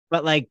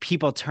but like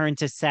people turn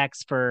to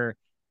sex for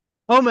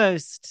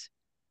almost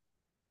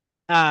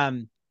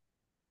um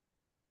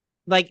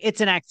like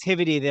it's an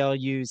activity they'll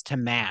use to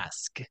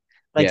mask.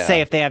 Like say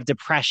Yeah, if they have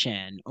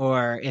depression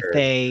or if sure,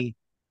 they,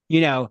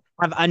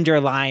 have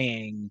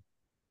underlying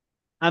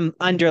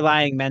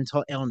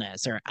mental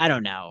illness or I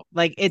don't know.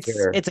 Like it's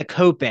sure. it's a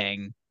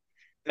coping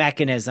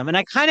mechanism. And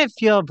I kind of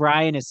feel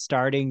Brian is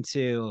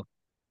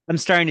I'm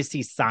starting to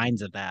see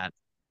signs of that.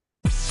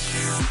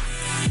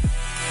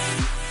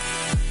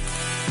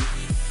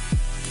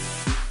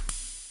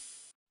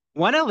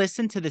 Want to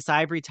listen to this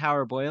Ivory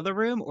Tower Boiler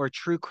Room or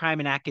True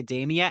Crime in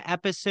Academia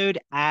episode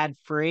ad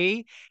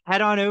free?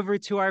 Head on over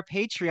to our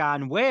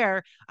Patreon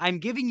where I'm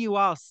giving you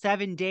all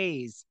 7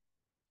 days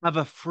of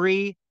a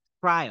free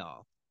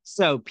trial.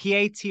 So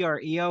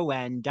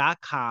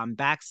patreon.com/,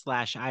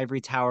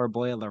 Ivory Tower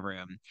Boiler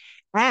Room.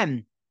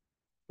 And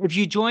if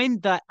you join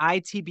the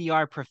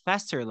ITBR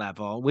professor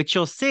level, which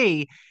you'll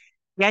see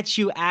gets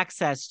you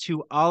access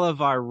to all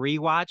of our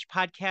rewatch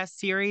podcast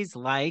series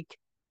like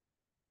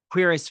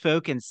Queer as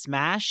Folk and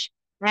Smash,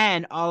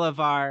 and all of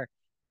our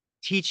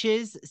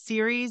Teaches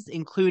series,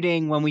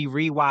 including when we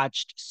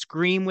rewatched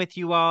Scream with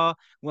you all,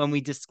 when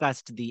we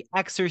discussed The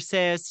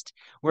Exorcist.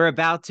 We're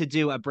about to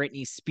do a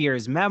Britney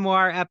Spears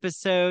memoir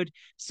episode.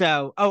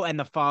 So, oh, and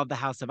The Fall of the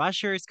House of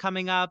Usher is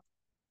coming up.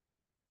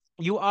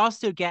 You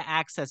also get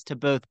access to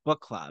both book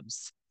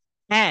clubs.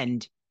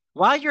 And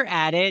while you're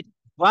at it,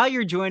 while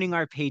you're joining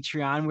our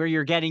Patreon, where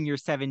you're getting your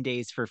 7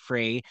 days for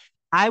free,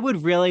 I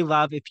would really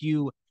love if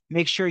you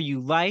make sure you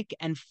like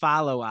and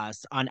follow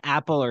us on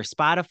Apple or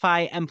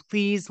Spotify, and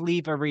please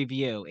leave a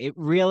review. It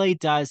really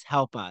does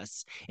help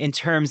us in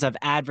terms of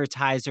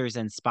advertisers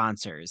and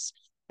sponsors.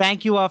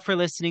 Thank you all for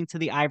listening to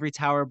the Ivory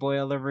Tower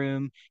Boiler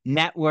Room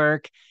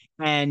Network.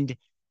 And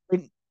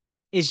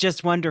is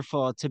just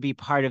wonderful to be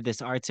part of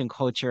this arts and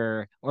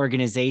culture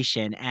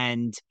organization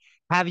and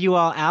have you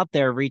all out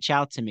there reach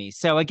out to me.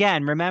 So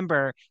again,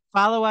 remember,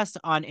 follow us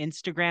on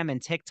Instagram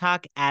and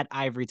TikTok at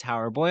Ivory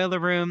Tower Boiler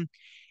Room.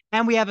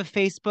 And we have a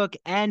Facebook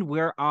and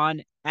we're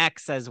on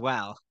X as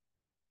well.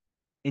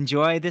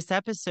 Enjoy this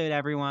episode,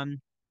 everyone.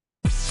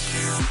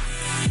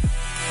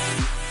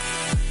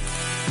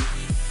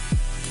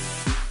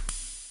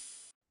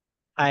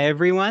 Hi,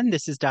 everyone.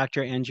 This is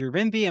Dr. Andrew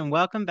Rimby, and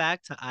welcome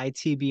back to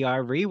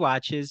ITBR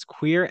Rewatches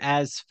Queer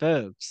as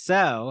Folk.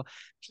 So,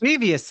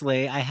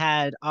 previously, I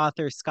had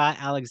author Scott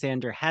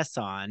Alexander Hess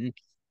on,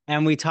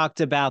 and we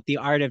talked about The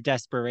Art of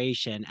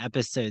Desperation,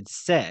 episode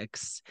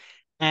 6.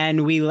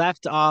 And we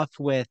left off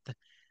with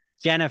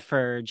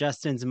Jennifer,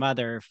 Justin's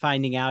mother,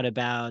 finding out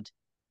about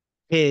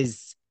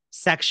his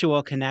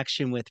sexual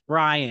connection with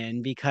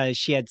Brian because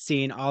she had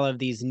seen all of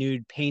these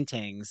nude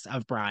paintings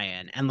of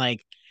Brian and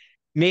like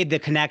made the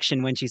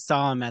connection when she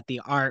saw him at the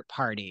art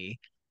party.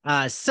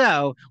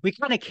 So we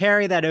kind of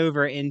carry that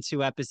over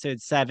into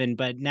episode 7,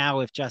 but now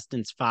with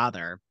Justin's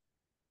father,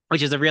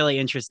 which is a really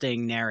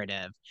interesting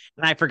narrative.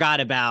 And I forgot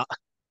about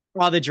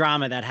all the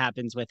drama that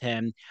happens with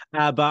him.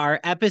 But our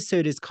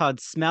episode is called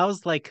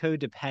Smells Like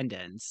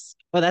Codependence.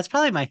 Well, that's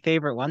probably my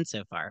favorite one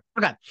so far.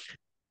 Okay.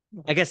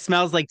 I guess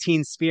Smells Like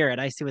Teen Spirit.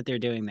 I see what they're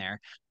doing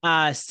there.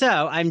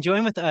 So I'm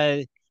joined with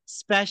a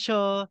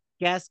special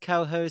guest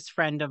co-host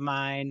friend of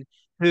mine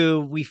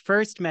who we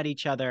first met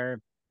each other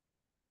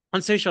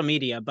on social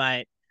media,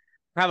 but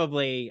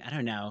probably, I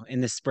don't know, in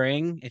the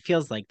spring. It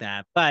feels like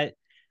that. But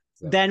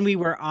So, then we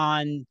were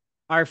on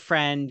our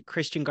friend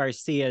Christian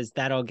Garcia's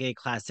That Old Gay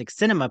Classic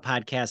Cinema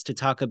podcast to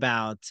talk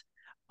about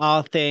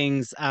all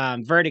things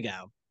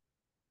Vertigo.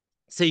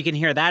 So you can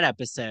hear that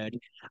episode.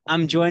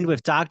 I'm joined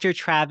with Dr.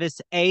 Travis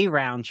A.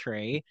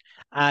 Rountree,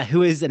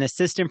 who is an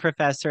assistant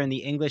professor in the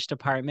English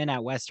department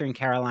at Western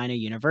Carolina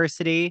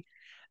University.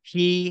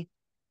 He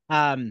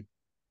um,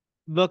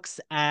 looks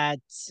at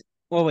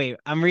well wait,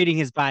 I'm reading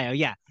his bio.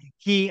 Yeah.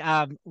 He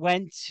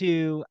went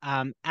to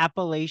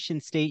Appalachian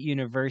State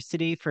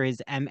University for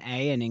his MA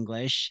in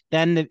English.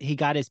 Then he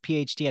got his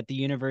PhD at the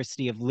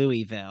University of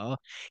Louisville.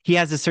 He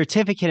has a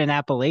certificate in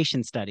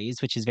Appalachian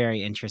Studies, which is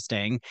very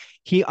interesting.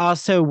 He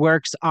also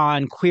works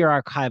on queer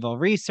archival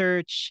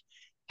research,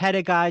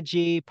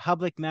 pedagogy,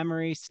 public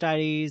memory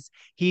studies.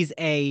 He's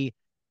a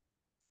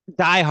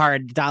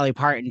diehard Dolly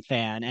Parton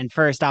fan. And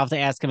first, I'll have to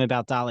ask him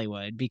about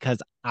Dollywood because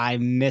I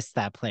miss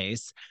that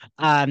place.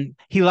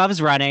 He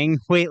loves running,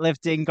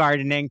 weightlifting,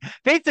 gardening.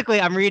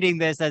 Basically, I'm reading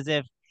this as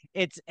if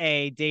it's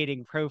a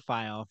dating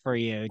profile for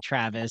you,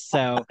 Travis.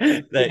 So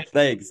thanks.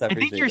 I I think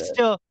appreciate you're that.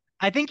 still,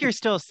 I think you're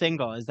still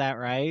single. Is that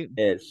right?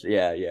 Ish.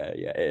 Yeah, yeah,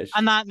 yeah,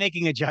 I'm ish. not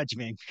making a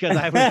judgment because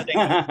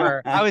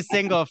I was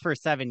single for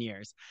 7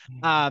 years,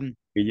 um,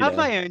 You of know,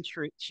 my own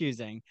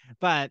choosing.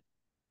 But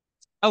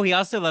oh, he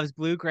also loves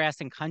bluegrass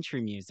and country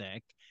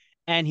music.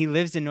 And he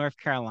lives in North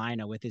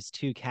Carolina with his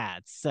two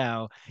cats.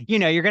 So,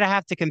 you're going to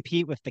have to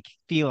compete with the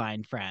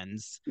feline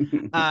friends.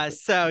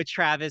 So,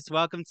 Travis,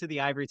 welcome to the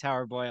Ivory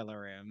Tower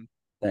Boiler Room.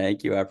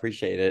 thank you. I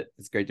appreciate it.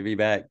 It's great to be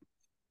back.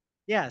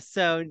 Yeah.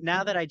 So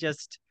now that I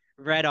just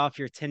read off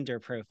your Tinder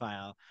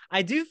profile.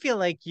 I do feel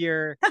like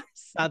your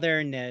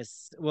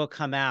southernness will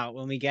come out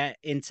when we get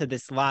into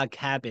this log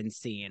cabin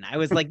scene. I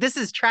was like, this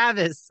is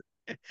Travis.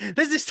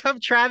 This is some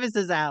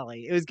Travis's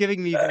alley. It was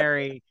giving me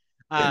very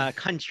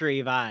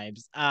country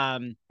vibes.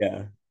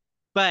 Yeah.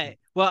 But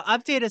well,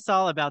 update us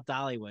all about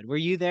Dollywood. Were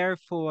you there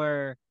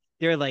for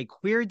their like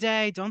queer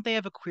day? Don't they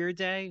have a queer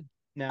day?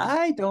 No.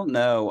 I don't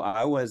know.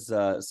 I was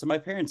so my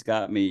parents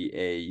got me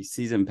a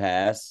season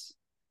pass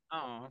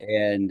Oh.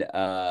 and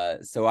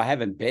so I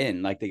haven't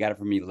been. Like they got it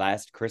for me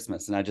last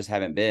Christmas and I just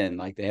haven't been.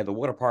 Like they have the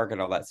water park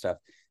and all that stuff.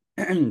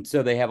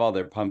 So they have all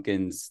their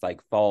pumpkins,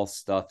 like fall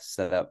stuff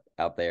set up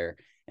out there.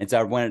 And so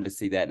I wanted to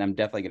see that. And I'm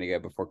definitely going to go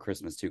before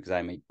Christmas too, because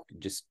I'm a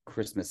just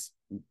Christmas,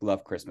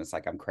 love Christmas.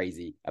 Like I'm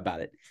crazy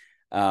about it.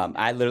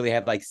 I literally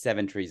have like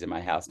 7 trees in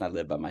my house and I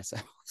live by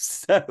myself.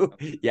 So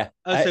yeah,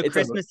 Oh, so it's a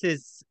Christmas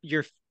is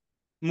your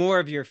more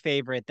of your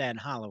favorite than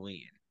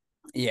Halloween.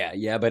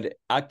 yeah. But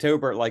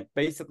October, like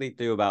basically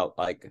through about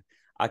like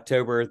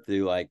October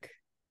through like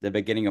the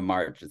beginning of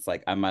March, it's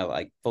like I'm my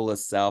like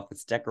fullest self.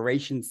 It's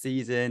decoration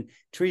season.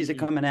 Trees are Mhm.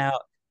 coming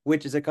out.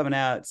 Witches are coming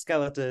out.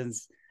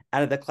 Skeletons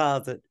out of the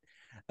closet.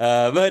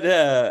 But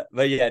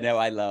yeah, no,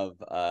 I love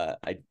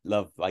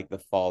like the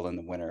fall and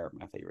the winter are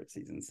my favorite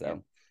season. Yeah.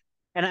 So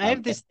And I have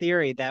yeah. this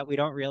theory that we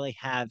don't really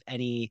have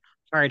any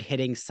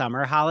hard-hitting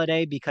summer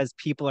holiday because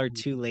people are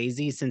too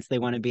lazy since they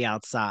want to be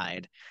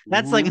outside.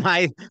 That's like Mhm.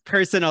 my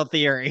personal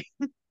theory.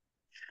 I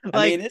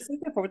Like, mean, it's like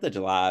the 4th of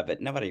July,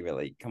 but nobody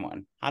really. Come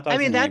on, hot I dogs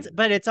mean, and that's, ham.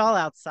 but it's all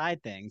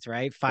outside things,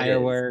 right? It is.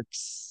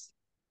 Fireworks.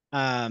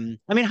 I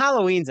mean,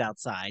 Halloween's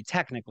outside,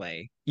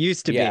 technically,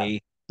 used to Yeah,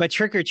 be, but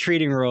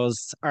trick-or-treating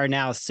rules are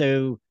now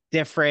so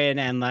different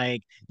and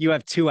like you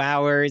have 2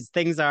 hours.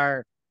 Things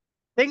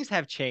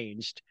have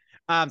changed.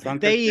 trunk or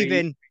They treat.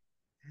 even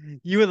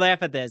you would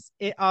laugh at this.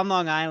 On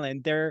Long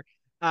Island, they're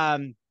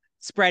um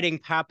spreading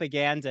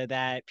propaganda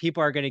that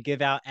people are going to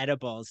give out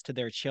edibles to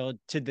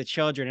to the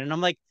children. And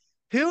I'm like,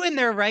 who in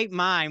their right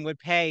mind would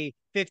pay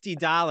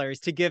 $50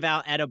 to give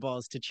out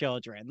edibles to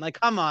children? Like,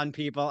 come on,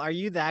 people. Are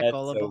you that That's so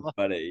gullible?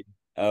 funny.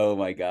 Oh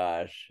my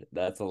gosh,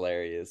 that's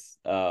hilarious.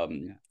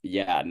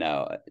 Yeah,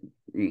 no.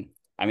 Mm.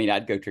 I mean,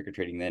 I'd go trick or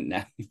treating then.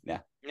 No, no.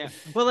 Yeah.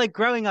 Well, like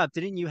growing up,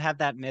 didn't you have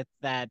that myth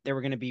that there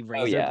were going to be Oh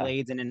razor yeah.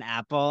 blades in an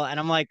apple? And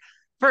I'm like,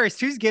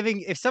 first,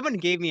 if someone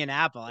gave me an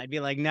apple, I'd be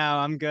like, no,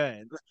 I'm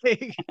good.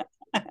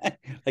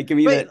 Like, give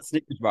me But that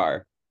Snickers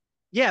bar.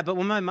 yeah, but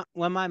when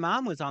my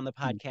mom was on the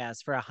Mm.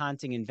 podcast for A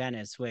Haunting in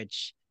Venice,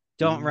 which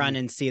don't run Mm.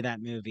 and see that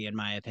movie in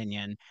my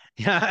opinion.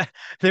 Yeah,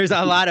 there's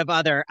a lot of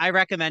other. I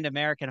recommend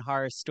American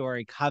Horror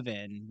Story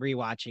Coven,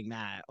 rewatching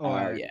that, Oh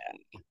or yeah.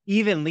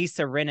 even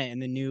Lisa Rinna in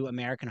the new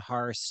American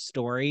Horror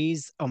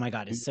Stories. Oh my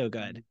God, it's so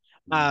good.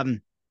 Mm.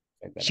 Um,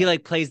 Check that she out.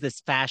 like plays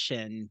this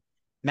fashion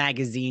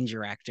magazine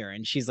director,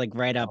 and she's like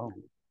right up Oh,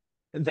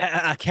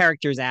 a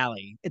character's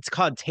alley. It's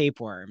called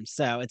Tapeworm.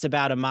 So it's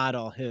about a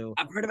model who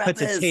I've heard about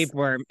puts a this.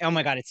 tapeworm. Oh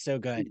my God, it's so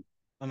good.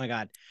 Oh my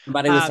God.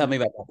 Somebody was Um, telling me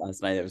about that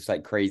last night. It was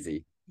like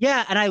crazy.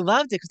 yeah, and I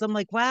loved it because I'm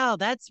like, wow,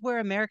 that's where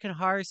American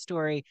Horror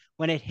Story,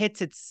 when it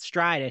hits its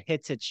stride, it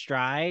hits its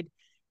stride.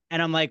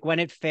 And I'm like, when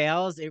it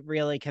fails, it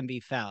really can be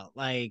felt.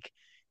 Like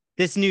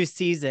this new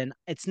season,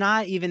 it's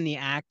not even the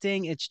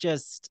acting, it's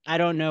just I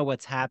don't know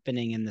what's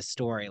happening in the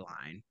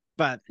storyline.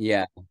 But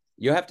Yeah.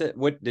 You have to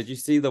what did you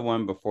see the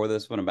one before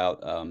this one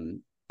about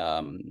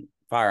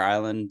Fire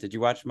Island? Did you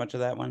watch much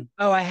of that one?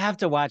 oh, I have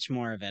to watch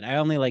more of it. I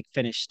only like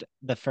finished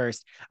the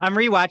first. I'm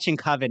rewatching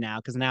Coven now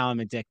because now I'm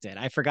addicted.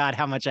 I forgot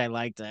how much I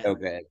liked it. So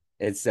good.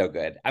 It's so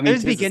good. I mean,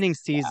 Those tis the beginning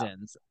yeah.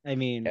 seasons. I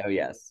mean, Oh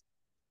yes.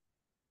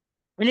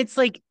 and it's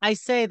like I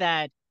say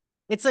that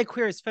it's like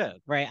Queer as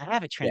Folk, right? I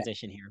have a Yeah.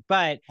 transition here,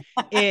 but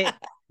it,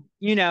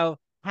 you know,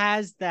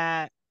 has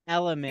that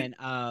element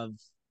of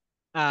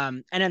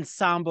an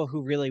ensemble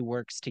who really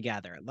works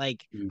together.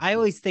 Like I Mhm.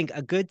 always think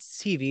a good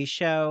TV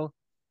show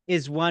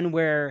is one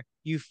where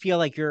you feel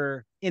like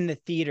you're in the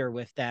theater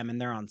with them and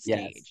they're on Yes.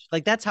 stage.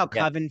 Like that's how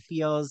Yeah. Coven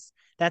feels.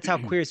 That's how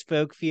Queer as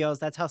Folk feels.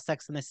 That's how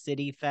Sex and the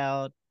City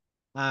felt.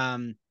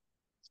 Um,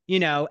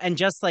 and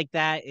just like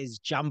that is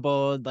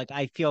jumbled. Like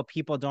I feel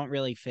people don't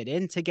really fit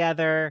in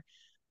together.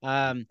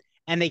 Um,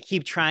 and they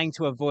keep trying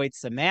to avoid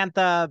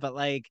Samantha, but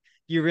like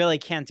you really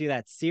can't do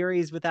that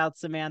series without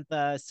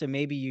Samantha. So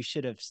maybe you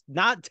should have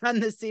not done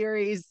the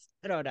series.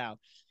 I don't know.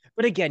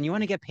 But again, you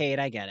want to get paid,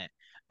 I get it.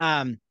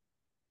 Um,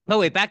 oh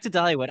wait, back to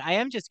Dollywood. I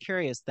am just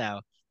curious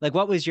though. Like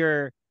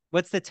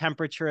what's the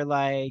temperature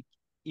like,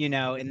 in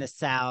the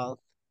South?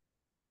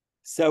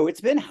 So it's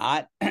been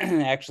hot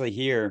actually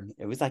here.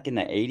 It was like in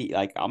the 80s,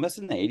 like almost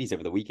in the 80s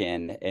over the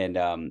weekend. And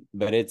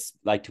but it's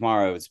like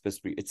tomorrow it's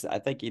supposed to be it's I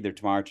think either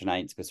tomorrow or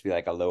tonight it's supposed to be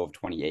like a low of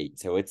 28.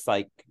 So it's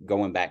like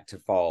going back to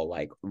fall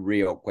like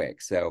real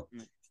quick. So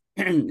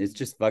it's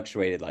just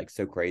fluctuated like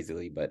so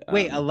crazily. But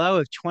Wait, a low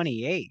of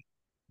 28.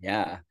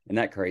 yeah, isn't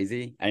that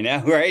crazy? I know,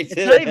 right? It's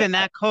not even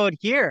that cold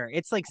here.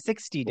 It's like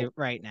 60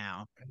 right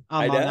now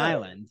on I Long know.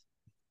 Island.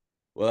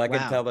 Well, I can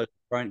Wow. tell there's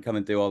front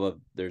coming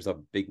through there's a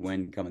big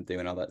wind coming through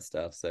and all that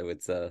stuff. So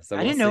it's so I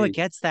we'll didn't know it see.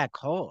 gets that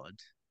cold.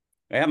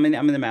 I mean,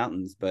 I'm in the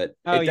mountains, but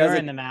Oh, it you're in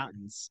doesn't. the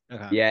mountains.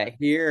 Okay. Yeah,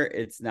 here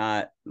it's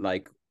not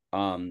like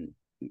um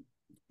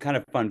kind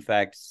of fun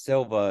fact,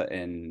 Silva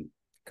and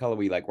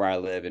Cullowhee, like where I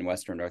live in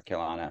Western North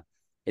Carolina,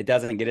 it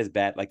doesn't get as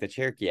bad. Like the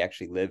Cherokee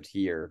actually lived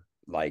here,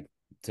 like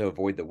to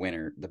avoid the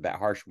winter, the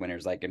harsh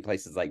winters, like in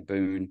places like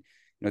Boone,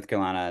 North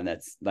Carolina, and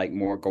that's like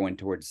more going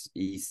towards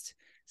east.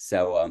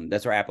 So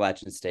that's where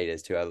Appalachian State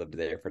is too. I lived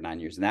there for 9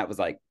 years, and that was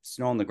like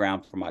snow on the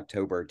ground from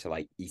October to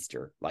like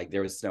Easter. Like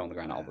there was snow on the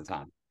ground all the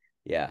time.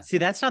 Yeah. See,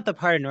 that's not the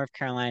part of North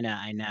Carolina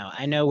I know.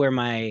 I know where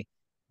my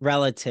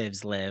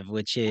relatives live,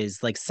 which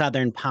is like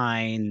Southern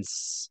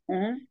Pines,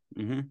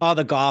 Mm-hmm. all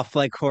the golf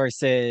like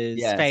courses,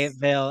 Yes.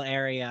 Fayetteville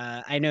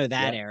area. I know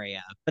that Yep.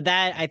 area, but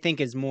that I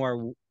think is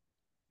more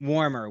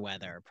warmer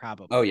weather,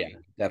 Oh yeah, probably.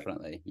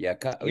 definitely. Yeah,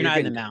 You're you're not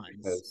in the getting country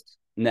mountains. coast.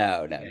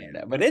 No, no, Yeah, no, yeah.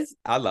 no. But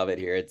I love it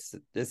here. It's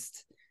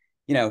just,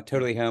 Yeah.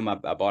 totally home. I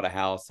bought a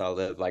house. I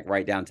live like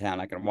right downtown.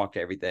 I can walk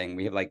to everything.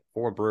 We have like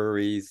four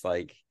breweries,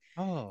 like,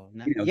 Oh,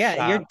 no.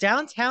 Yeah, your shop.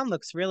 downtown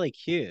looks really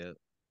cute, you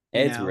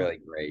It's know? really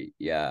great.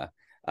 Yeah.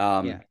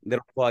 Yeah.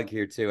 Little plug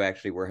here too.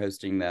 Actually, we're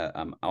hosting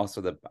I'm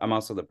also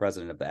the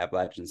president of the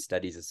Appalachian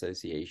Studies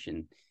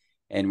Association,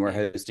 and we're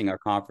Yeah. hosting our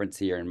conference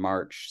here in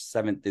March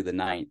 7th through the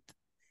 9th.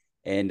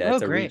 And Oh,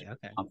 it's a great. regional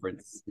Okay.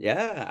 conference.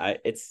 Yeah,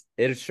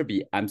 it should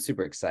be. I'm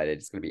super excited.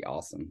 It's going to be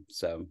awesome.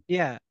 So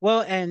Yeah.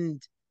 Well,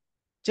 and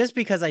just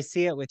because I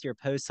see it with your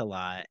posts a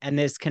lot, and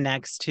this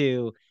connects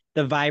to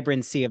the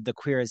vibrancy of the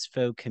queer as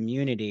folk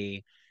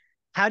community,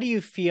 how do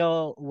you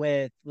feel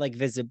with like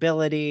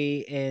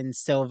visibility in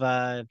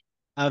Silva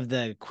of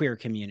the queer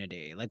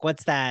community? Like,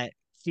 what's that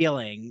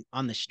feeling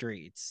on the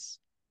streets?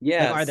 Like,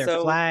 yeah, are there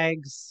so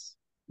flags?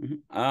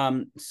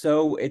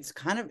 so it's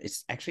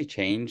actually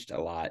changed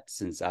a lot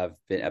since I've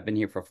been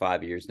here for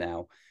 5 years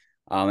now.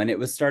 And it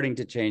was starting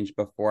to change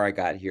before I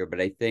got here,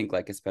 but I think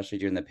like especially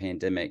during the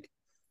pandemic,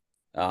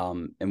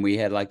 and we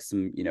had like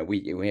some,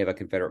 we have a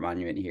Confederate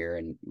monument here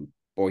and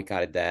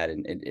boycotted that,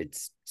 and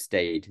it's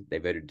stayed. They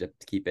voted to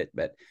keep it,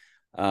 but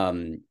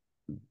um,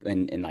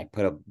 and like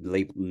put a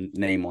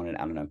name on it.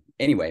 I don't know.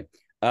 Anyway,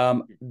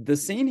 the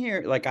scene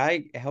here, like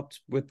I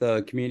helped with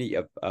the community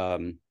of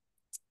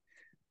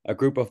a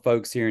group of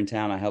folks here in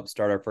town. I helped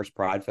start our first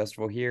Pride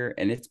Festival here,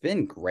 and it's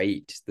been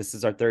great. This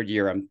is our third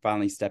year. I'm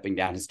finally stepping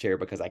down his chair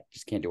because I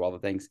just can't do all the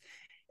things.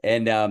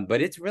 And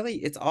but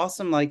it's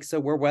awesome. Like, so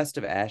we're west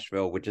of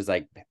Asheville, which is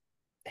like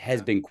has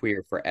Yeah. been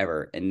queer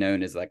forever and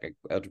known as like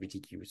a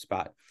LGBTQ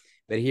spot.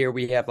 But here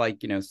we have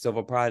like,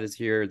 Civil Pride is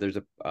here. There's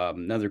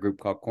another group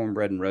called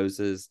Cornbread and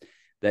Roses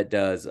that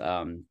does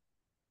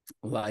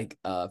like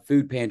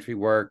food pantry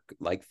work,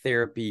 like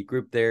therapy,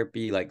 group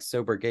therapy, like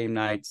sober game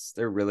nights.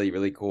 They're really,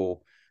 really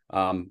cool.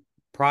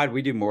 Pride,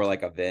 we do more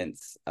like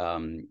events.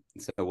 So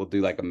we'll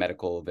do like a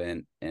medical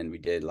event, and we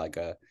did like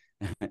a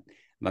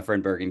my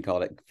friend Bergen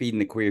called it feeding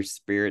the queer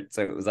spirit.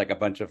 So it was like a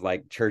bunch of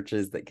like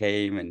churches that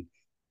came, and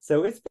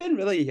so it's been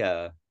really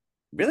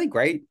really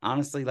great.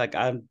 Honestly, like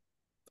I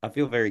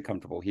feel very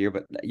comfortable here,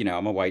 but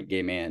I'm a white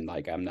gay man,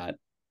 like I'm not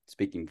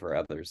speaking for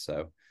others.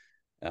 So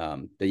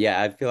but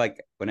yeah, I feel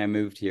like when I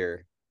moved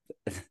here,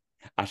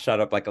 I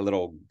shot up like a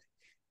little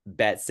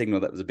bat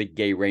signal that was a big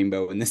gay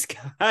rainbow in the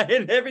sky,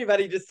 and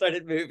everybody just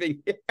started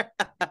moving.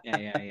 Yeah,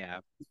 yeah, yeah.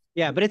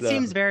 Yeah, but it So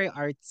seems very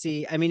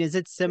artsy. I mean, is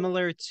it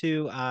similar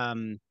to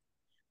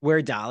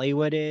where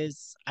Dollywood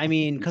is? I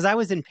mean, because I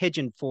was in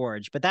Pigeon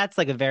Forge, but that's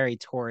like a very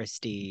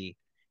touristy,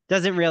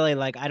 doesn't really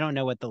like I don't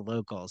know what the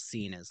local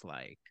scene is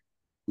like.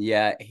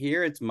 yeah,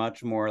 here it's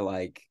much more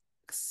like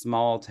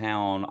small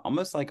town,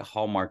 almost like a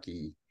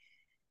hallmarky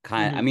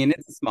kind. I Hmm. mean,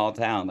 it's a small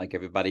town. Like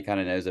everybody kind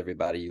of knows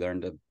everybody. You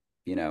learn to,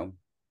 you know,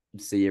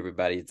 see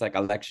everybody. It's like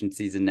election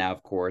season now,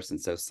 of course, and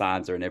so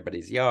signs are in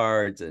everybody's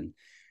yards. And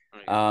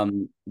Oh, yeah.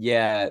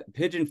 yeah,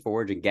 Pigeon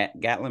Forge and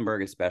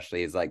Gatlinburg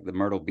especially is like the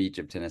Myrtle Beach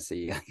of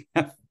Tennessee.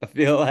 I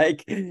feel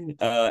like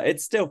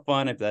it's still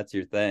fun if that's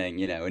your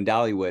thing, And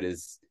Dollywood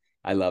is,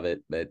 I love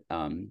it, but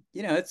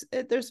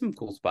there's some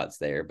cool spots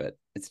there, but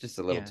it's just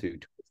a little Yeah. too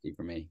touristy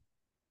for me.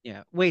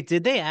 Yeah. Wait,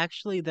 did they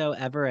actually though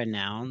ever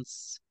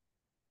announce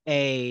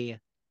a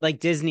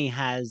like Disney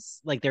has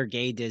like their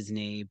gay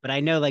Disney, but I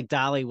know like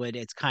Dollywood,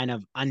 it's kind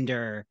of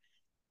under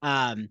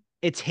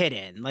it's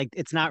hidden. Like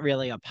it's not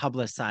really a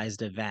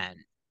publicized event.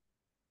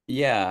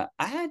 Yeah,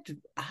 I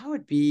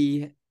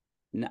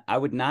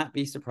would not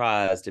be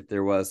surprised if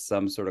there was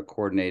some sort of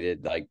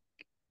coordinated like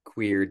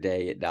queer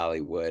day at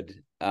Dollywood.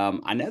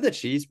 I know that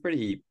she's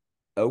pretty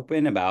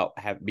open about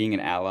being an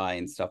ally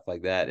and stuff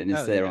like that, and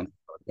it's Oh there yeah. on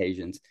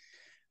occasions.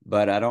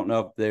 But I don't know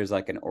if there's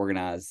like an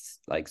organized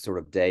like sort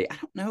of day. I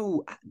don't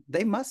know.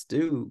 They must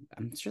do.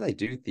 I'm sure they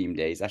do theme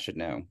days. I should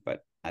know,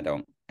 but I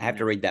don't. I have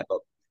to No. read that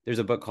book. There's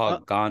a book Oh,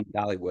 called Gone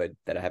Dollywood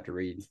that I have to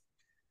read.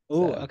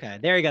 oh, So okay.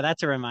 There you go.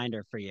 That's a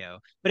reminder for you.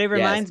 But it yes,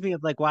 reminds me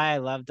of like why I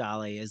love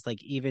Dolly is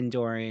like even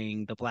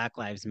during the Black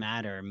Lives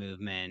Matter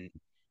movement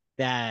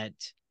that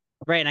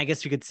right, and I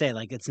guess you could say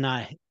like it's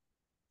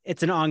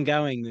an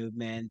ongoing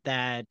movement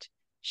that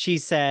she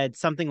said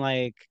something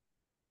like,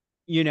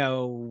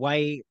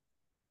 white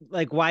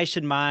like why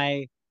should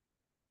my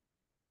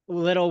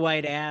little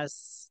white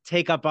ass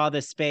take up all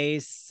the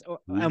space,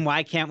 Mhm. and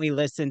why can't we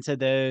listen to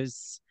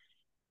those,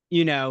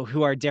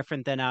 who are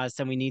different than us,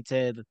 and we need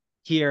to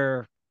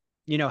hear,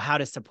 how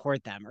to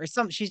support them or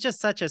some. She's just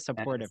such a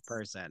supportive Yes.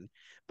 person. I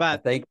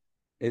But think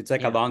it's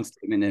like a yeah. long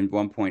statement. And at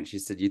one point, she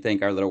said, "You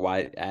think our little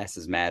white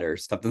asses matter?" Or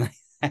something like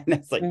that. And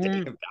it's like,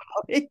 Mhm. damn,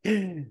 Dolly.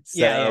 Yeah,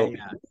 yeah, So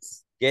yeah.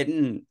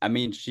 getting, I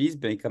mean, she's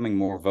becoming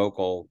more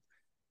vocal,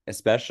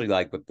 especially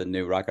like with the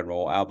new rock and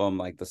roll album,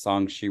 like the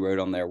song she wrote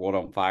on there, "World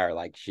on Fire."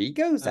 Like she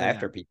goes Oh yeah.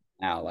 after people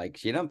now. Like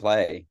she don't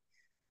play. Yeah.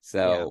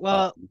 So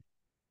Well,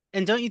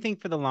 and don't you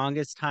think for the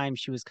longest time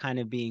she was kind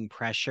of being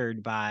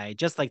pressured by,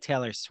 just like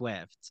Taylor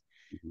Swift,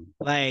 mhm.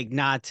 like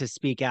not to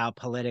speak out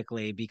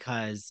politically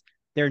because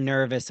they're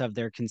nervous of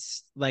their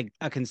like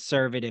a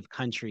conservative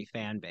country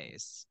fan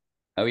base.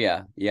 Oh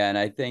yeah, yeah, and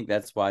I think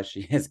that's why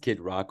she has Kid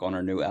Rock on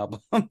her new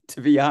album.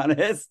 To be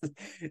honest,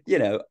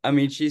 I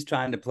mean, she's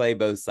trying to play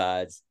both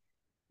sides,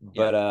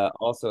 Yeah. but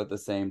also at the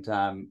same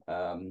time,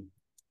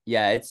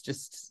 yeah, it's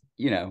just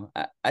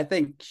I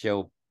think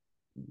she'll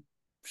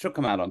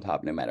come out on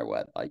top no matter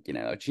what. Like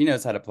she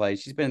knows how to play.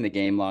 She's been in the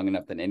game long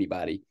enough than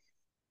anybody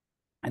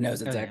and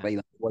knows Oh yeah. exactly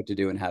like, what to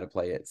do and how to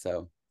play it.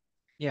 So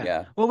Yeah.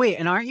 yeah, Well, wait,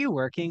 and aren't you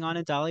working on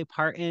a Dolly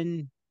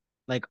Parton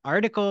like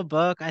article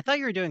book? I thought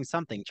you were doing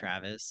something,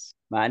 Travis.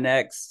 my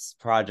next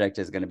project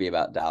is going to be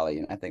about Dolly,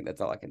 and I think that's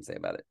all I can say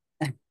about it.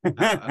 Oh,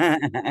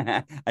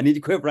 okay. I need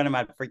to quit running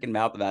my freaking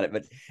mouth about it,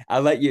 but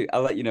I'll let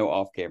you know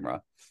off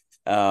camera.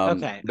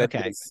 Okay. But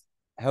Okay.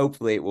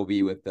 hopefully it will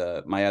be with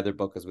my other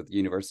book is with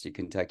University of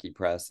Kentucky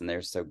Press, and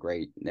they're so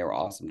great. And they were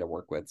awesome to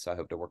work with. So I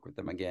hope to work with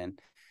them again.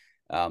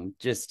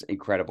 Just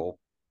incredible,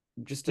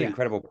 just Yeah.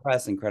 incredible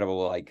press,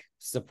 incredible like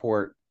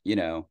support,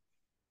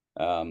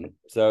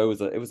 So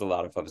it was a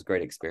lot of fun. It was a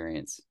great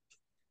experience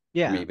for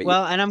Yeah. me. But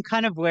Well, and I'm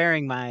kind of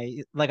wearing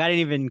like I didn't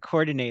even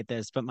coordinate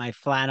this, but my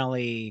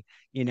flannelly,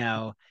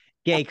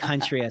 gay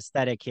country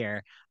aesthetic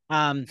here.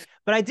 Um,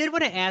 but I did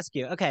want to ask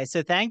you. Okay,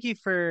 so thank you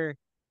for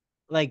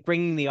like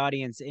bringing the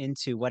audience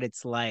into what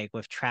it's like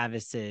with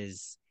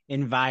Travis's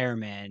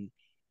environment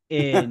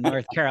in yeah.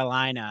 North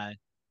Carolina.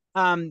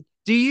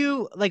 Do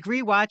you like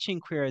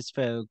rewatching Queer as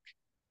Folk?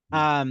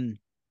 Um,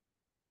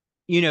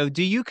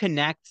 do you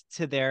connect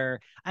to their,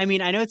 I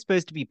mean, I know it's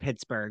supposed to be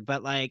Pittsburgh,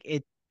 but like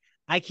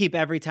I keep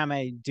every time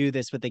I do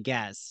this with a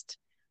guest,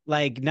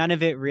 like none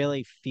of it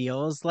really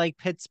feels like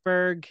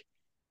Pittsburgh.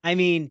 I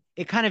mean,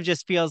 it kind of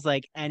just feels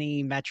like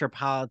any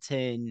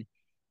metropolitan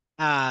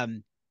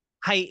um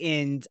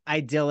heightened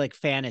idyllic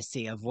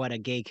fantasy of what a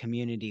gay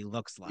community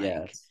looks like.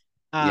 Yes.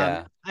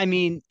 Yeah. I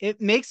mean,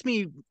 it makes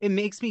me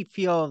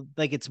feel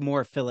like it's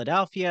more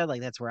Philadelphia,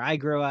 like that's where I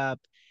grew up.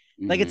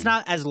 Like it's Hmm.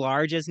 not as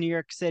large as New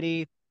York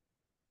City,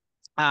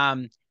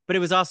 but it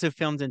was also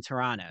filmed in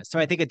Toronto. So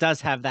I think it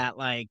does have that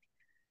like,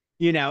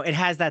 it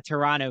has that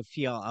Toronto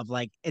feel of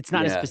like it's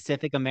not a Yeah.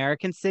 specific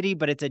American city,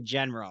 but it's a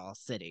general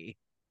city.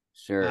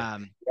 Sure.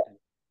 Um,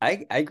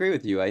 I agree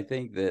with you. I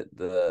think that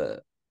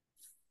the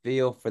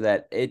feel for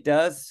that it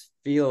does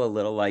feel a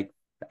little like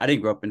I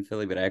didn't grow up in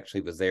Philly, but I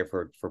actually was there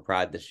for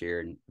Pride this year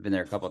and been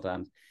there a couple of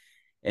times.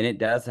 And it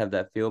does have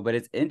that feel, but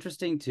it's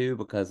interesting too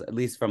because at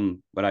least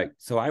from what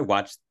I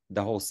watched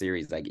the whole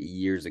series like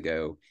years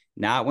ago,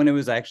 not when it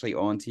was actually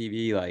on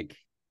TV. Like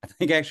I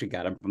think I actually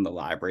got them from the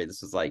library.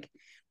 This was like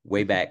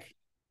way back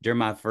during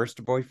my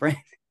first boyfriend,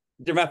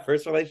 during my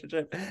first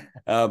relationship.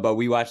 But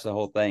we watched the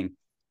whole thing.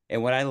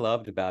 And what I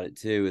loved about it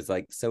too is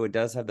like, so it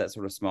does have that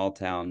sort of small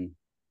town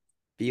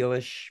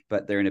feelish,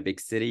 but they're in a big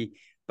city.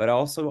 But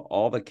also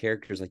all the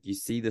characters, like you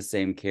see the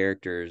same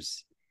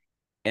characters.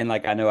 And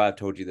like I know I've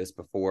told you this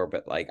before,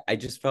 but like I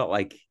just felt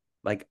like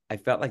I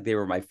felt like they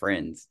were my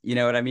friends. You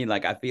know what I mean?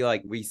 Like I feel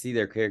like we see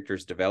their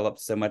characters develop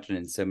so much and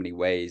in so many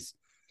ways,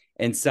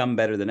 and some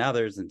better than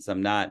others and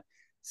some not.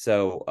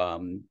 So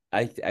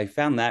I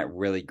found that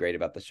really great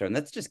about the show. And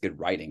that's just good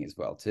writing as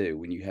well, too,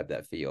 when you have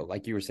that feel.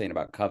 Like you were saying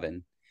about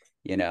Coven,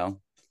 you know,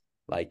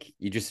 like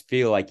you just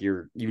feel like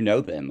you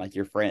know them, like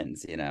you're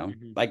friends, you know.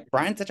 mhm. Like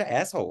Brian's such an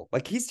asshole.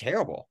 Like he's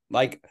terrible.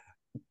 Like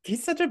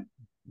he's such a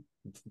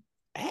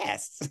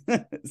ass.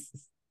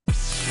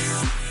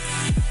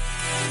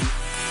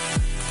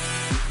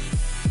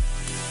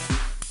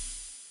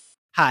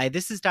 Hi,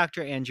 this is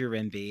Dr. Andrew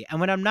Rimby, and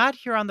when I'm not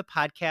here on the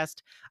podcast,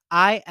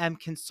 I am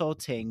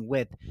consulting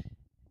with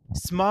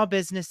small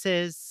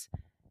businesses,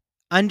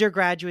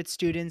 undergraduate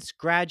students,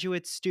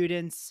 graduate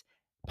students,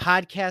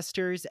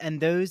 podcasters, and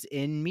those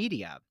in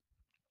media.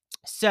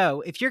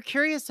 So, if you're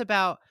curious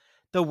about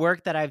the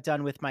work that I've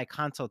done with my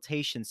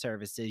consultation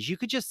services, you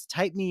could just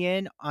type me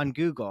in on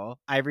Google,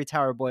 Ivory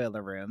Tower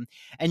Boiler Room,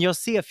 and you'll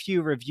see a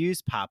few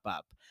reviews pop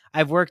up.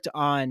 I've worked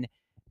on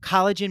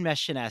college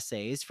admission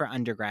essays for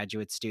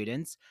undergraduate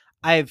students.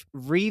 I've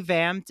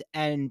revamped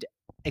and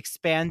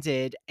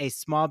expanded a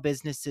small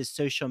business's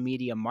social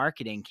media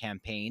marketing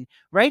campaign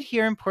right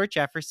here in Port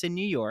Jefferson,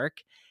 New York.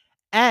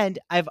 And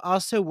I've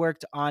also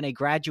worked on a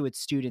graduate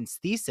student's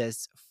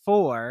thesis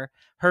for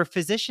her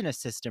physician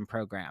assistant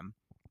program.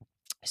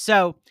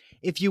 So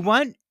if you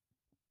want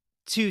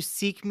to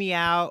seek me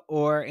out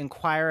or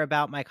inquire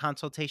about my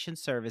consultation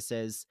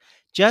services,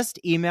 just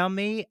email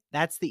me.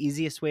 That's the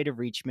easiest way to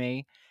reach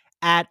me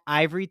at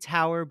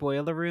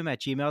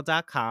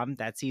ivorytowerboilerroom@gmail.com.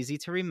 That's easy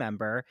to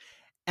remember.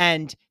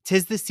 And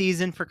 'tis the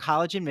season for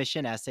college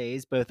admission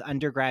essays, both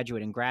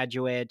undergraduate and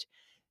graduate,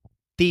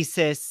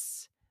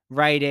 thesis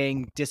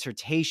writing,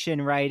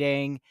 dissertation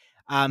writing.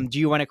 Do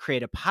you want to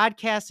create a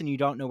podcast and you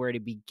don't know where to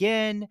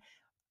begin?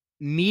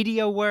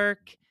 Media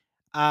work,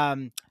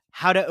 um,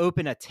 how to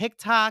open a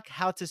TikTok,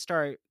 how to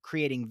start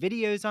creating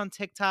videos on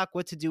TikTok,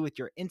 what to do with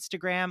your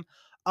Instagram.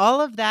 All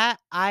of that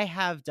I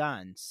have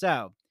done.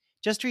 So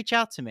just reach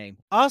out to me.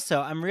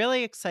 Also, I'm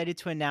really excited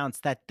to announce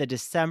that the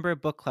December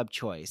book club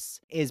choice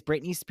is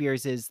Britney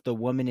Spears' The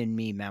Woman in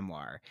Me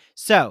memoir.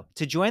 So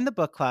to join the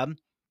book club,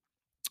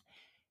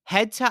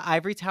 head to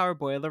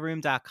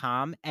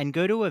ivorytowerboilerroom.com and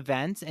go to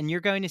events, and you're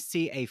going to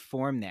see a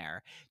form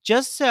there,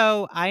 just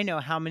so I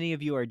know how many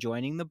of you are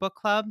joining the book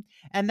club.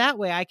 And that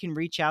way I can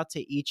reach out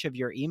to each of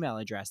your email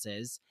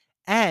addresses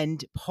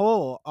and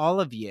poll all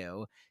of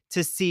you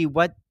to see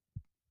what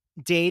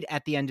date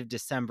at the end of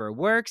December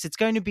works. It's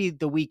going to be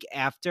the week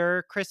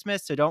after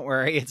Christmas, so don't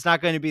worry. It's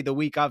not going to be the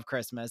week of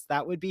Christmas.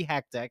 That would be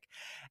hectic.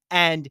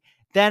 And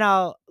then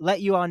I'll let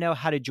you all know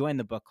how to join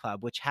the book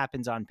club, which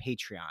happens on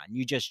Patreon.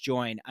 You just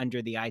join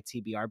under the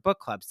ITBR book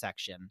club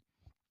section.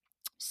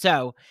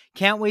 So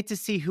can't wait to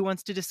see who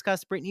wants to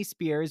discuss Britney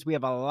Spears. We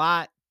have a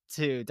lot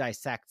to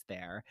dissect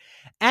there.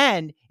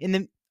 And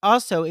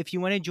also, if you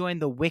want to join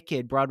the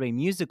Wicked Broadway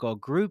musical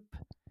group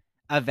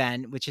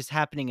event, which is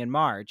happening in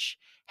March,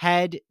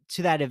 head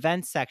to that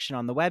events section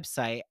on the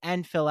website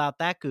and fill out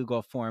that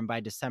Google form by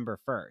December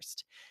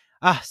 1st.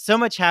 So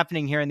much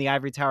happening here in the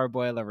Ivory Tower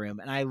Boiler Room,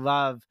 and I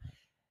love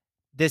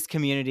this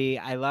community.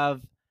 I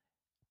love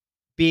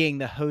being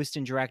the host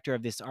and director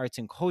of this arts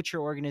and culture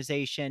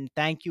organization.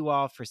 Thank you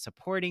all for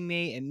supporting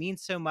me. It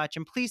means so much.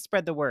 And please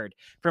spread the word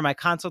for my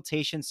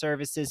consultation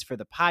services, for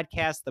the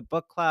podcast, the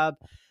book club,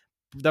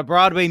 the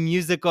Broadway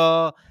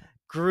musical,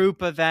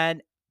 group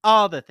event,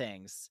 all the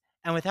things.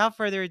 And without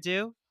further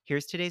ado,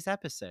 here's today's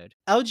episode.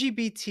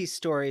 LGBT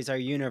stories are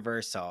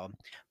universal,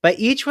 but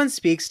each one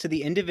speaks to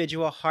the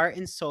individual heart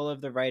and soul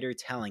of the writer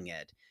telling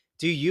it.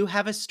 Do you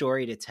have a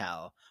story to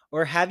tell?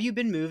 Or have you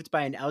been moved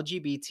by an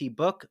LGBT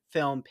book,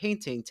 film,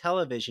 painting,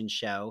 television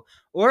show,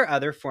 or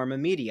other form of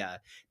media?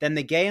 Then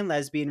the Gay and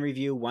Lesbian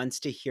Review wants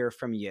to hear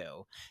from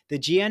you. The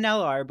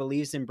GNLR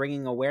believes in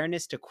bringing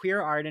awareness to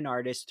queer art and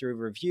artists through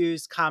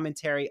reviews,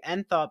 commentary,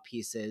 and thought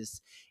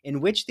pieces in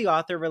which the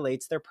author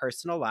relates their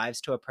personal lives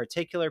to a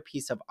particular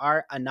piece of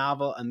art, a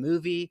novel, a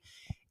movie.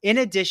 In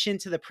addition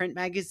to the print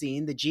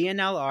magazine, the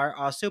GNLR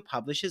also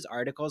publishes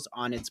articles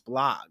on its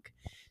blog.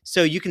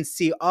 So you can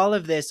see all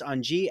of this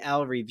on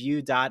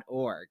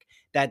glreview.org.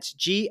 That's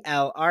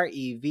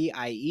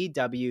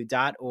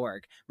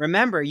glreview.org.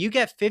 Remember, you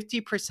get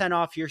 50%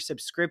 off your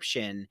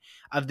subscription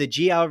of the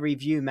GL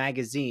Review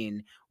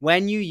magazine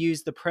when you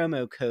use the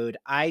promo code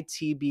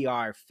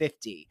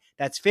ITBR50.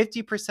 That's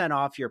 50%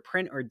 off your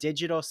print or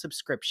digital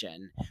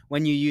subscription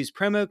when you use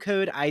promo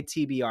code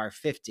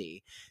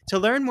ITBR50. To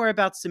learn more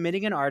about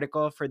submitting an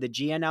article for the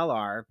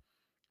GNLR,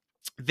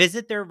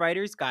 visit their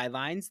writer's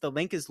guidelines. The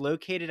link is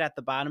located at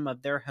the bottom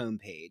of their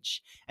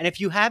homepage. And if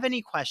you have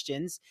any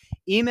questions,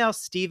 email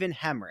Stephen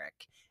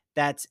Hemrick.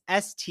 That's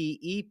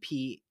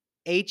STEPHEN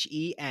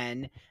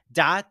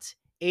dot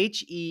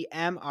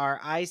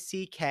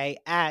HEMRICK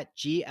at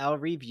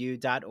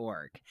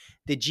glreview.org.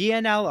 The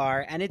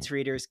GNLR and its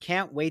readers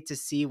can't wait to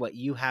see what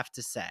you have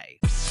to say.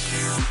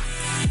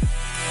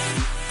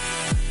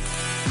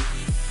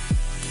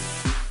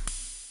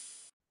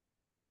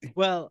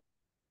 Well,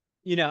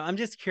 I'm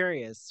just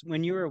curious,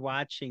 when you were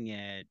watching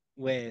it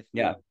with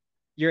Yeah.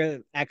 your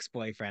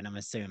ex-boyfriend, I'm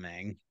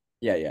assuming.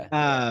 Yeah. Yeah.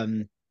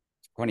 Um,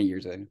 20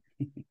 years ago.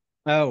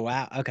 oh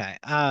wow, okay.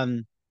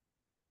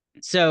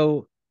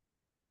 So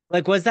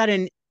like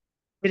did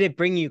it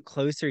bring you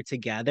closer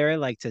together,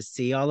 like to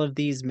see all of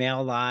these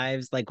male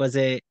lives? Like was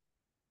it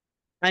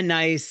a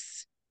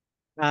nice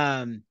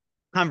um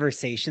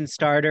conversation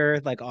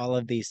starter, like all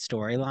of these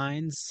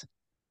storylines?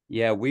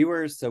 Yeah, we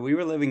were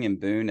living in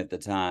Boone at the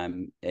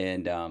time,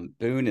 and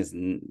Boone is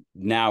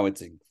now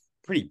it's a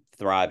pretty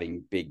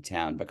thriving big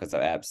town because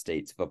of App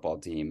State's football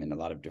team and a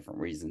lot of different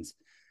reasons.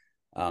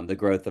 The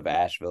growth of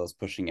Asheville is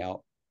pushing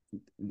out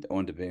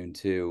onto Boone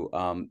too.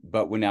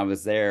 But when I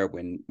was there,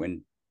 when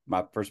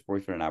my first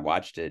boyfriend and I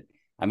watched it,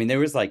 I mean, there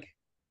was like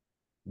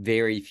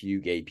very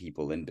few gay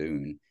people in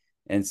Boone,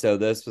 and so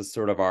this was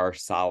sort of our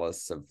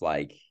solace of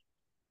like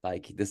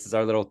this is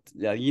our little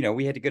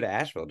we had to go to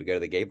Asheville to go to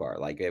the gay bar,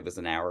 like it was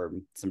an hour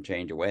some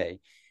change away,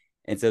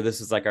 and so this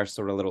was like our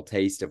sort of little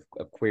taste of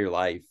queer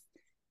life.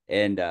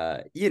 And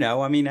I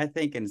mean, I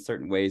think in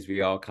certain ways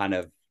we all kind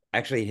of,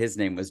 actually his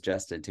name was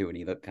Justin too, and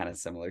he looked kind of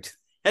similar to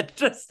that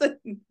Justin,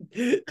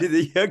 to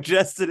the young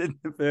Justin in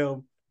the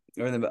film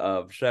or in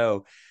the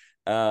show.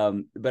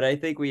 But I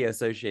think we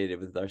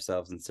associated with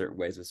ourselves in certain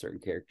ways with certain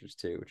characters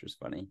too, which was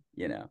funny.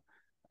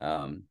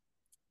 um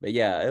but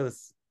yeah, it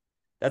was,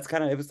 that's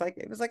kind of, it was like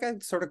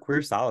a sort of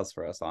queer solace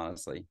for us,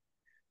 honestly.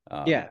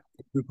 Yeah.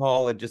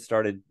 RuPaul had just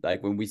started,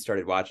 like when we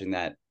started watching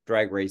that,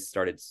 Drag Race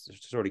started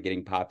sort of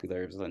getting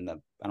popular. It was in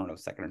the, I don't know,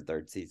 second or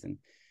third season.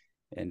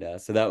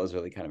 And so that was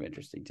really kind of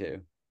interesting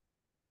too.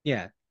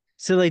 Yeah.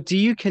 So like do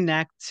you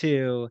connect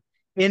to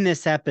in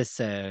this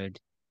episode,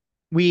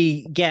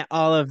 we get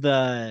all of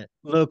the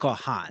local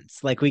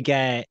haunts. Like we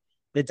get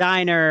the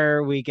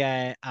diner, we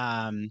get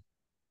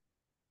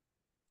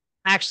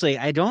actually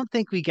I don't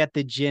think we get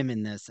the gym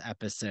in this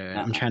episode.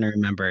 I'm Uh-uh. trying to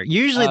remember.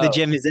 Usually the Oh,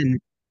 gym is in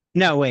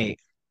no, wait.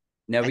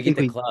 no, I we get think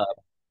the we club.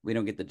 We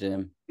don't get the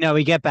gym. no,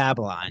 we get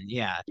Babylon.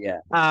 Yeah. Yeah.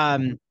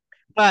 Um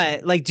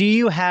but like do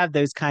you have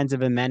those kinds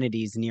of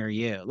amenities near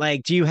you?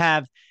 Like do you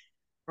have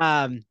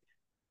um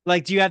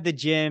like, do you have the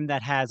gym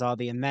that has all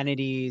the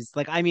amenities?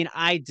 Like, I mean,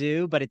 I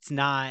do, but it's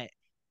not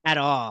at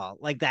all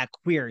like that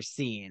queer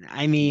scene.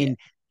 I Yeah. mean,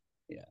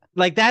 Yeah.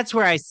 like that's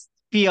where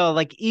feel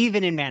like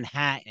even in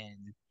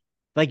Manhattan,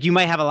 like you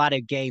might have a lot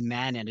of gay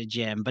men at a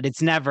gym, but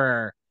it's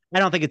never, I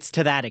don't think it's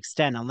to that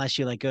extent unless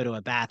you like go to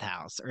a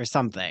bathhouse or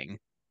something.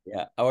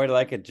 Yeah. Or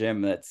like a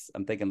gym that's,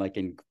 I'm thinking like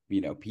in,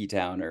 P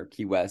Town or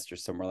Key West or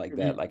somewhere like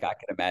that. Mhm. Like I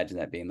can imagine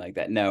that being like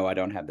that. No, I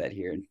don't have that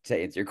here. And to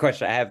answer your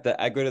question,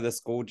 I go to the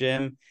school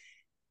gym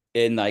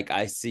and like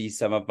I see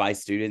some of my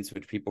students,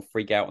 which people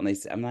freak out when they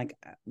say, I'm like,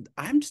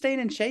 I'm staying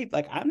in shape.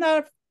 Like I'm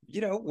not,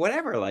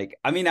 whatever. Like,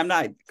 I mean, I'm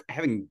not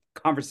having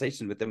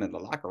conversations with them in the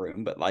locker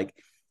room, but like,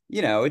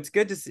 it's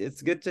good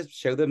to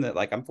show them that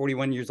like I'm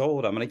 41 years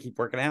old. I'm gonna keep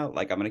working out.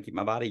 Like I'm gonna keep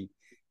my body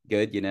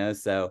good.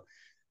 So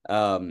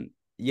um,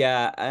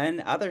 yeah,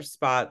 and other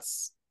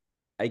spots,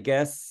 I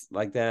guess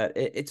like that.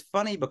 It's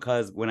funny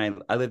because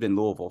when I lived in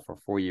Louisville for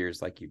 4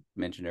 years, like you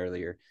mentioned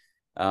earlier,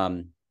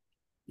 um,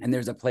 and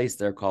there's a place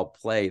there called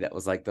Play that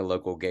was like the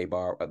local gay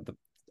bar. The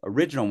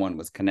original one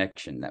was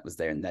Connection that was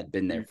there and that'd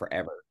been there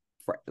forever,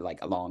 for like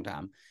a long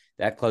time.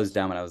 That closed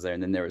down when I was there,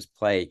 and then there was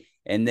Play,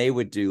 and they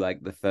would do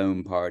like the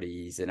foam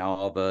parties and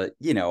all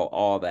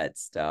all that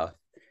stuff.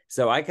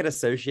 So I could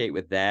associate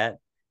with that.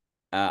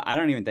 I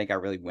don't even think I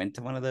really went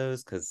to one of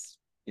those because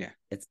Yeah.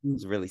 it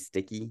seems really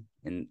sticky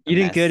and a You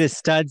didn't go mess. to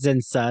Studs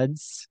and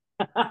Suds.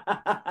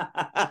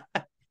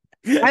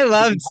 I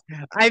loved,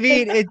 I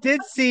mean, it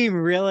did seem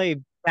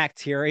really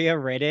bacteria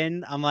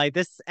ridden. I'm like,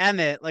 this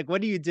Emmett, like,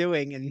 what are you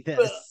doing in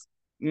this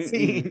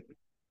scene? Mm-mm.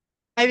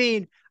 I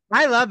mean,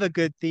 I love a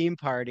good theme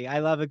party. I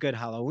love a good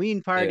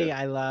Halloween party. Ew.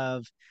 I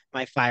love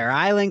my Fire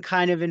Island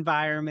kind of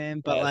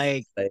environment, but Yes.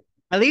 like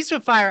at least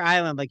with Fire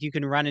Island, like you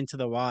can run into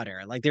the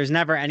water. Like there's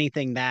never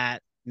anything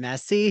that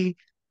messy.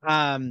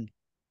 Um,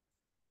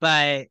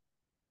 but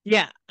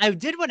yeah, I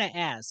did want to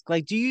ask,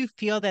 like, do you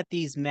feel that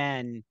these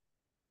men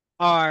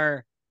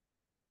are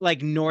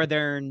like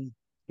northern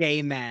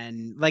gay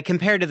men, like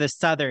compared to the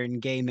southern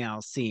gay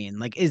male scene?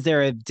 Like, is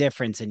there a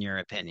difference in your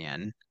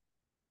opinion?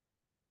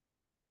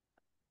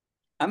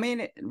 I mean,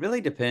 it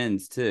really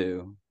depends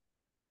too.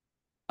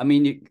 I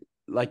mean, you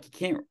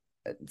can't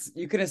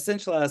you can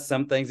essentialize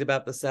some things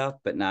about the South,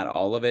 but not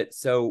all of it.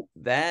 So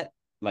that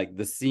like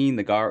the scene,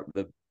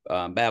 the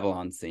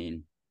Babylon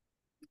scene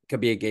could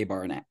be a gay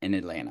bar in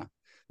Atlanta,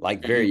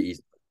 like very Mhm.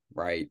 easily,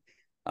 right?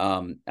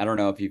 I don't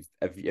know if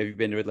have you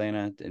been to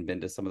Atlanta and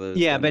been to some of those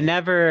Yeah, down but there?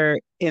 never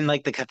in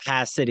like the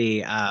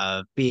capacity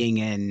of being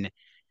in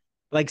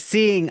like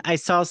seeing I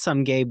saw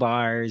some gay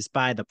bars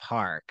by the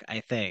park,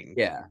 I think.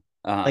 Yeah.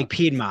 Uh-huh. Like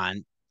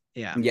Piedmont.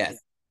 Yeah.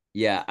 Yes.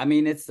 Yeah. I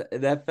mean,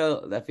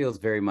 that feels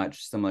very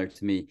much similar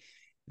to me.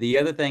 The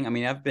other thing, I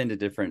mean, I've been to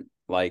different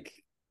like,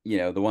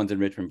 the ones in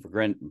Richmond,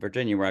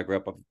 Virginia, where I grew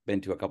up, I've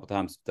been to a couple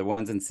times. The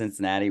ones in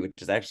Cincinnati, which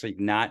is actually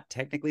not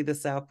technically the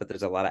South, but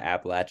there's a lot of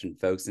Appalachian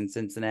folks in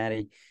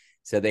Cincinnati.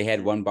 So they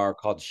had one bar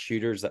called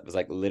Shooters that was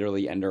like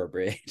literally under a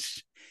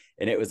bridge.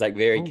 And it was like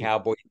very Oh.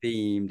 cowboy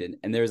themed.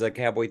 And there was a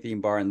cowboy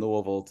themed bar in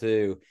Louisville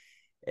too.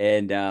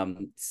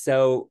 And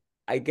so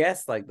I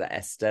guess like the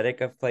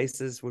aesthetic of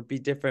places would be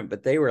different,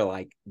 but they were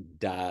like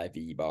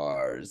divey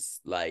bars.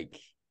 Like,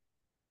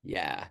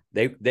 yeah,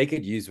 they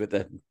could use with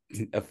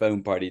a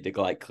phone party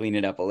to like clean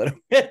it up a little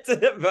bit.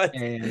 but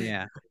Yeah, yeah,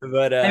 yeah.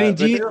 but I mean,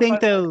 do but you they were think fun.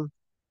 though,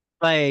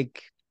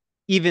 like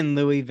even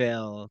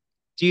Louisville,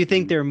 do you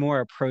think Mhm. they're more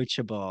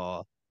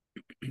approachable,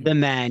 the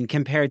men,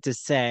 compared to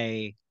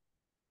say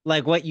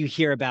like what you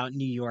hear about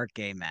New York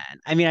gay men?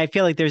 I mean, I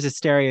feel like there's a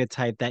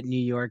stereotype that New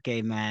York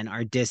gay men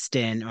are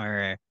distant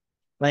or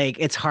like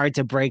it's hard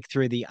to break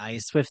through the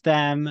ice with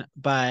them.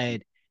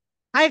 But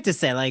I have to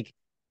say, like,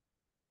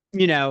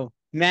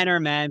 men are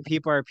men,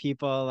 people are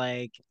people.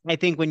 Like, I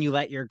think when you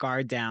let your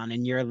guard down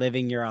and you're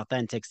living your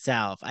authentic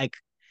self,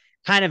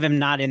 kind of am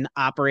not in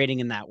operating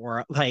in that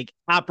world, like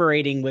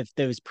operating with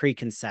those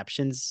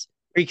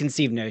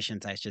preconceived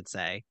notions, I should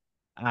say.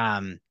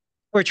 Um,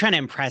 or trying to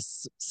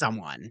impress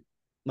someone.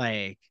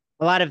 Like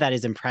a lot of that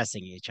is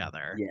impressing each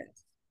other.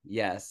 Yes,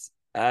 yes.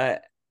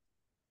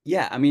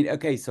 Yeah, I mean,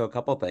 okay, so a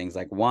couple things.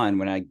 Like one,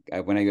 when I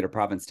go to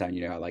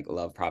Provincetown, I like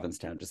love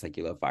Provincetown just like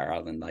you love Fire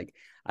Island. Like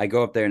I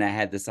go up there and I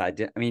had this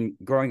idea. I mean,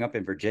 growing up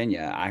in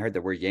Virginia, I heard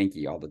that we're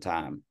Yankee all the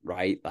time,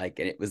 right? Like,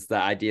 and it was the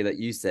idea that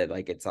you said,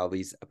 like it's all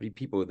these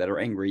people that are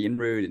angry and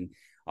rude and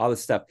all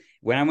this stuff.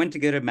 When I went to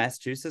go to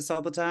Massachusetts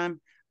all the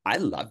time, I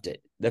loved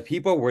it. The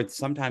people were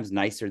sometimes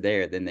nicer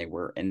there than they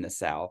were in the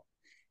South.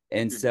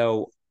 And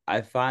so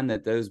I find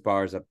that those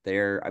bars up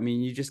there, I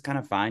mean, you just kind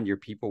of find your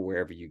people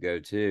wherever you go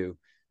to.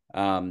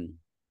 Um,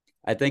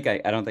 I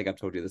don't think I've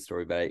told you the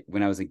story, but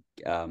when I was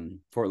in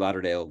Fort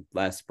Lauderdale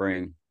last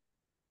spring,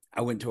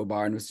 I went to a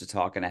bar and was just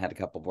talking. I had a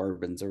couple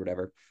bourbons or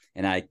whatever,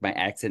 and my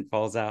accent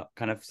falls out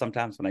kind of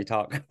sometimes when I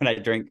talk when I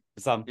drink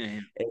some. Yeah.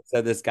 And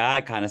so this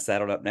guy kind of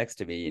settled up next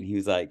to me, and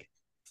he's like,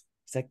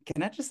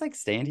 can I just like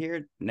stand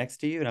here next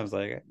to you? And I was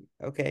like,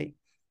 okay.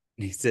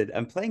 And he said,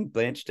 I'm playing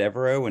Blanche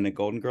Devereaux and the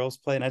Golden Girls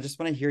play, and I just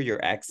want to hear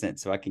your accent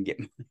so I can get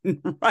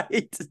mine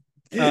right.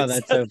 Oh, So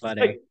that's so like,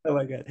 funny. oh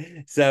my god.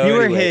 So You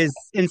were anyway, his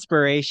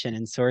inspiration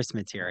and source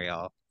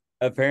material.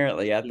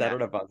 apparently, I Yeah. don't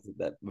know if I've said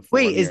that before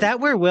Wait, is here. that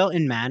where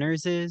Wilton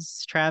Manors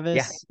is,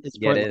 Yeah, Travis? Is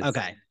yeah, it Fort is.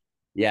 Okay.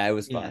 Yeah, it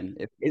was Yeah. fun.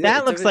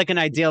 That looks like an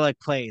idyllic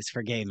place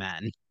for gay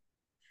men.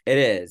 It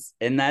is.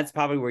 And that's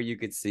probably where you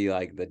could see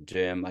like the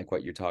gym, like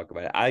what you're talking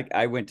about.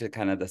 I went to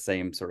kind of the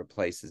same sort of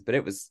places, but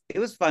it was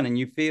fun. And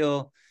you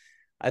feel,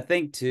 I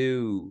think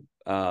too,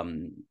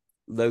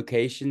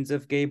 locations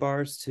of gay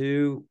bars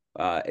too,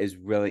 is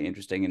really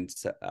interesting. And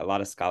so, a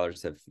lot of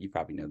scholars have, you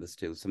probably know this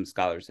too. Some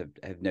scholars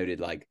have noted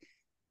like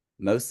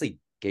mostly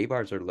gay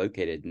bars are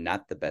located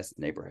not the best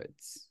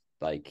neighborhoods,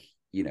 like,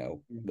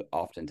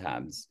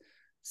 oftentimes.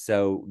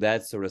 So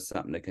that's sort of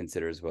something to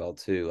consider as well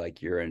too,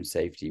 like your own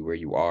safety where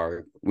you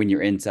are when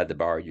you're inside the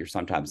bar. You're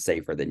sometimes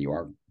safer than you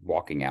are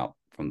walking out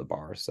from the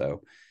bar.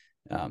 So,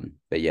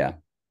 but yeah,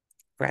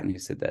 Bratton who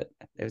said that.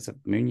 It was a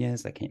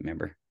Munez. I can't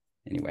remember.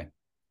 Anyway,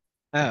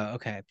 Oh,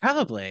 okay.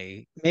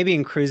 Probably. Maybe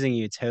in Cruising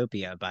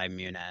Utopia by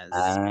Munez.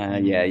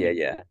 yeah, yeah,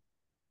 yeah,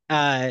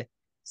 Uh,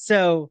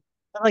 so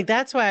like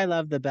that's why I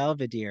love the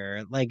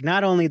Belvedere. Like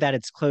not only that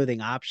it's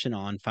clothing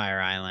optional on Fire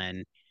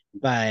Island,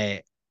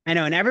 but I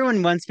know, and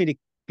everyone wants me to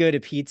go to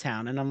P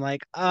Town, and I'm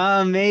like,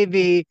 oh,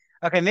 maybe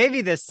okay,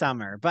 maybe this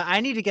summer, but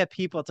I need to get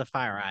people to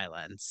Fire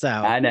Island.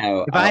 So I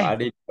know. if I I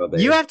need to go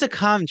you there. have to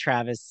come,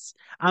 Travis.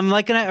 I'm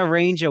like gonna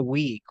arrange a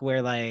week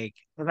where like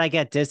if I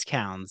get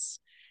discounts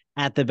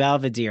at the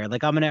Belvedere,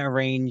 like I'm gonna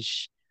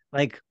arrange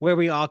like where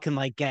we all can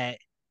like get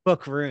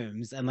book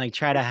rooms and like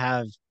try to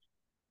have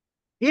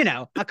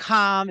a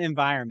calm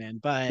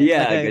environment, but like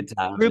Yeah, a a good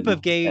time. group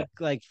of Yeah, gay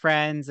like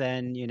friends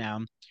and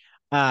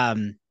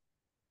um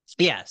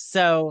yeah.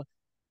 So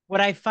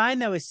what I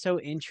find though is so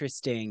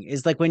interesting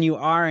is like when you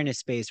are in a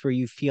space where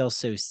you feel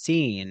so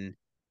seen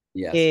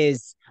yes.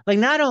 is like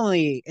not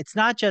only it's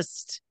not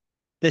just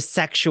the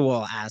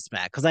sexual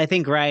aspect because I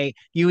think right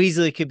you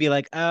easily could be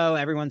like oh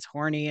everyone's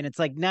horny and it's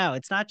like no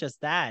it's not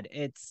just that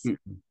it's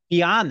Mm-mm,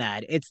 beyond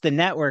that it's the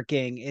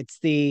networking it's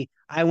the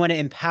I want to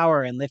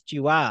empower and lift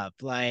you up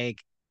like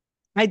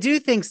I do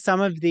think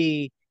some of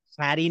the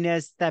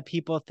cattiness that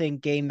people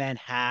think gay men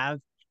have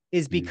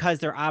is mm-mm, because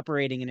they're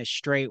operating in a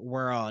straight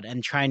world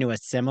and trying to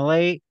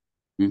assimilate.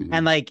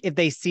 And mm-mm, like if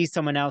they see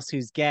someone else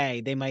who's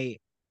gay, they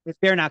might, if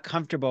they're not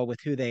comfortable with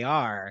who they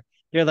are,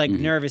 they're like mm-mm,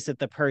 nervous if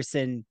the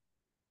person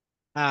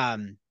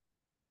um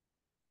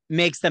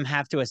makes them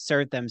have to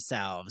assert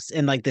themselves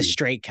in like the mm-mm,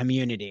 straight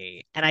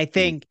community. And I mm-mm.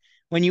 think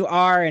when you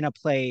are in a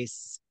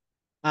place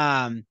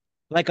um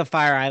like a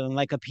Fire Island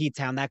like a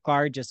P-town that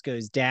guard just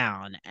goes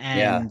down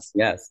Yeah, and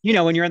yes.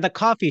 when you're in the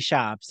coffee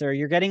shops or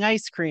you're getting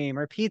ice cream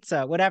or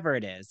pizza whatever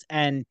it is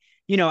and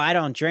I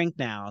don't drink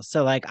now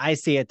so like I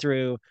see it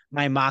through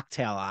my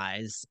mocktail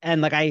eyes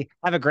and like I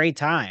have a great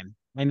time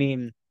I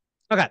mean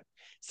okay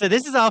so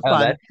this is all Oh, fun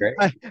that's great.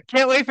 I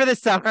can't wait for the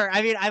summer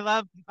I mean I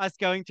love us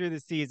going through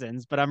the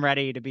seasons but I'm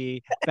ready to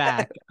be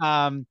back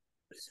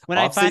when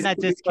I Off find season that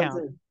will be fun discount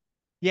too.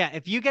 yeah,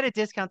 if you get a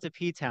discount to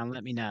P-Town,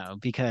 let me know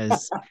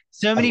because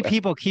so I many will.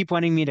 people keep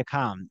wanting me to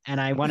come and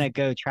I want to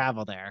go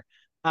travel there.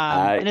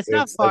 And it's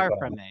not It's so far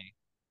from fun. me.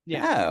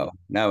 Yeah, No,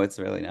 no, it's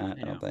really not.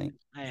 I I don't know. think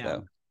I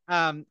know.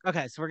 so.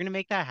 Okay, so we're gonna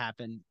make that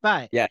happen.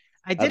 But Yeah,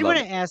 I I'd did want love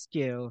it. to ask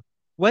you,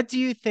 what do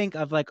you think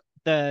of like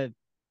the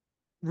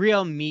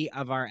real meat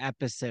of our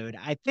episode?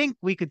 I think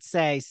we could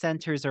say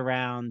centers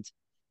around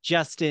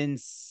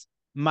Justin's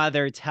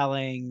mother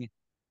telling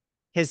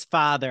his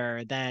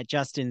father that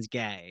Justin's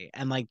gay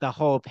and like the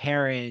whole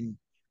parent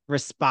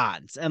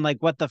response and like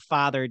what the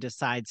father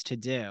decides to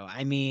do.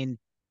 I mean,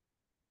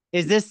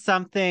 is this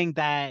something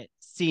that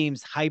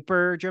seems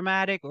hyper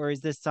dramatic or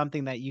is this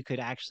something that you could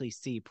actually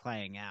see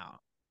playing out?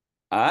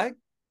 I,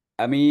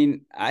 I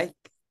mean,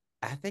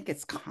 I think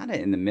it's kind of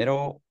in the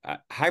middle. I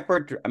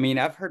mean,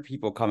 I've heard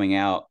people coming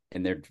out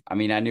and they're. I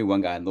mean, I knew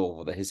one guy in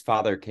Louisville that his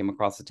father came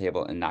across the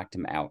table and knocked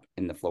him out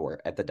in the floor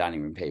at the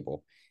dining room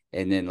table,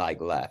 and then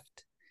like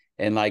left.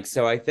 And like,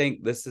 so I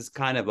think this is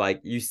kind of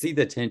like you see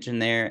the tension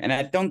there, and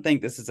I don't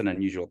think this is an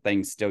unusual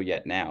thing still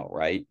yet now,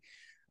 right?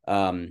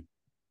 Um,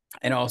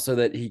 and also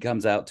that he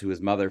comes out to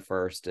his mother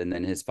first and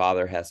then his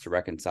father has to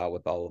reconcile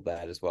with all of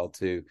that as well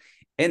too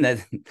and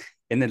then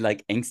and then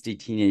like angsty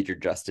teenager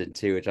Justin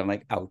too, which I'm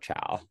like, oh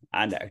child,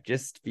 I know,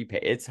 just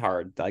it's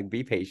hard, like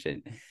be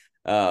patient.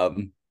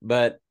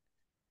 But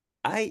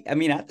I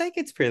mean I think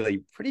it's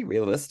pretty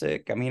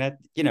realistic. I mean I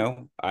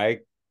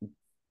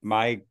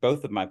my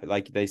both of my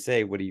like they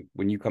say, what do you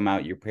when you come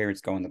out, your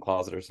parents go in the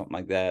closet or something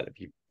like that. If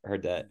you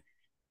heard that,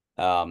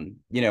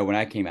 when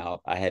I came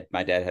out,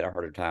 my dad had a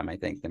harder time, I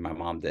think, than my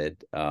mom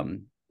did.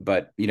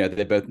 But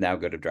they both now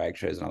go to drag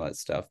shows and all that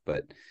stuff.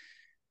 But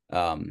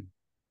um,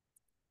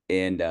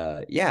 and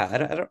yeah, I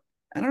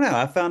don't know.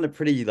 I found it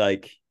pretty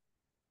like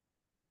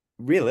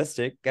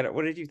realistic.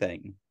 What did you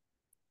think?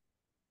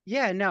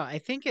 Yeah, no, I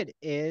think it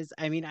is.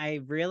 I mean,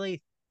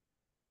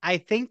 I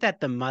think that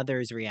the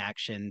mother's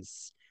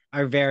reactions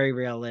are very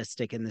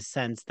realistic in the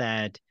sense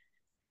that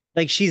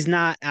like she's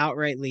not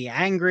outrightly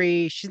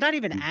angry. She's not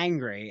even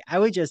angry. I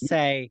would just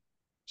say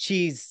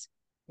she's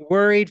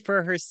worried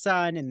for her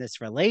son in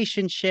this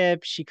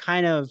relationship. She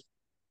kind of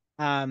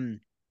um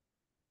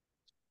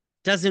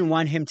doesn't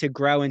want him to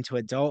grow into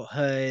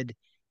adulthood and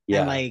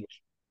Yeah. like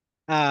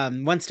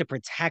wants to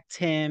protect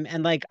him.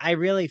 And like I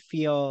really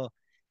feel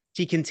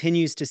she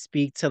continues to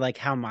speak to like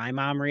how my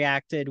mom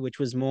reacted, which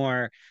was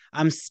more,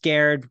 I'm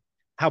scared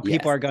how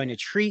people Yes. are going to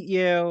treat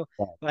you.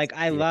 Like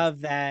I Yes.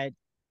 love that,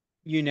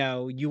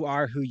 you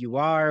are who you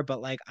are,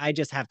 but like I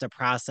just have to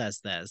process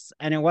this.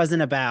 And it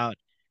wasn't about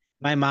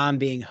my mom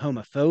being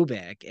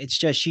homophobic. It's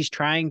just she's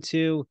trying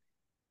to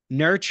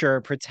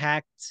nurture,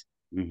 protect,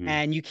 Mm-hmm.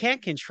 and you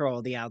can't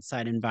control the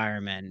outside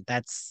environment.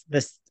 That's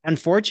this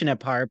unfortunate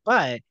part.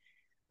 But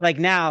like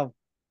now,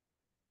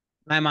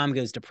 my mom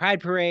goes to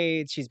pride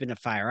parades. She's been to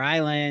Fire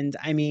Island.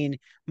 I mean,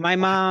 my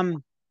Wow.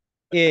 mom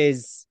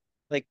is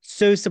like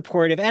so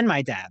supportive, and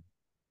my dad,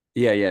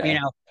 Yeah. you Yeah.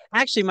 know.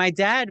 Actually, my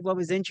dad, what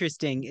was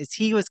interesting is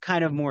he was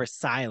kind of more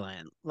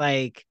silent,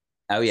 like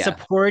Oh yeah.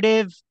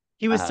 supportive.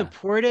 He was Uh,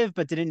 supportive,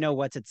 but didn't know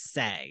what to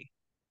say.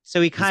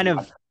 So he just kind of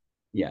watch.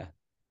 Yeah.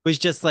 was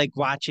just like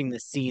watching the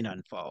scene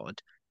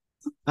unfold.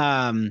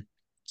 Um,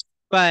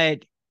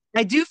 but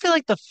I do feel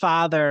like the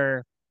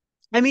father,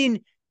 I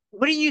mean,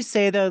 wouldn't you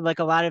say though, like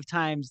a lot of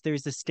times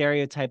there's a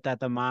stereotype that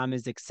the mom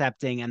is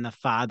accepting and the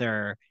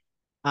father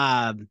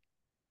um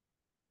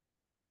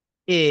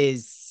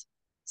is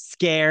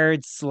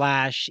scared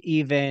slash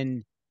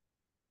even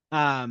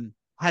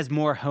has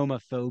more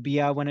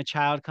homophobia when a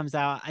child comes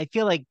out. I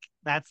feel like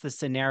that's the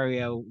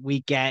scenario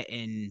we get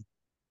in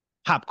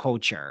pop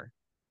culture.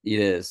 It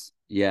is.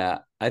 Yeah.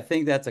 I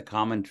think that's a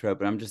common trope.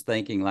 And I'm just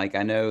thinking, like,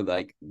 I know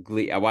like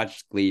Glee, I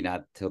watched Glee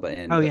not till the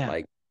end, Oh but yeah.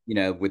 like,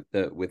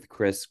 with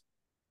Chris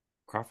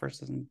Crawford,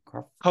 isn't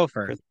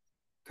Hofer. Chris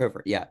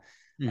Crawford, yeah.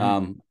 Hmm.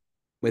 Um,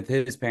 with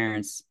his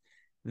parents.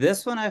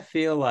 This one, I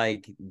feel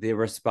like the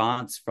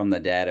response from the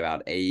dad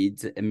about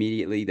AIDS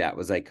immediately, that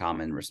was a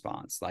common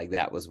response. Like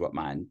that was what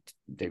mine.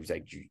 They was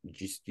like,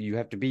 you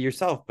have to be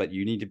yourself, but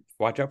you need to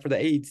watch out for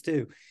the AIDS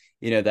too,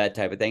 that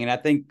type of thing. And I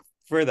think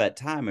for that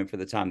time and for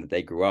the time that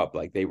they grew up,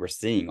 like they were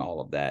seeing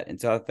all of that,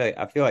 and so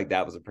I feel like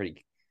that was a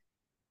pretty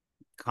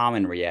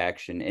common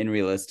reaction and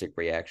realistic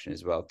reaction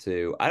as well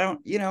too. I don't,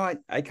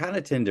 I kind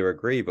of tend to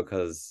agree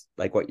because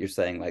like what you're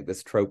saying, like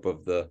this trope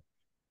of the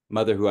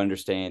mother who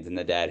understands and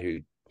the dad who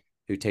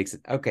takes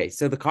it. Okay,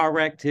 so the car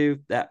wreck too,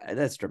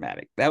 that's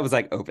dramatic. That was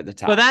like over the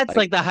Well, top. that's Like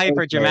like the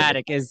hyper terrible.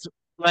 dramatic is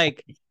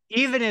like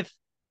even if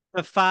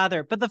but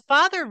the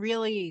father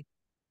really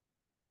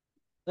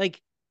like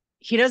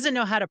he doesn't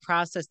know how to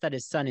process that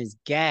his son is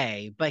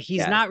gay, but he's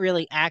Yes. not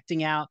really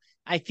acting out.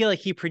 I feel like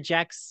he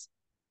projects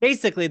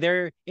basically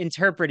they're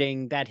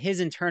interpreting that his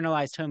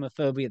internalized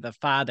homophobia of the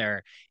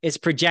father is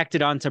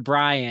projected onto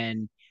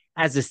Brian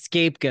as a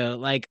scapegoat,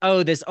 like,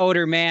 oh, this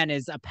older man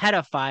is a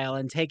pedophile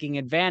and taking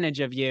advantage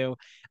of you,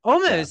 Yeah.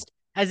 almost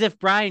as if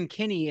Brian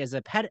Kinney is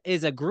a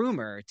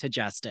groomer to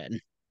Justin.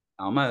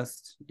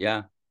 Almost.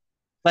 Yeah.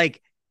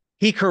 Like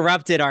he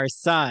corrupted our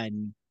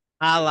son,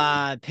 a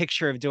la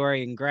Picture of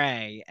Dorian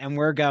Gray, and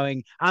we're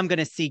going, I'm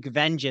gonna seek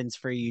vengeance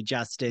for you,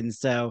 Justin,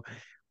 so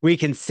we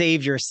can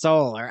save your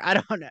soul. Or I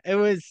don't know. It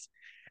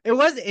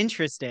was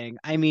interesting.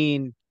 I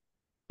mean,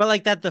 but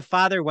like that the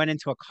father went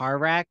into a car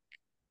wreck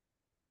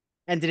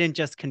and didn't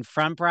just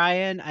confront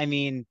Brian. I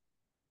mean,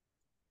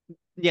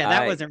 yeah,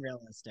 that I wasn't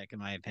realistic in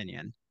my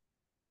opinion.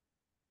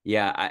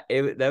 yeah,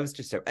 that was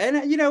just so,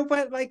 and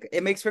but like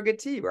it makes for good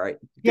TV, right?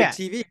 Good Yeah,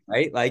 TV,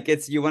 right? Like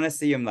it's you want to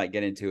see him like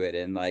get into it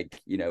and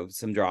like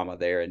some drama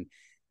there, and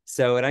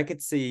so and I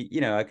could see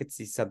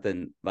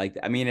something like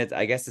I mean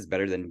I guess it's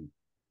better than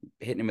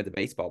hitting him with a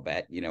baseball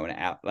bat, and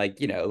out like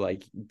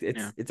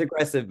yeah, it's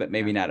aggressive, but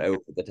maybe not over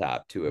the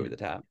top, too over yeah, the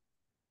top.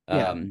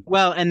 yeah. Um,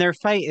 Well, and their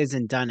fight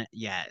isn't done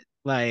yet.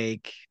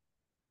 Like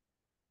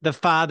the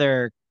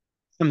father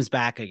comes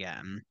back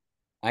again.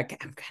 I'm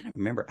kind of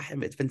remember.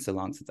 It's been so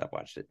long since I've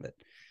watched it, but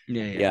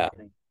Yeah, yeah. yeah,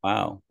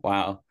 wow,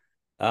 wow.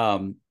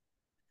 Um,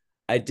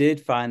 I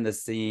did find the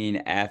scene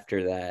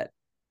after that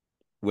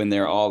when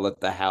they're all at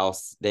the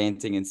house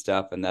dancing and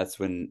stuff, and that's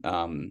when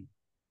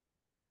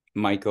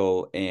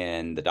Michael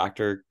and the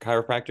doctor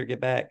chiropractor get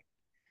back,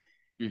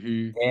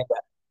 Hmm. and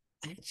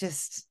I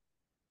just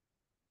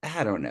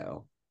I don't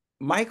know.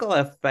 Michael,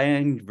 I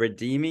find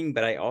redeeming,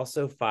 but I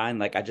also find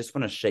like I just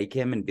want to shake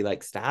him and be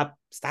like, stop,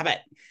 stop it.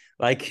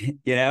 Like,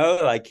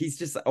 like he's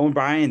just on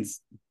Brian's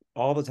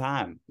all the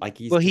time. Like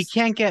he's Well, he just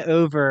can't get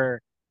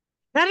over.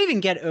 not even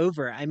get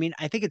over. I mean,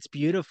 I think it's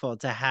beautiful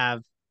to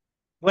have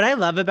what I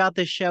love about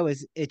this show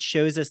is it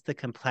shows us the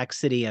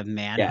complexity of Yes.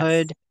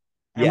 manhood,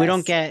 and we don't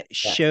Yes. get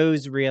Yes.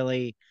 shows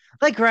really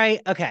like, right,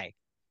 okay,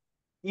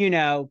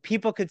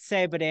 people could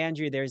say, but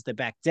Andrew, there's the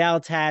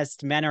Bechdel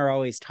test. Men are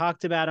always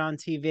talked about on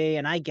TV,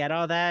 and I get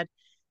all that,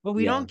 but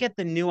we Yeah. don't get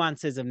the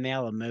nuances of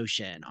male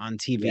emotion on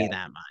TV Yeah.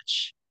 that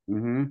much.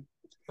 Mm-hmm.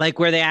 Like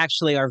where they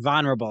actually are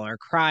vulnerable or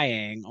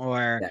crying,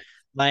 or Yeah.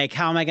 like,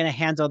 how am I going to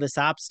handle this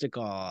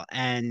obstacle?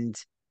 And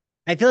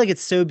I feel like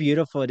it's so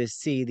beautiful to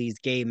see these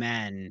gay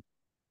men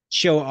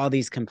show all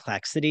these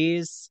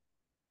complexities.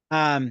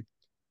 Um,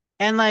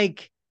 and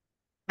like,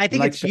 I And think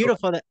like it's show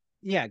beautiful that,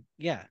 yeah,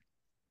 yeah.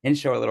 and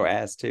show a little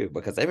ass too,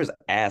 because there was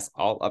ass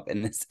all up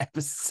in this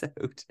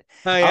episode.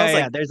 Oh, I yeah, was yeah.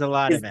 like, There's a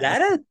lot is of it.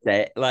 that a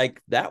that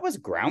like that was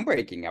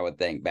groundbreaking, I would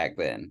think back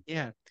then,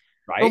 Yeah.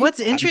 But right? what's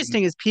I mean,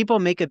 interesting is people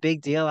make a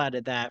big deal out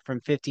of that from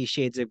 50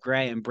 Shades of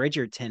Grey and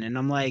Bridgerton. And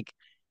I'm like,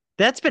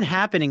 that's been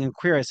happening in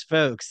Queer as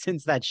Folk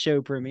since that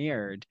show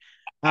premiered.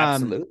 Um,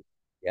 absolutely.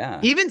 Yeah.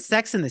 even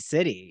Sex in the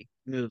City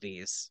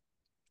movies.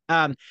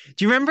 Do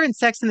you remember in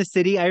Sex in the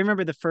City? I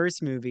remember the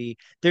first movie.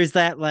 There's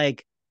that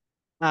like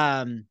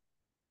um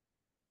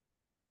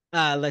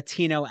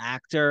Latino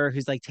actor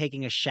who's like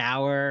taking a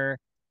shower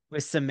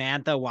with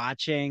Samantha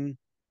watching.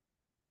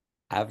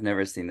 I've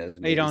never seen those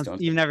Oh, movies.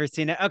 Don't you've never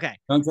seen it? Okay.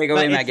 don't take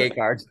away But my it's gay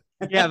card.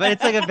 yeah, but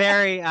it's like a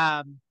very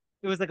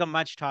it was like a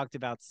much talked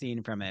about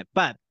scene from it.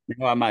 But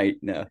No, I might.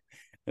 No.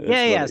 That's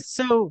yeah, yeah. funny.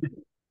 So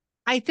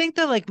I think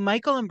that like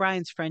Michael and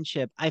Brian's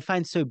friendship I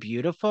find so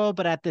beautiful,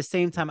 but at the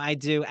same time I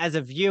do as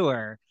a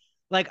viewer,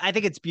 like I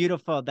think it's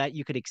beautiful that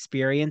you could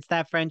experience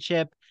that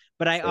friendship,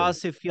 but I Sure.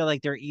 also feel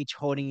like they're each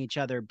holding each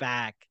other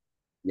back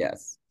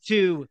Yes.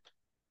 to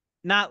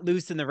not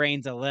loosen the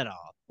reins a little.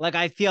 Like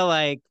I feel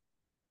like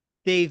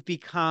they've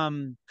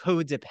become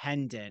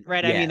codependent,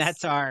 right? I mean,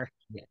 that's Yes. our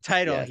Yes.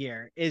 title Yes.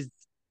 here is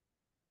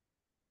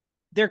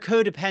they're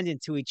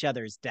codependent to each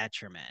other's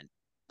detriment.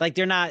 Like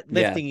they're not Yeah.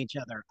 lifting each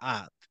other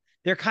up.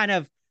 They're kind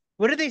of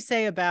what do they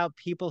say about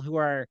people who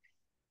are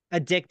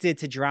addicted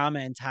to drama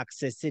and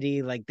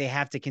toxicity? Like they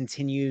have to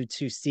continue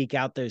to seek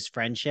out those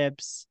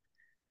friendships.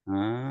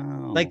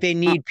 Like Oh. they Huh.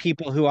 need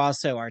people who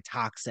also are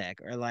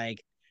toxic or like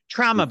You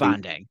trauma think?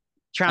 bonding.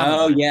 Trauma Oh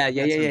bonding. yeah,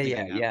 yeah, That's yeah, what I'm yeah,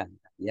 thinking yeah, of.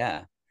 yeah,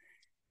 yeah,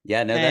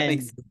 yeah. No, that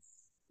makes And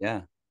sense.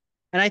 Yeah,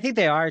 and I think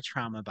they are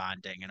trauma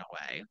bonding in a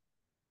way.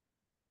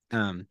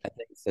 Um, I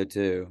think so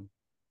too.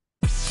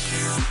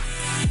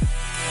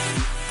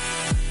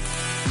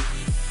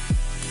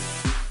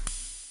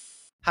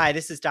 Hi,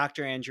 this is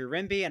Dr. Andrew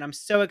Rimby, and I'm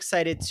so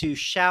excited to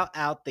shout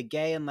out the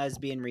Gay and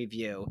Lesbian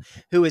Review,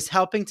 who is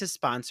helping to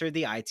sponsor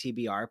the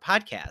ITBR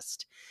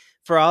podcast.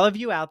 For all of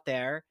you out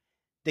there,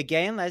 the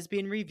Gay and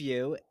Lesbian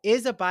Review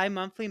is a bi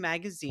monthly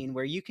magazine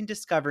where you can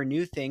discover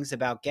new things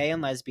about gay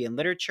and lesbian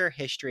literature,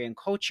 history, and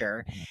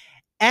culture.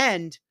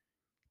 And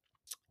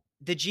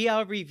the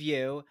GL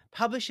Review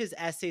publishes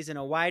essays in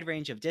a wide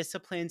range of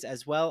disciplines,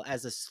 as well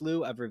as a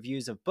slew of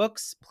reviews of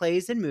books,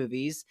 plays, and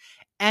movies,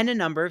 and a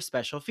number of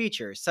special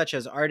features, such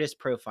as artist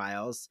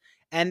profiles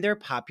and their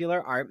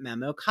popular art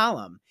memo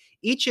column.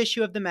 Each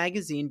issue of the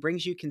magazine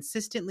brings you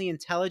consistently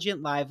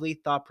intelligent, lively,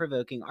 thought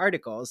provoking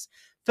articles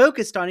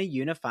focused on a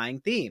unifying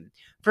theme.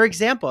 For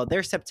example,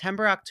 their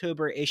September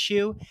October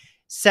issue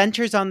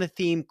centers on the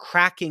theme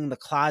Cracking the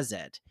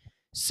Closet.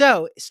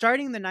 So,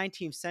 starting in the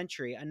 19th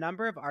century, a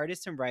number of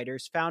artists and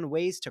writers found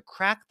ways to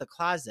crack the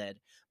closet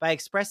by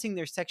expressing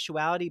their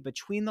sexuality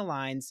between the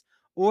lines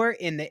or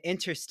in the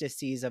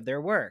interstices of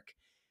their work.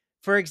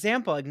 For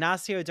example,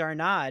 Ignacio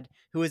Darnad,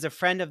 who is a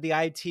friend of the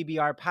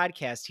ITBR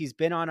podcast, he's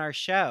been on our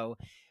show,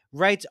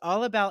 writes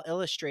all about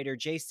illustrator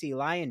J.C.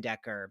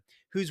 Leyendecker,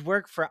 whose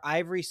work for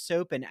Ivory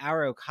Soap and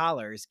Arrow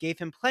Collars gave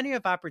him plenty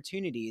of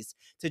opportunities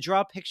to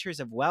draw pictures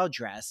of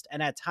well-dressed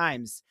and at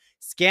times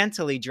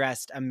scantily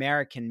dressed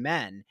American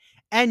men.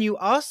 And you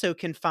also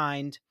can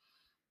find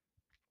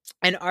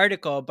an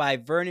article by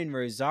Vernon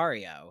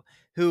Rosario,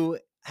 who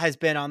has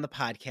been on the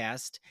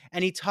podcast,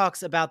 and he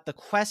talks about the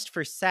quest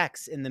for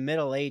sex in the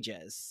Middle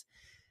Ages.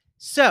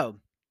 So,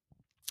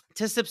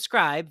 to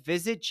subscribe,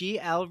 visit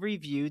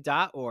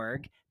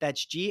glreview.org.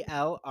 That's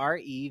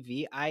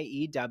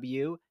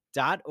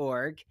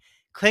glreview.org.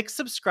 Click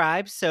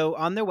subscribe. So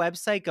on their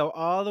website, go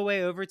all the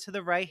way over to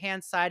the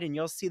right-hand side and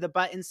you'll see the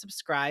button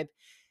subscribe.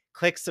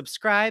 Click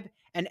subscribe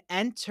and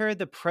enter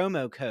the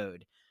promo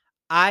code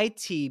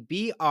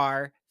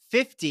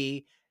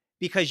ITBR50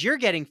 because you're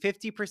getting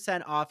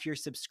 50% off your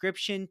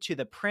subscription to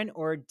the print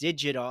or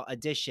digital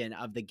edition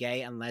of the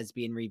Gay and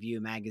Lesbian Review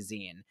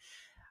magazine.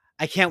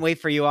 I can't wait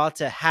for you all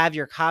to have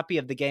your copy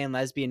of the Gay and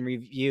Lesbian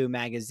Review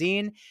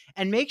magazine,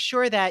 and make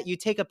sure that you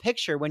take a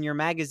picture when your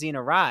magazine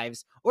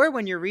arrives or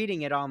when you're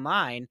reading it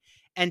online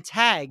and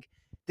tag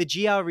the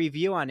GL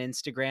Review on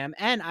Instagram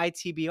and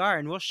ITBR,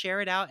 and we'll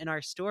share it out in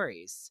our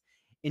stories.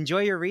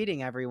 Enjoy your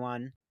reading,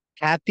 everyone.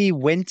 Happy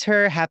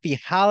winter, happy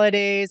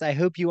holidays. I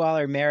hope you all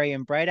are merry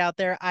and bright out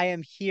there. I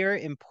am here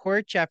in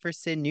Port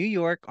Jefferson, New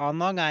York, on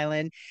Long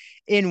Island,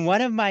 in one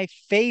of my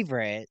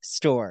favorite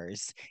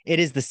stores. It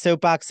is the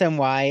Soapbox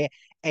NY,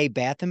 a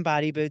Bath and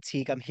Body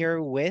boutique. I'm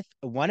here with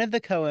one of the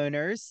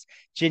co-owners,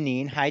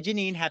 Janine. Hi,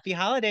 Janine. Happy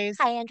holidays.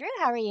 Hi, Andrew.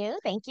 How are you?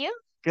 Thank you.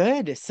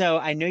 Good. So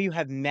I know you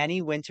have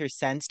many winter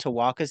scents to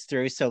walk us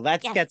through. So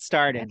let's Yes, get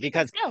started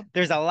because let's go.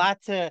 there's a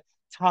lot to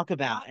talk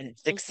about and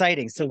it's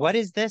exciting. So what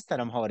is this that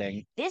I'm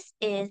holding? This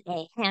is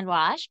a hand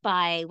wash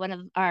by one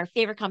of our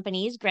favorite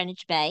companies,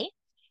 Greenwich Bay.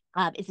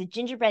 It's a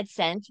gingerbread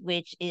scent,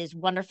 which is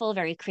wonderful,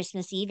 very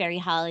Christmassy, very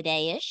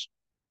holiday-ish.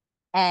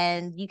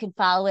 And you can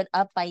follow it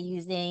up by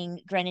using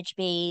Greenwich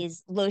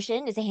Bay's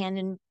lotion. It's a hand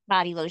and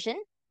body lotion.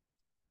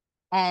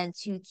 And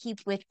to keep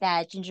with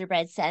that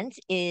gingerbread scent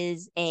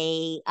is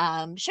a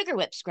sugar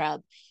whip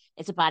scrub.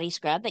 It's a body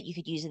scrub that you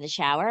could use in the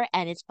shower,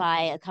 and it's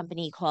by a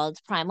company called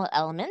Primal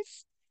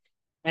Elements.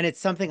 And it's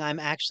something I'm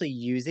actually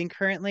using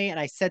currently. And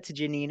I said to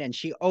Janine, and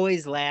she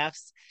always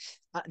laughs,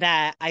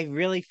 that I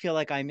really feel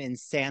like I'm in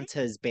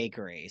Santa's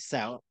bakery.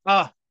 So,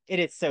 oh, it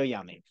is so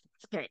yummy.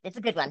 It's good. It's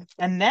a good one.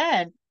 And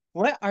then,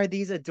 what are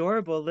these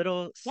adorable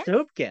little Yeah.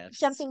 soap gifts?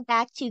 Jumping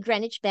back to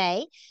Greenwich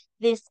Bay,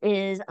 this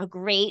is a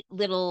great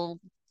little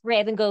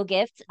grab and go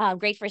gift,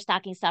 great for a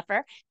stocking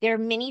stuffer. They're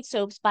mini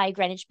soaps by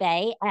Greenwich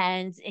Bay,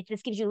 and it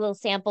just gives you a little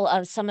sample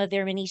of some of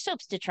their mini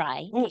soaps to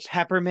try. Ooh,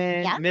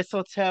 peppermint, Yeah.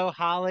 mistletoe,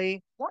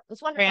 holly, Yeah,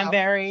 it's wonderful.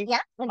 cranberry. Yeah,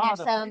 and Oh, there's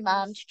the some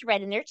flavors.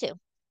 gingerbread in there too.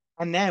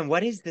 And then,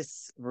 what is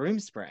this room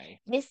spray?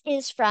 This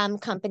is from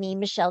company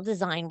Michelle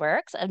Design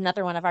Works,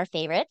 another one of our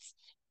favorites.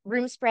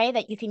 Room spray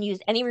that you can use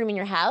any room in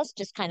your house,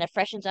 just kind of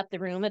freshens up the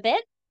room a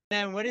bit.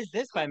 And what is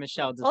this by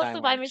Michelle Design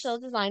Also by Works? Michelle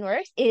Design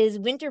Works is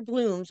Winter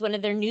Blooms, one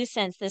of their new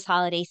scents this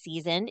holiday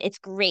season. It's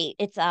great.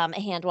 It's a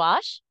hand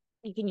wash.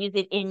 You can use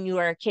it in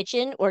your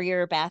kitchen or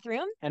your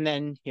bathroom. And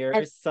then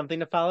here's something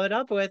to follow it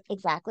up with.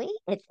 Exactly.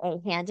 It's a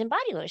hand and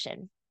body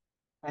lotion.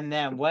 And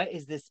then what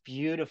is this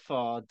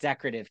beautiful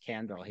decorative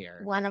candle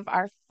here? One of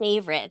our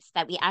favorites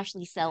that we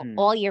actually sell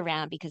all year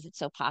round because it's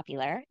so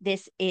popular.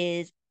 This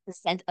is the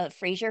scent of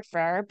Fraser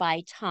Fir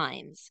by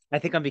Times. I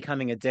think I'm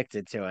becoming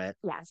addicted to it.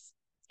 Yes,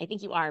 I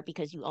think you are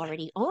because you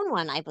already own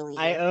one, I believe.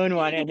 I own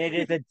one, and it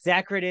is a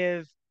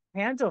decorative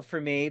candle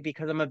for me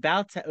because I'm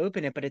about to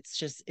open it, but it's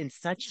just in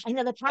such I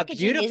know the a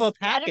packaging beautiful is,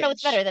 I don't know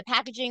what's package. better, the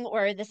packaging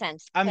or the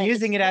scent. I'm but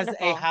using it's it as a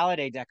wonderful.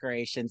 holiday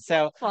decoration.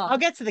 So Well, I'll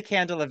get to the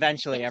candle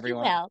eventually, yes, you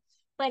everyone. will.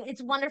 But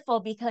it's wonderful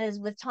because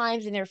with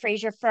Times and their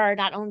Fraser Fir,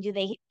 not only do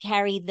they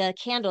carry the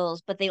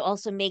candles, but they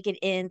also make it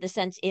in the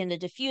scent in the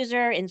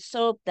diffuser, in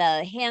soap,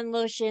 the hand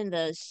lotion,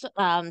 the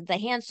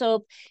hand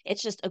soap.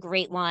 It's just a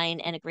great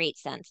line and a great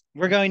scent.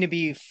 We're going to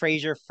be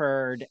Fraser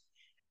Furred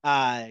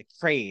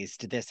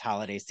crazed this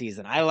holiday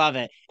season. I love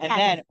it. And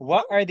then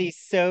what are these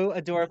so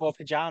adorable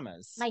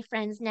pajamas? My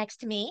friends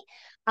next to me,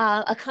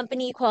 a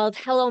company called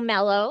Hello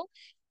Mellow.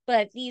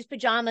 But these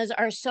pajamas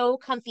are so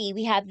comfy.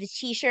 We have the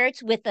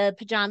t-shirts with the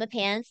pajama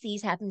pants.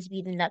 These happen to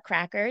be the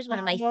Nutcrackers, one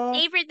of my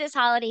favorite this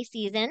holiday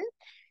season.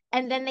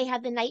 And then they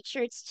have the night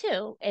shirts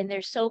too, and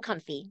they're so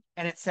comfy.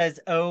 And it says,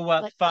 "Oh,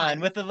 what fun,"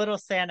 with the little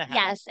Santa hat.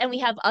 Yes, and we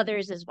have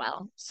others as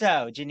well.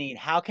 So, Janine,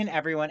 how can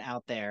everyone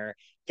out there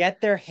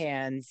get their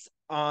hands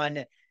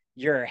on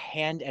your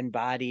hand and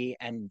body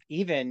and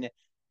even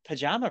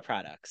pajama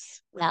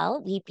products?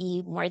 Well, we'd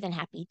be more than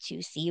happy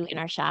to see you in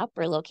our shop.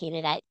 We're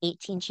located at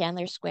 18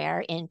 Chandler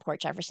Square in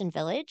Port Jefferson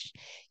Village.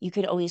 You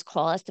could always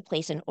call us to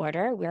place an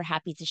order. We're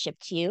happy to ship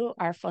to you.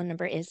 Our phone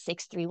number is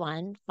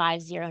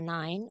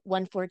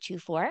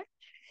 631-509-1424.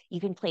 You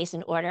can place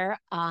an order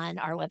on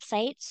our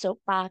website,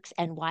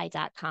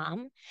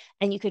 soapboxny.com.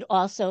 And you could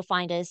also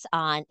find us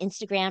on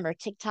Instagram or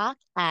TikTok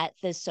at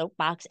the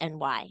Soapbox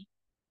NY.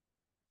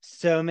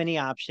 So many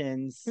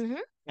options.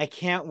 I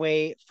can't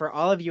wait for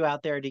all of you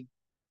out there to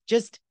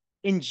just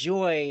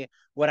enjoy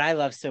what I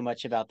love so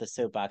much about the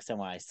Soapbox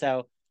NY.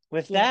 So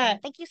with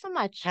that, thank you so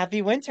much.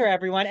 Happy winter,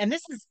 everyone. And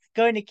this is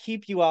going to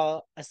keep you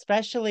all,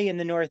 especially in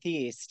the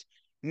Northeast,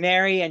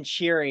 merry and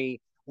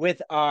cheery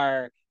with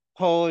our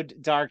cold,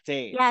 dark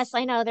days. Yes,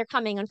 I know they're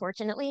coming,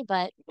 unfortunately,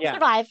 but we'll Yeah.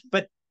 survive.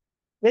 But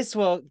this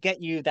will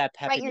get you that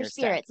pep Right in your your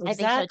spirits. step. I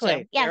think so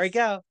Exactly. too. Yes. There we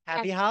go.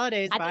 Happy Yes.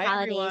 holidays. Happy Bye,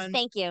 holidays. everyone.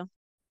 Thank you.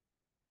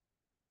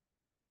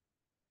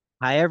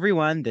 Hi,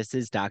 everyone. This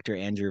is Dr.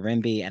 Andrew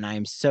Rimby, and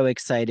I'm so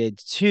excited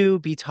to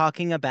be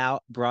talking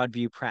about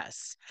Broadview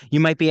Press. You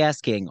might be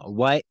asking,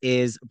 what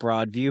is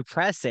Broadview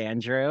Press,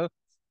 Andrew?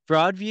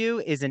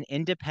 Broadview is an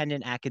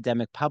independent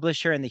academic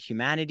publisher in the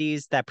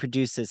humanities that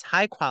produces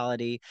high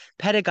quality,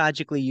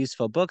 pedagogically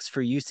useful books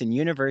for use in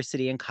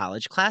university and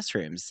college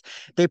classrooms.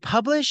 They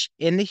publish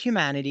in the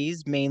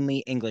humanities,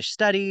 mainly English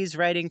studies,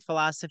 writing,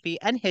 philosophy,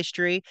 and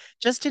history,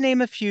 just to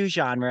name a few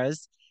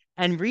genres.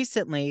 And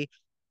recently,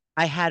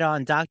 I had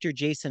on Dr.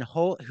 Jason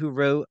Holt, who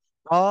wrote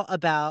all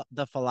about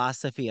the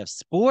philosophy of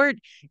sport.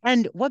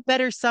 And what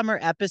better summer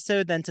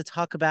episode than to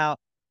talk about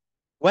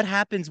what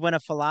happens when a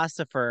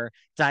philosopher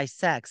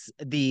dissects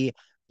the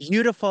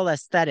beautiful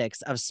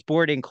aesthetics of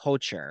sporting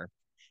culture.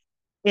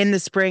 In the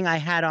spring, I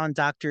had on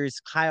doctors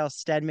Kyle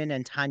Stedman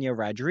and Tanya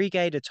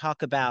Rodriguez to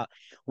talk about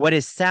what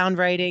is sound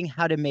writing,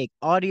 how to make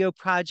audio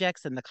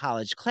projects in the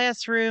college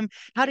classroom,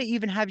 how to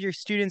even have your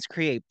students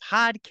create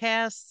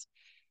podcasts.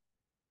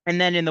 And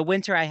then in the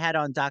winter, I had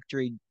on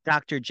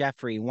Dr.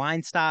 Jeffrey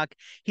Weinstock.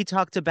 He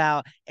talked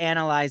about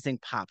analyzing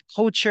pop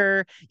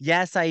culture.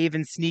 Yes, I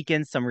even sneak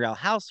in some Real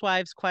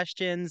Housewives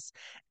questions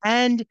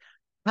and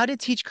how to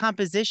teach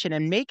composition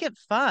and make it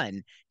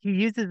fun. He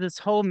uses this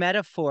whole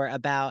metaphor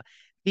about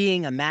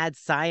being a mad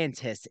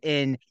scientist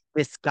in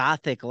this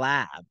gothic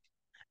lab.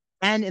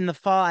 And in the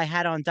fall, I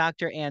had on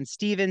Dr. Ann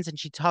Stevens, and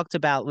she talked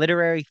about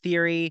literary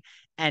theory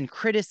and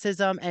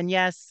criticism. And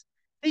yes,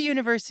 the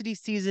university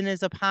season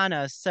is upon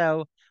us.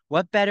 So,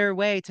 what better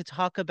way to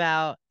talk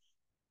about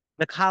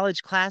the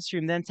college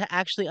classroom than to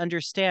actually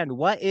understand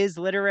what is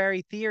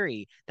literary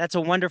theory? That's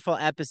a wonderful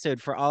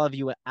episode for all of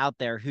you out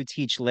there who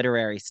teach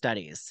literary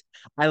studies.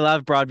 I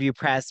love Broadview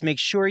Press. Make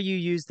sure you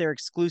use their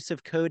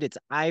exclusive code. It's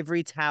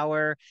Ivory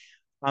Tower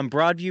on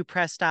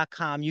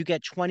broadviewpress.com. You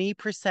get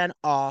 20%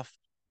 off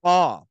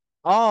all,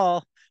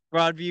 all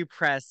Broadview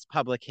Press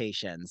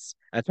publications.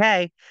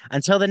 Okay,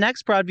 until the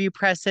next Broadview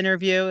Press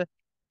interview.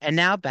 And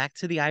now back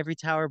to the Ivory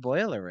Tower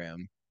Boiler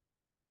Room.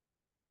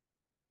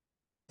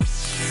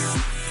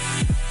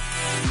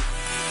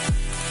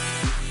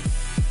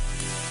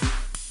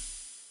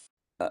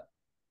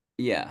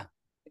 Yeah.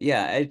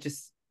 Yeah. I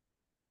just,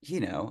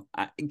 in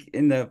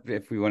the,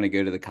 if we want to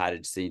go to the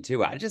cottage scene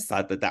too, I just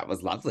thought that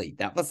was lovely.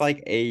 That was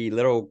like a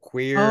little Oh,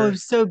 queer.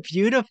 so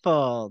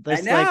beautiful. I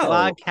This like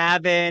log know.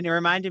 cabin. It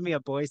reminded me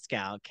of Boy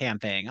Scout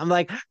camping. I'm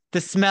like,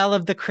 the smell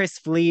of the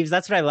crisp leaves.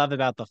 That's what I love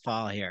about the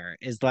fall here,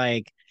 is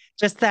like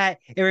just that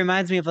it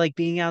reminds me of like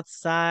being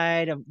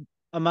outside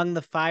among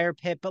the fire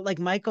pit. But like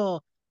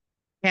Michael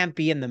can't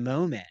be in the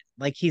moment.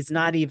 Like he's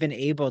not even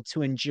able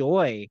to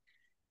enjoy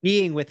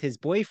being with his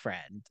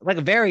boyfriend, like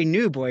a very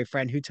new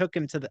boyfriend who took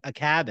him to a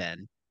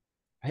cabin.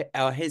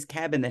 His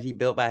cabin that he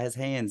built by his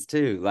hands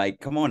too. Like,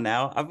 come on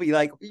now. I'll be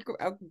like,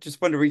 I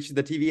just want to reach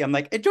the TV. I'm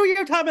like, enjoy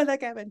your time in that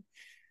cabin.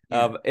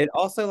 Yeah. It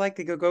also like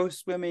to go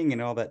swimming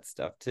and all that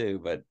stuff too.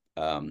 But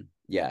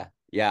yeah,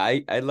 yeah,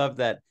 I love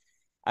that.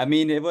 I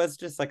mean, it was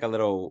just like a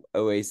little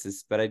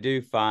oasis, but I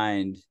do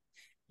find,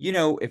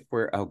 if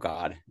we're, oh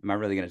God, am I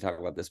really going to talk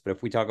about this? But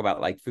if we talk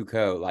about like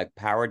Foucault, like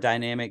power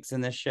dynamics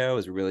in this show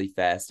is really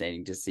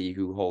fascinating to see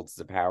who holds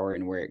the power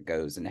and where it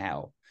goes and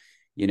how,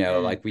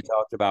 Mm. like we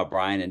talked about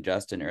Brian and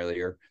Justin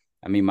earlier.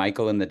 I mean,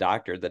 Michael and the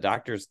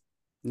doctor's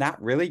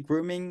not really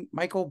grooming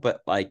Michael,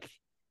 but like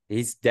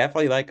he's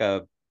definitely like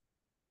a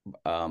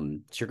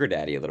sugar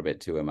daddy a little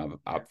bit to him.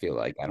 I feel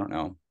like, I don't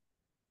know.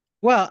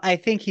 Well, I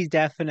think he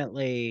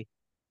definitely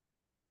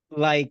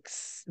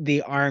likes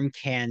the arm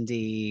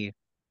candy.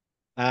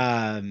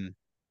 Um,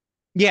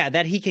 yeah,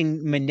 that he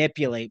can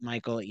manipulate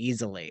Michael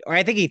easily. Or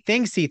I think he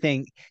thinks he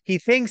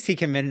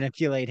can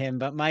manipulate him,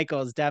 but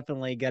Michael's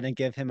definitely gonna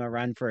give him a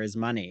run for his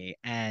money.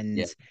 And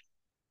Yeah.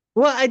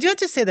 well, I do have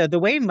to say though, the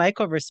way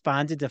Michael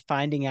responded to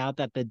finding out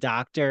that the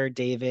doctor,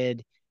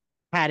 David,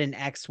 had an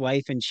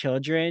ex-wife and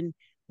children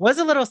was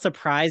a little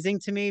surprising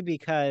to me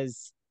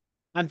because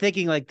I'm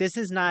thinking like this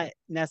is not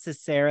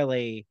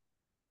necessarily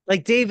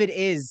like David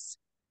is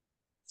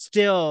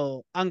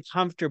still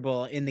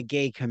uncomfortable in the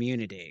gay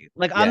community.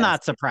 Like I'm Yes.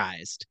 not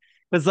surprised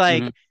because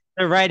like Mhm.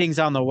 the writing's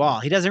on the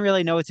wall. He doesn't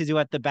really know what to do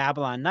at the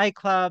Babylon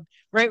nightclub,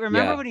 right?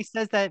 Remember Yeah. when he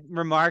says that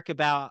remark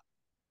about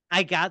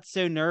I got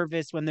so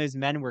nervous when those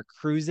men were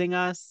cruising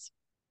us?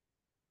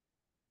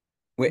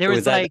 Wait, There was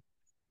was that like,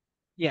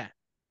 yeah,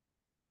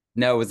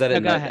 no? Was that no,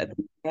 in go the ahead.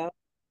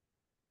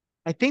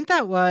 I think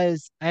that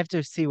was, I have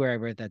to see where I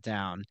wrote that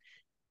down.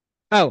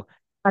 Oh,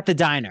 at the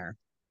diner.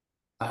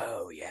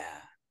 Oh yeah.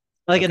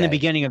 Like in the Okay.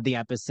 beginning of the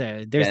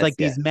episode, there's Yes. like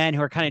Yes. these men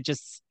who are kind of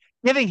just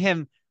giving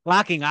him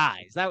locking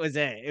eyes. That was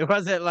it. It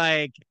wasn't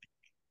like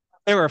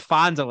they were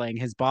fondling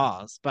his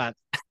balls, but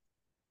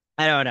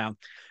I don't know.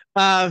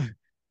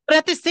 But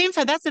at the same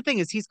time, that's the thing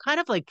is he's kind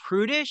of like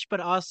prudish, but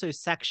also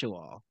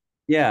sexual.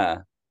 Yeah.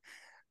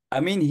 I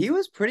mean, he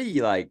was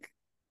pretty like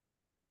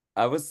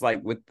I was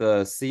like with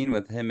the scene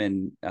with him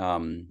and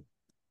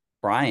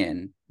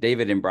Brian,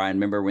 David and Brian.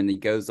 Remember when he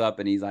goes up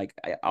and he's like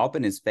up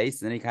in his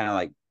face, and then he kind of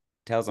like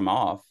tells him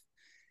off,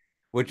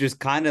 which is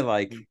kind of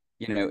like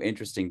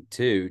interesting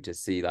too to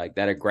see like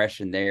that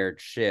aggression there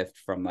shift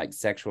from like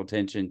sexual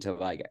tension to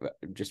like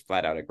just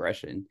flat out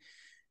aggression.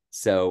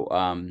 So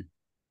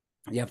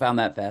yeah, I found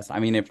that fast. I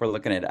mean, if we're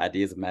looking at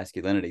ideas of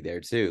masculinity there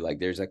too, like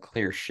there's a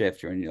clear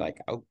shift when you're like,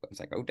 oh, I was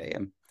like, oh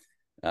damn.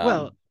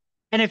 Well, Um,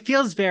 and it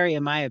feels very,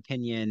 in my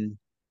opinion,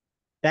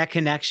 that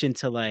connection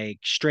to like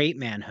straight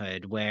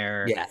manhood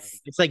where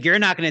yes. it's like you're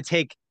not going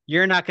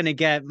to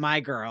get my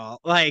girl.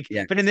 Like,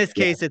 Yeah. but in this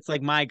Yeah. case, it's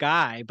like my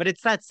guy. But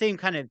it's that same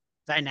kind of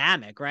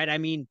dynamic, right? I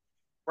mean,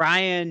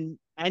 Brian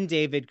and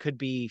David could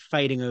be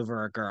fighting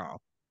over a girl.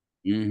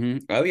 Oh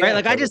Right? yeah, Like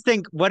I totally. just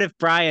think what if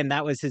Brian,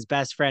 that was his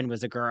best friend,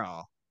 was a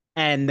girl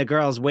and the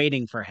girl's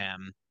waiting for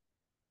him,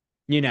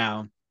 you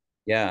know.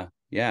 Yeah. I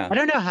Yeah.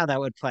 don't know how that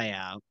would play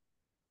out.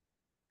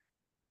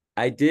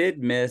 I did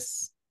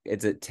miss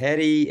it's it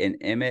Teddy and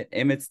Emmett.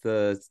 Emmett's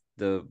the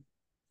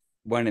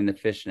one in the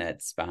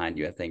fishnets behind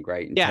you, I think,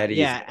 right? And Yeah, Teddy is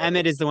yeah.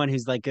 Emmett is the one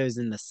who's like goes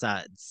in the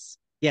suds.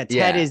 Yeah,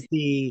 Ted yeah. is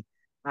the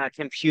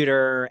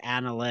computer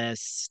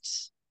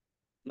analyst,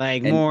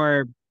 like And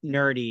more.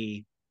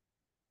 nerdy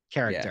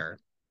Yeah. character.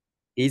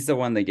 He's the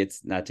one that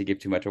gets, not to give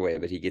too much away,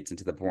 but he gets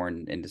into the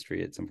porn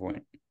industry at some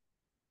point.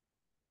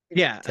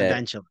 Yeah, Ted.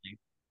 eventually.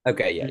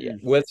 Okay, yeah, yeah.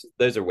 Mm-mm. Well,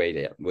 those are way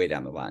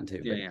down the line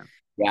too. Yeah, But yeah.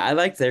 yeah, I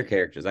liked their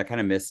characters. I kind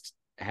of missed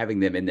having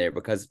them in there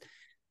because,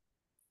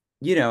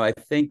 I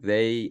think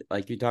they,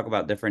 like, you talk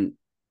about different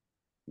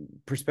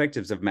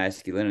perspectives of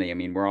masculinity. I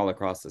mean, we're all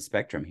across the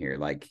spectrum here.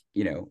 Like,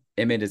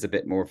 Emmett is a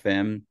bit more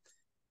femme.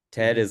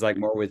 Ted Mhm. is like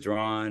more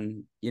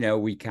withdrawn.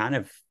 We kind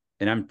of,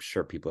 and I'm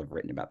sure people have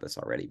written about this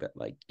already, but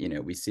like,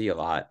 we see a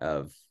lot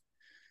of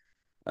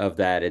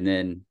that. And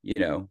then,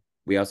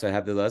 we also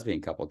have the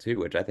lesbian couple too,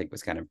 which I think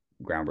was kind of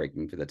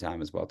groundbreaking for the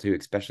time as well too,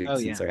 especially Oh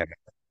since yeah. they're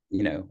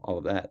having, all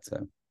of that.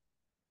 So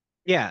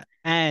Yeah.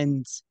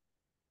 And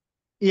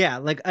yeah,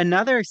 like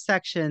another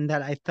section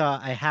that I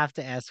thought I have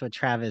to ask what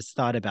Travis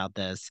thought about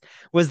this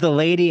was the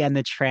Lady and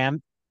the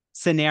Tramp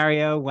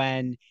scenario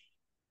when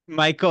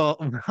Michael,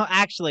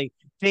 actually,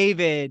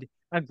 David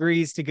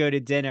agrees to go to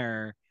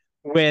dinner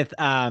with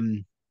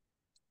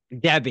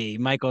Debbie,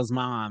 Michael's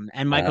mom,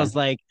 and uh Michael's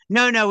like,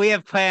 "No, no, we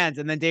have plans."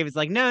 And then David's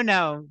like, "No,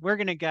 no, we're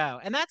gonna go."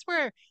 And that's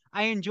where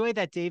I enjoyed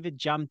that David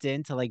jumped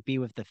in to like be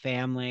with the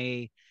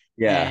family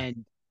yeah,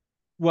 and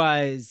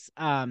was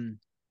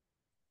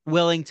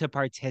willing to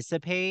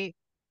participate.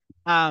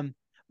 Um,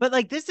 but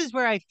like this is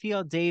where I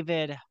feel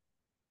David,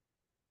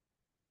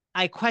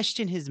 I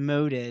question his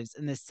motives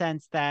in the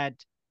sense that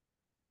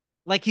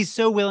like he's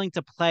so willing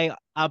to play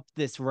up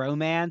this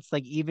romance,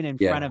 like even in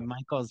front yeah, of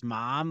Michael's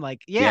mom.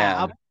 Like, yeah,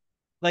 yeah,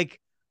 like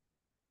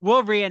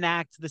we'll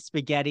reenact the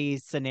spaghetti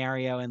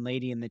scenario in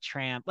Lady and the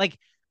Tramp. Like,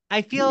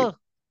 I feel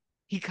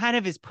he kind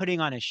of is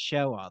putting on a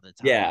show all the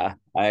time. yeah.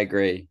 I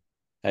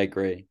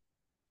agree.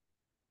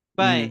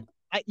 But Mm,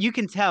 you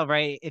can tell,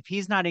 right? If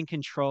he's not in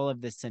control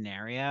of the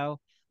scenario,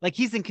 like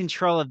he's in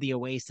control of the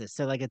Oasis.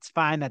 So like it's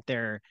fine that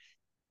they're,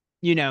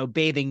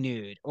 bathing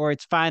nude, or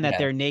it's fine that yeah,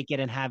 they're naked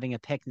and having a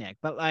picnic.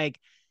 But like,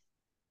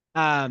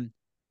 um,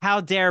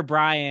 how dare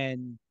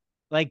Brian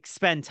like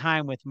spend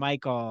time with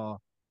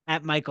Michael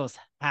at Michael's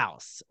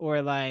house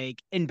or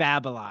like in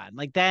Babylon?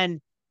 Like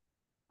then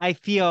I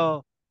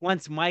feel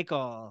once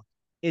Michael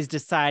is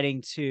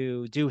deciding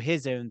to do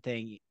his own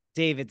thing,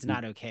 David's mm,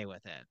 not okay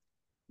with it.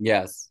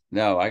 yes.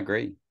 No, I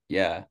agree.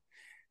 Yeah.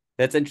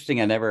 That's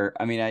interesting.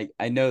 I mean,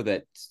 I know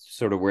that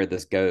sort of where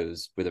this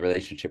goes, where the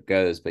relationship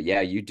goes, but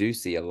yeah, you do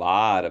see a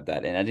lot of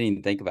that. And I didn't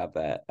even think about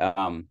that.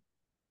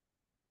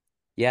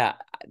 Yeah,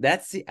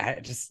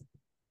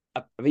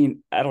 I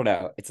mean, I don't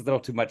know. It's a little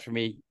too much for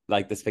me,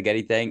 like the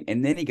spaghetti thing.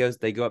 And then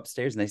they go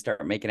upstairs and they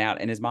start making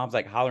out, and his mom's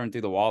like hollering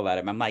through the wall at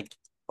him. I'm like,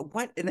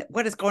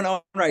 what is going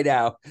on right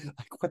now?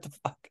 Like, what the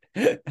fuck?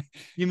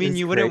 You mean It's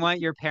you wouldn't crazy. want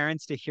your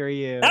parents to hear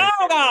you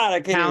Oh God, I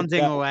can't even.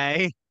 pounding No,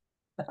 away?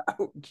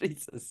 oh,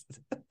 Jesus.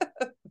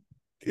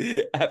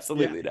 Yeah.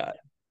 Absolutely not.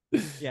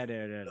 Yeah,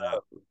 no, no,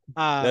 Oh,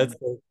 no. that's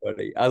so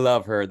funny. I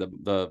love her,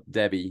 the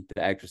Debbie,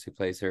 the actress who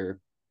plays her.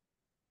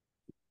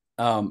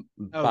 Oh,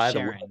 By the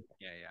way, Sharon.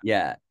 Yeah, yeah.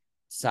 yeah.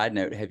 Side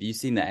note, have you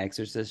seen the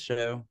Exorcist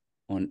show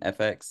on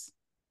FX?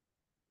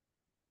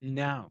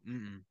 No.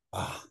 Mm-mm.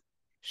 Oh,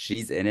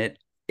 she's in it.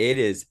 It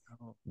is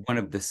Oh, one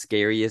of the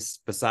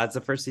scariest, besides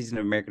the first season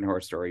of American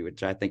Horror Story,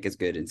 which I think is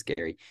good and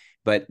scary.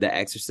 But The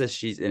Exorcist,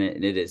 she's in it,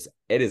 and it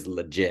is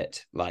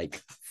legit,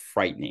 like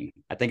frightening.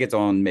 I think it's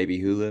on maybe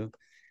Hulu,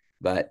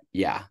 but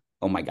yeah.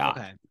 Oh my God.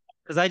 okay.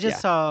 Because I just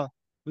Yeah. saw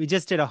we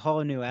just did a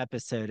whole new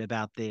episode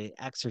about the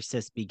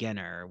Exorcist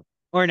beginner,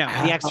 or no, the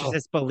Oh,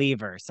 Exorcist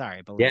believer.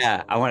 Sorry,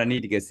 yeah. I want to believer.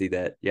 need to go see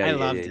that. Yeah, I yeah,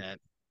 loved yeah.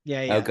 it.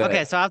 Yeah, Oh, yeah. good.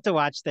 Okay, so I have to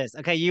watch this.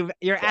 Okay, you're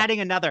Yeah. adding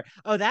another.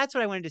 Oh, that's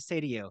what I wanted to say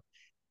to you.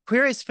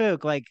 Queer as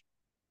Folk, like,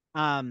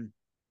 um,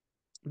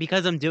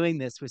 because I'm doing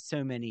this with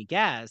so many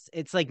guests,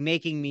 it's like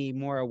making me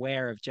more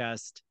aware of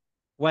just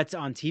what's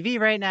on TV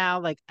right now.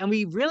 Like, and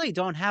we really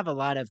don't have a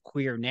lot of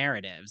queer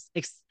narratives.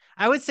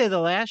 I would say the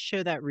last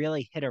show that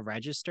really hit a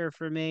register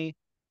for me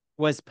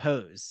was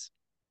Pose,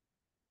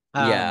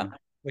 Yeah.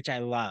 which I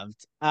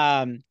loved.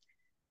 Ryan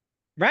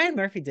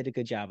Murphy did a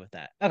good job with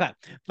that. Okay,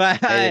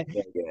 but It is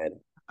so good.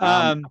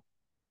 um,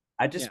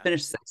 I just yeah.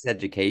 finished Sex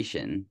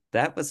Education.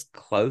 That was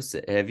close.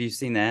 Have you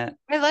seen that?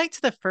 I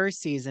liked the first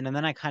season, and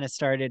then I kind of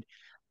started.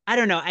 I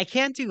don't know. I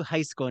can't do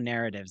high school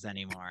narratives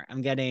anymore.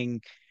 I'm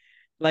getting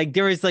like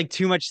there was like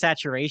too much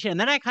saturation, and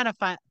then I kind of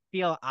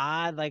feel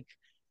odd, like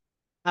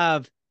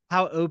of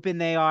how open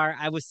they are.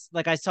 I was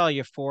like, I saw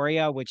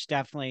Euphoria, which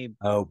definitely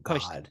Oh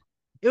pushed. God.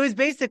 It was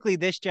basically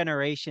this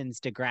generation's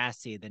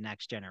Degrassi, the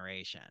next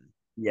generation. Um,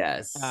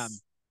 Yes.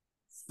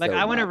 like So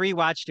I want to much.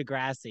 rewatch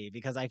Degrassi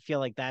because I feel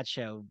like that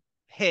show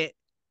hit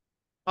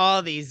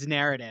all these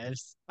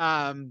narratives.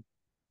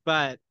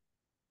 But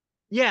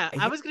yeah, I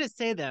Yeah, was gonna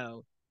say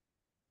though,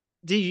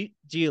 do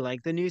you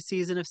like the new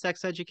season of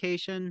Sex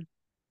Education?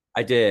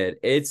 I did.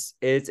 It's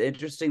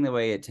interesting the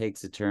way it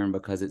takes a turn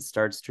because it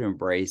starts to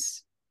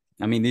embrace.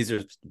 I mean, these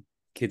are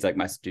kids like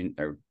my student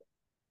or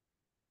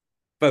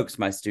folks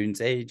my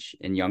students' age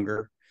and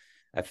younger,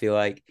 I feel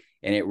like,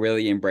 and it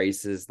really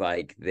embraces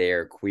like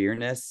their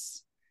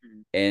queerness.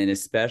 And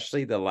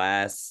especially the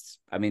last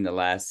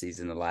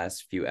season, the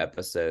last few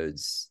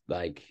episodes,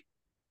 like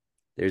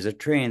there's a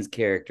trans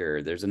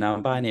character, there's a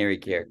non-binary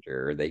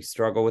character, they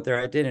struggle with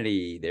their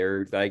identity,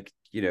 they're like,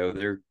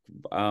 they're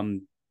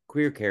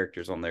queer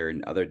characters on there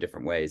in other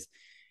different ways.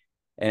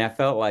 And I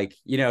felt like,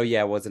 yeah,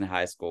 it was in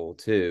high school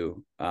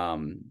too.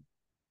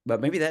 But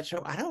maybe that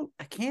show,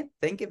 I can't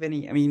think of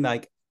any. I mean,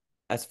 like,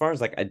 as far as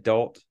like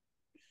adult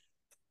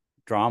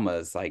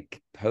dramas,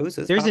 like Pose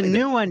is There's a probably the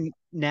new one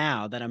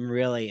now that I'm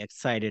really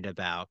excited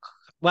about.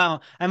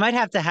 Well, I might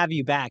have to have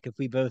you back if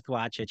we both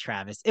watch it,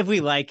 Travis, if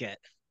we like it.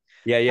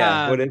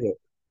 yeah. What Um, is it?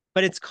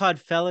 but it's called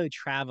Fellow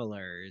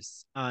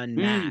Travelers on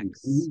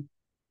Max Mhm.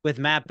 with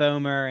Matt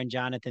Bomer and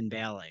Jonathan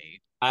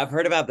Bailey. I've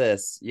heard about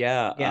this.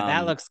 Yeah. Yeah,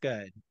 that looks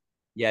good.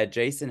 Yeah,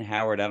 Jason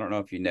Howard. I don't know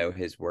if you know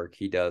his work.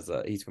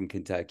 He's from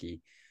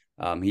Kentucky.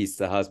 He's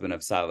the husband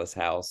of Silas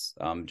House.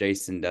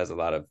 Jason does a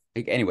lot of,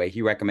 anyway,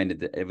 he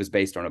recommended that it was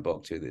based on a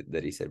book too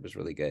that he said was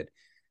really good.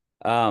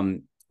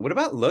 What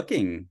about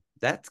Looking?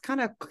 That's kind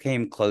of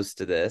came close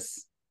to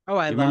this. Oh,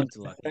 I You remember? loved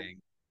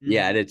Looking.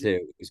 Yeah, I Mhm. did too.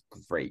 It was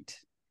great.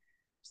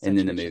 And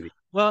Such then a the good show. movie.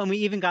 Well, and we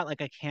even got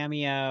like a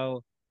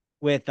cameo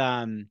with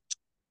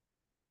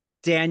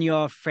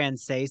Daniel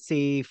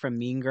Francesi from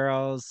Mean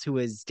Girls, who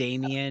was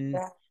Damien.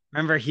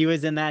 Remember he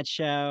was in that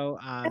show.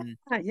 Yeah,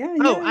 Oh,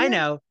 yeah, I yeah.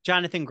 know.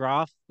 Jonathan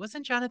Groff.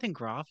 Wasn't Jonathan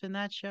Groff in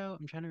that show?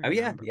 I'm trying to Oh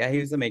yeah, remember. yeah. He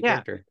was the main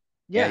Yeah, character.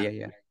 Yeah, yeah. yeah,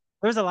 yeah,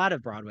 There's a lot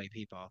of Broadway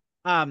people.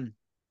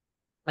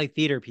 Like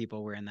theater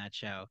people were in that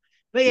show.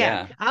 But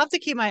yeah, yeah, I'll have to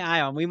keep my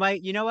eye on. We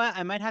might, you know what?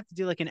 I might have to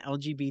do like an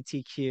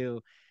LGBTQ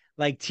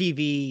like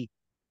TV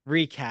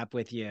recap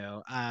with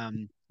you. I'll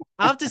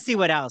have to see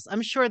what else.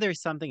 I'm sure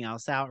there's something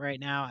else out right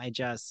now.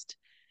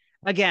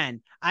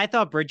 Again, I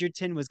thought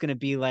Bridgerton was gonna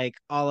be like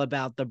all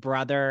about the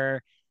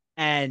brother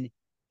and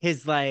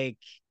his like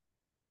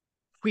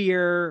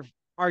queer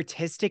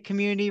artistic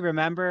community.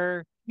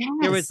 Remember?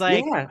 There was yes,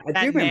 like yeah. I do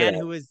that remember man that.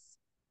 who was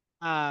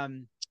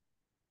um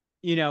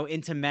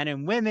into men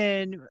and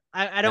women.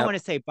 I don't Yep. want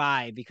to say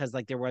bi because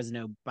like there was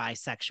no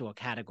bisexual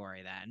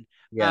category then.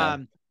 Yeah,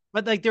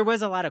 But like there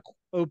was a lot of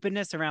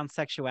openness around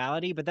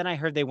sexuality, but then I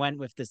heard they went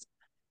with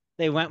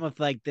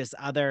like this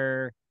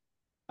other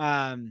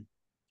um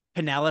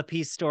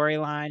Penelope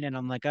storyline, and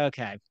I'm like,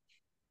 okay.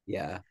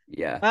 yeah,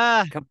 yeah.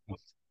 Uh Come on.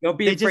 Don't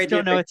be they just afraid to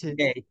don't know embrace what the to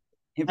gay.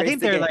 I Embrace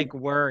think the they're gay. like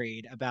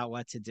worried about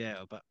what to do,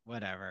 but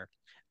whatever.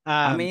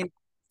 I Um mean,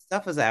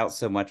 stuff is out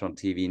so much on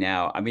TV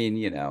now. I mean,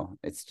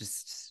 it's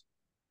just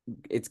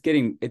it's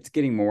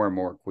getting more and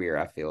more queer,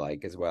 I feel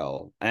like, as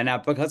well. And now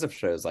because of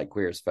shows like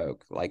Queer as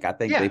Folk, like I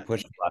think they yeah.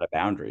 pushed a lot of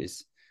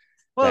boundaries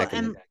Well, back in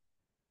the and day.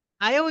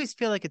 I always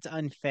feel like it's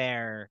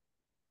unfair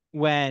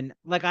when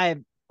like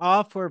I'm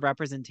all for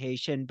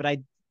representation, but I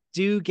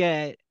do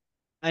get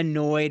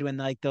annoyed when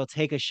like they'll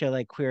take a show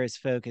like Queer as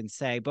Folk and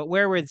say, but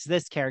where was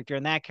this character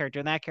and that character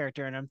and that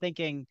character? And I'm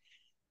thinking,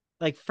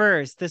 like,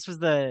 first, this was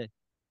the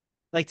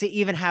like to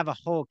even have a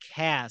whole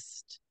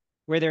cast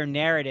where their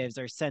narratives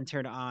are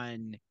centered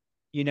on,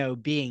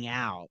 being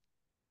out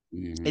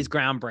is Mhm.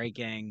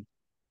 groundbreaking.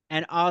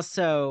 And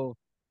also,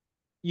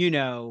 you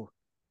know,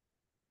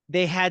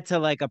 they had to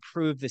like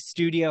approve, the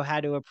studio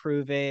had to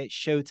approve it,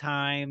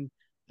 Showtime.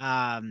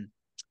 Um,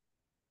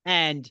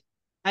 And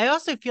I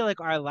also feel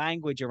like our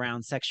language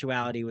around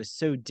sexuality was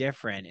so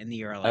different in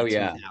the Oh early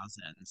yeah,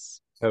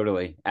 2000s.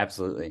 totally,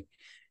 absolutely.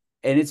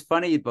 And it's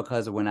funny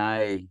because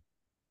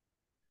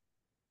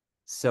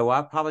so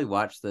I probably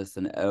watched this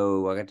I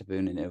got to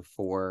Boone in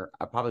 04.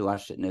 I probably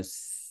watched it in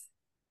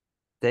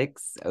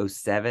 06,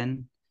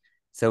 07.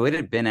 So it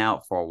had been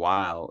out for a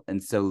while.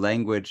 And so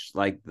language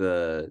like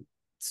the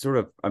sort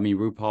of, I mean,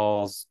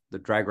 RuPaul's The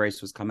Drag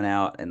Race was coming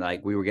out and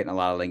like we were getting a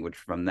lot of language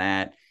from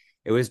that.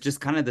 It was just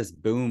kind of this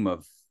boom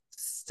of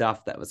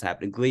stuff that was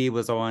happening. Glee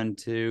was on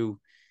too.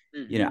 I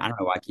Mm-hmm. don't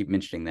know why I keep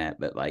mentioning that,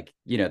 but like,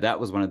 that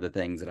was one of the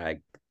things that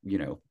I,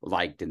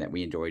 liked and that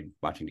we enjoyed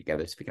watching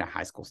together. Speaking of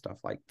high school stuff,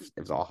 like it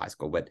was all high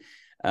school,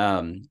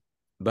 um,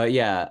 but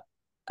yeah,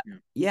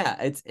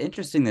 yeah, it's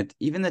interesting that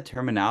even the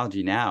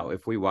terminology now,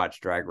 if we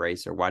watch Drag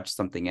Race or watch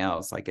something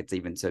else, like it's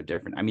even so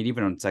different. I mean,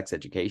 even on sex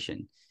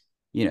education,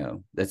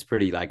 that's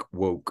pretty like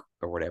woke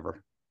or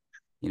whatever.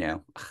 I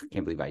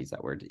can't believe I use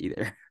that word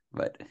either.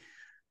 But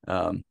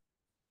um,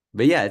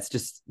 but yeah, it's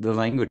just the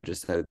language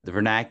is so the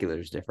vernacular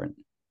is different.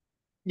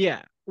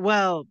 Yeah.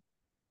 Well,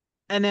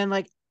 and then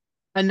like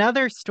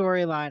another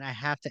storyline I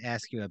have to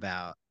ask you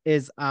about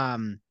is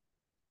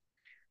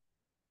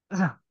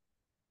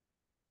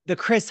the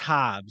Chris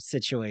Hobbs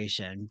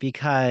situation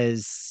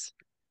because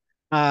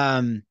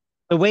um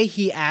the way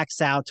he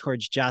acts out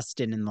towards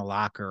Justin in the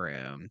locker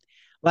room.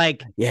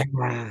 Like,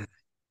 Yeah.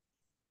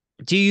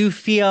 do you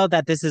feel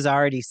that this is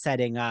already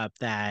setting up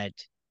that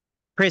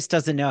Chris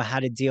doesn't know how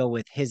to deal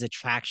with his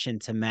attraction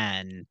to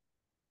men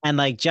and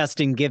like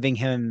Justin giving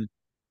him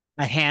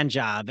a hand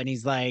job and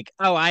he's like,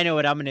 "Oh, I know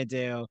what I'm going to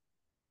do.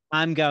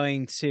 I'm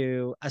going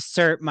to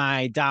assert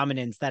my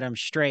dominance that I'm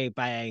straight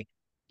by,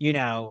 you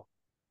know,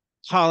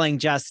 calling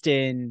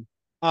Justin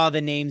all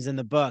the names in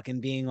the book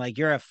and being like,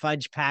 you're a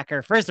fudge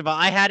packer. First of all,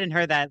 I hadn't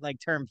heard that like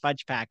term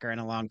fudge packer in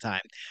a long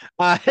time.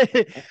 But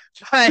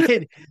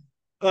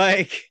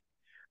like,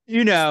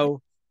 you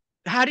know,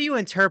 how do you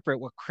interpret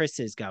what Chris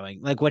is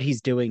going, like what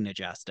he's doing to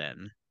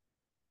Justin?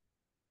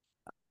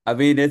 I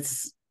mean, I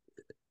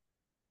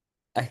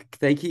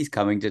think he's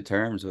coming to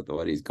terms with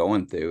what he's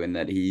going through and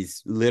that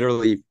he's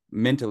literally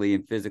mentally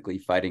and physically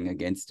fighting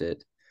against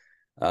it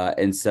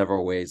in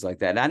several ways like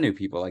that. And I knew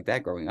people like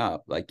that growing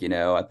up. Like,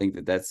 I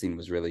think that scene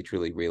was really,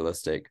 truly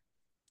realistic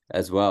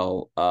as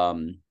well.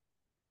 And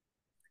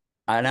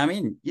I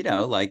mean,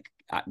 like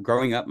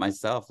growing up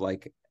myself,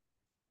 like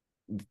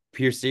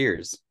pierced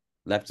ears,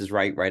 left is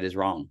right, right is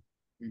wrong.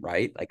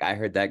 Right. Like I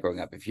heard that growing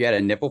up. If you had a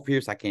nipple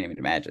pierce, I can't even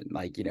imagine,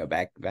 like,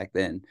 back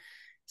then.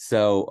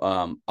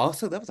 So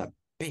also that was a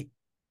big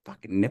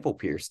fucking nipple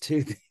pierce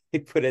too they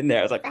put in there.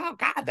 I was like, oh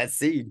God, that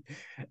scene.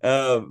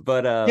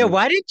 But Yeah,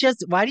 why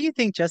do you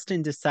think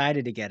Justin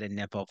decided to get a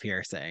nipple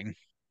piercing?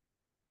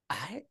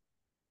 I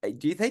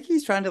do you think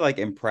he's trying to like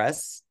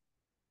impress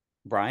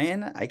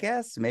Brian? I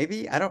guess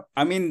maybe.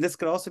 I mean, this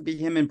could also be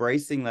him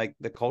embracing like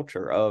the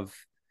culture of,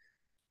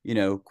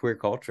 queer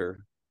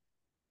culture.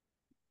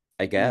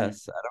 I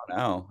guess. I don't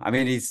know. I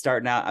mean, he's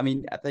starting out. I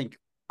mean, I think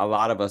a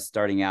lot of us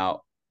starting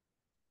out,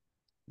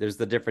 there's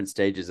the different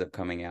stages of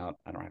coming out.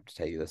 I don't have to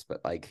tell you this, but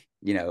like,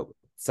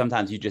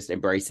 sometimes you just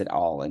embrace it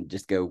all and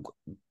just go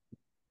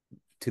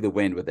to the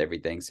wind with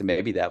everything. So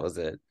maybe that was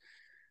it.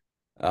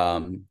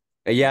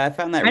 Yeah, I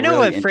found that I know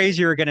really what phrase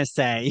you were gonna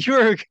say.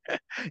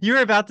 You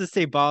were about to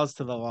say balls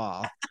to the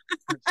wall.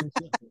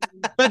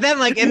 But then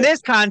like in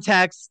this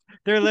context,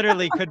 there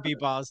literally could be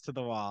balls to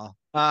the wall.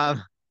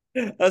 I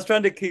was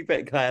trying to keep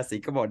it classy.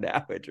 Come on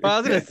now, Andrew. Well, I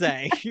was gonna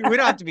say we don't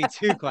have to be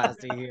too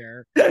classy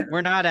here.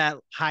 We're not at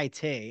high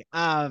tea.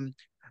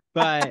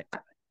 But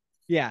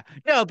yeah,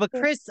 no, but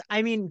Chris,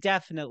 I mean,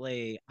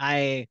 definitely,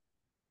 I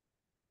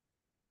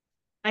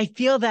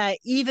feel that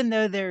even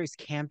though there's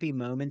campy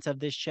moments of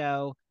this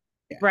show,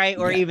 right,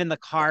 or Yeah. even the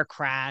car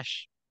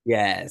crash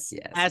Yes,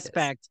 yes, yes.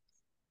 aspect,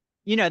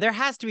 there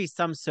has to be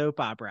some soap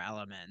opera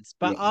elements,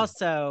 but Yeah.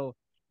 also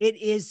it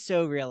is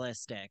so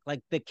realistic. Like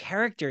the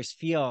characters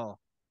feel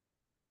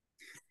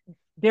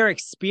their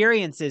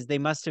experiences they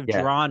must have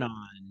Yeah. drawn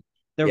on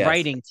the Yes.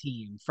 writing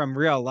team from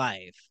real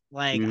life.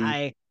 Like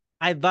Mhm.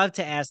 I'd love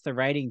to ask the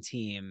writing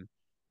team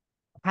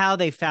how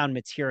they found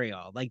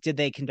material. Like, did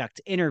they conduct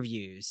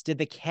interviews? Did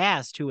the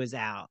cast who was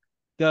out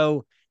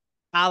go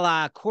a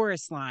la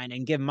chorus line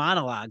and give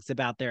monologues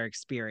about their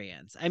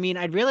experience? I mean,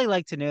 I'd really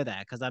like to know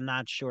that because I'm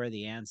not sure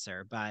the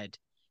answer, but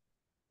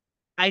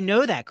I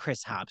know that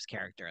Chris Hobbs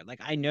character. Like,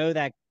 I know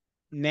that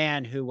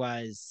man who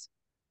was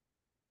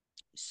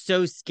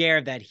so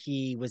scared that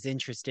he was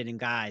interested in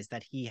guys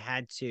that he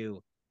had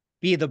to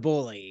be the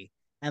bully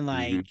and Mhm.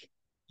 like,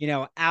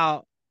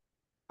 out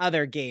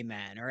other gay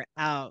men or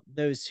out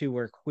those who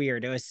were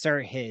queer to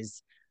assert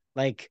his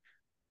like,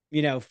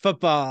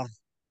 football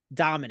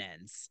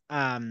dominance.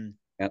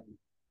 Yep.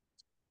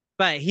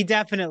 But he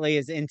definitely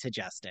is into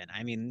Justin.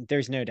 I mean,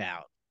 there's no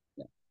doubt.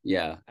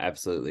 Yeah,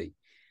 absolutely.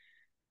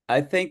 I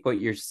think what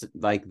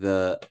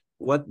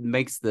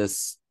makes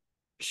this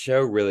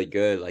show really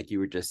good, like you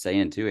were just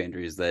saying too,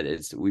 Andrew, is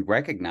that we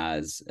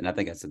recognize, and I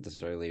think I said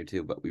this earlier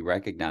too, but we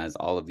recognize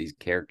all of these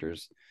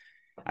characters.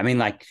 I mean,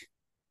 like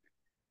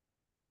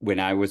when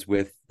I was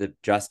with the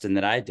Justin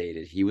that I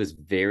dated, he was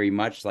very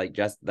much like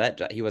just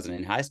that. He wasn't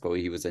in high school;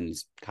 he was in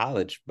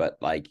college, but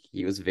like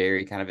he was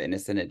very kind of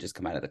innocent. Had just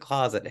come out of the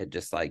closet, had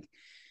just like,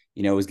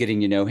 was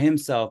getting to know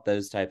himself.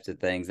 Those types of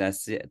things. I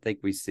think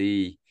we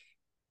see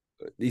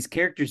these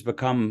characters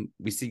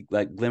we see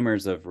like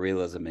glimmers of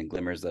realism and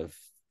glimmers of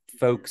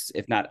folks,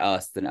 if not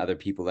us, then other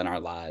people in our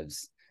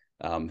lives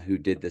who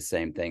did the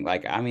same thing.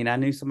 Like, I mean, I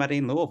knew somebody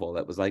in Louisville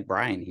that was like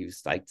Brian. He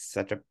was like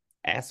such a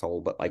asshole,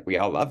 but like we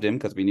all loved him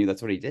because we knew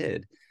that's what he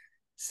did.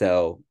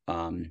 So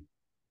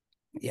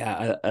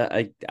yeah,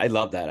 I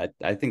love that.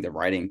 I think the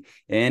writing,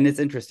 and it's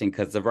interesting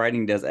because the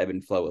writing does ebb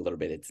and flow a little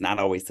bit. It's not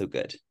always so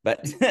good,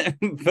 but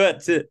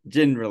but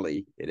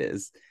generally it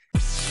is.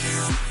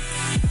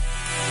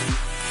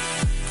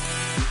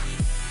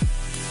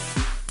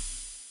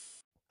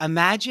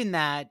 Imagine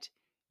that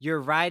you're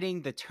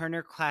riding the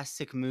Turner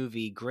Classic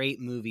Movie Great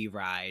Movie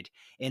Ride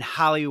in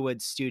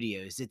Hollywood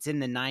studios. It's in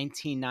the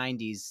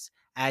 1990s.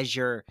 As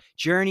you're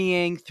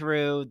journeying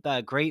through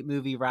the Great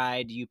Movie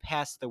Ride, you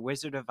pass the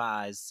Wizard of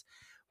Oz,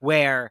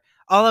 where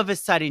all of a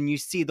sudden you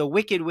see the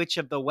Wicked Witch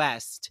of the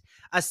West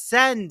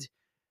ascend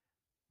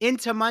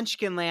into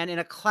Munchkinland in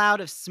a cloud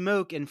of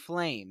smoke and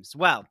flames.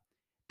 Well,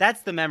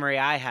 that's the memory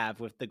I have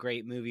with the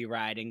Great Movie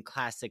Ride in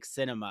classic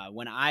cinema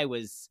when I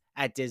was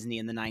at Disney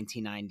in the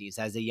 1990s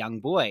as a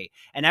young boy.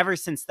 And ever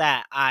since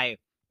that, I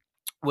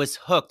was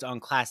hooked on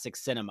classic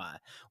cinema.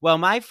 Well,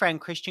 my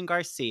friend Christian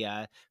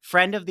Garcia,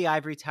 friend of the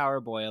Ivory Tower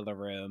Boiler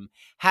Room,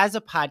 has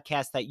a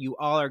podcast that you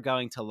all are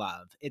going to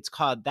love. It's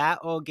called That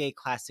Old Gay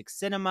Classic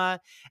Cinema,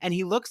 and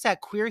he looks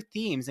at queer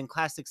themes in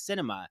classic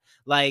cinema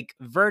like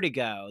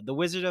Vertigo, The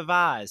Wizard of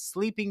Oz,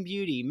 Sleeping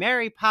Beauty,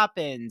 Mary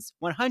Poppins,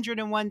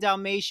 101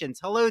 Dalmatians,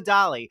 Hello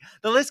Dolly.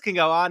 The list can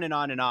go on and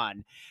on and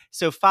on.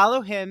 So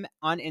follow him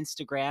on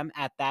Instagram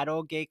at That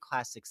Old Gay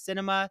Classic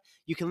Cinema.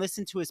 You can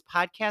listen to his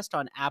podcast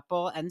on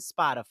Apple and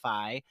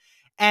Spotify.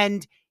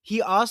 And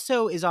he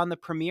also is on the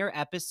premiere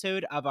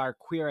episode of our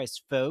Queer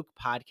as Folk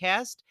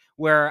podcast,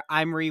 where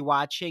I'm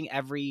rewatching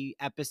every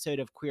episode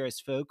of Queer as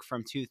Folk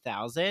from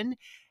 2000.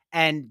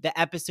 And the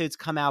episodes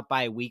come out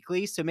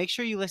bi-weekly. So make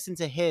sure you listen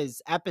to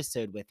his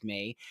episode with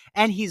me.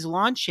 And he's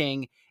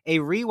launching a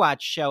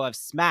rewatch show of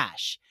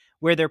Smash,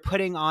 where they're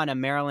putting on a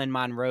Marilyn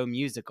Monroe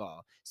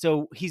musical.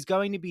 So he's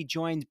going to be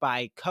joined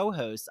by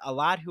co-hosts, a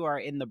lot who are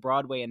in the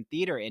Broadway and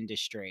theater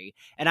industry,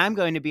 and I'm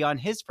going to be on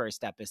his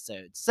first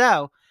episode.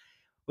 So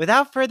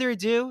without further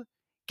ado,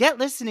 get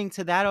listening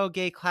to That Old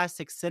Gay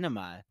Classic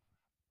Cinema.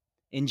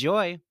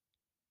 Enjoy.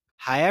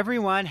 Hi,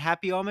 everyone.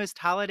 Happy almost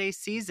holiday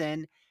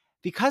season.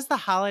 Because the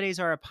holidays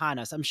are upon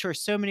us, I'm sure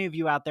so many of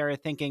you out there are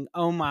thinking,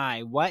 oh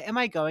my, what am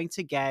I going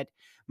to get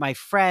my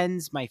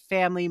friends, my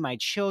family, my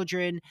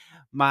children,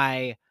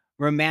 my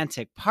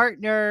romantic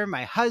partner,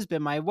 my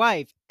husband, my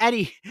wife,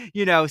 any,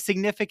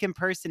 significant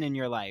person in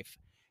your life?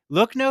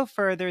 Look no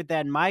further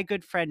than my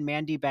good friend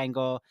Mandy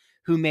Bengal,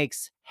 who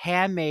makes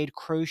handmade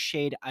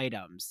crocheted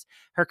items.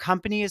 Her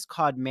company is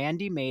called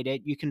Mandy Made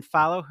It. You can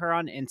follow her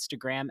on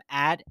Instagram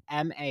at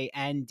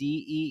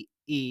MANDEE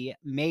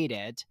Made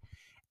It.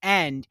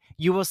 And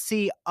you will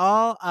see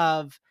all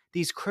of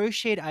these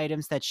crocheted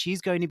items that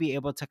she's going to be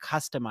able to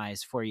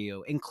customize for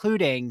you,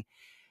 including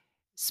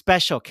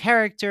special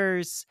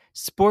characters,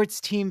 sports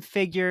team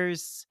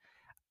figures,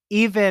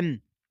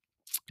 even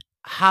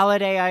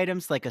holiday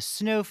items like a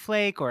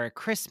snowflake or a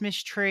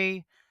Christmas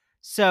tree.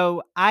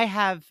 So I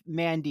have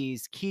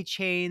Mandy's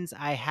keychains.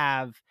 I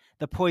have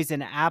the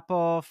poison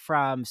apple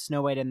from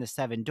Snow White and the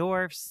Seven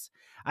Dwarfs.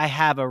 I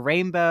have a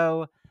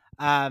rainbow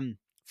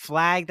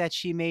flag that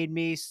she made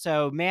me.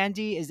 So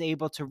Mandy is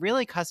able to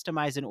really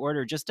customize an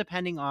order just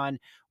depending on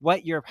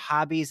what your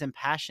hobbies and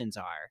passions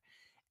are.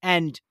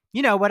 And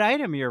what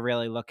item you're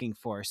really looking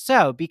for.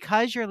 So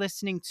because you're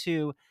listening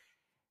to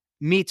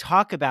me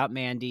talk about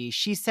Mandy,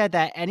 she said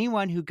that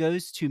anyone who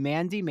goes to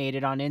Mandy Made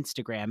It on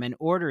Instagram and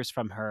orders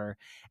from her,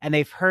 and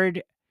they've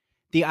heard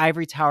the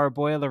Ivory Tower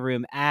Boiler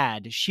Room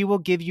ad, she will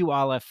give you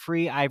all a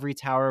free Ivory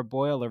Tower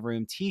Boiler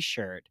Room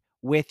t-shirt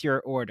with your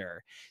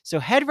order. So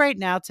head right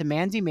now to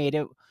Mandy Made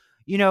It.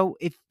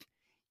 If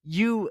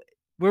you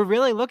were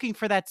really looking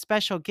for that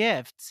special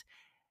gift,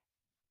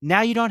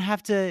 now you don't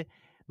have to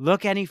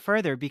look any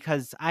further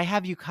because I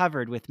have you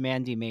covered with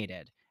Mandy Made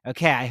It.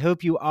 Okay, I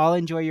hope you all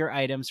enjoy your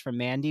items from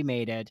Mandy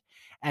Made It.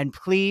 And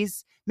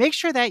please make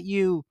sure that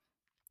you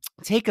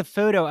take a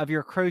photo of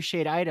your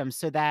crocheted items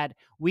so that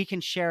we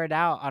can share it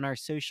out on our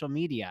social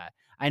media.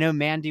 I know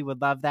Mandy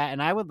would love that,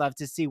 and I would love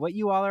to see what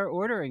you all are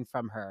ordering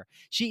from her.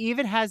 She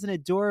even has an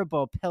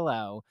adorable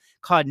pillow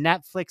called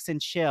Netflix and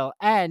Chill,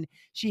 and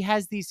she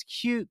has these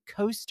cute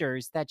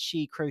coasters that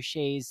she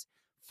crochets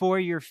for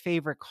your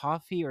favorite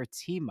coffee or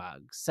tea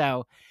mug.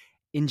 So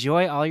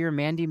enjoy all your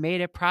Mandy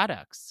Made It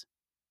products.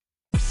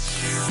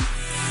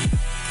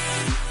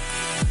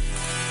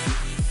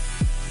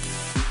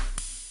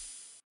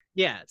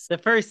 Yes, the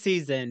first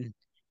season,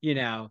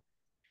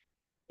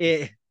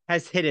 it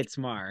has hit its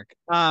mark.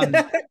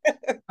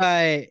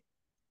 Yeah,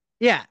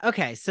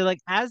 okay. So like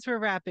as we're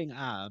wrapping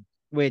up,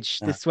 which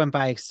this went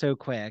by so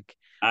quick.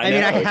 I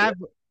mean,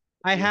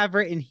 I have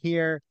written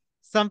here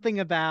something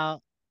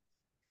about,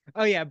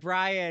 oh yeah,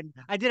 Brian,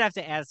 I did have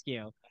to ask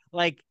you,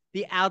 like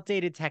the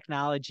outdated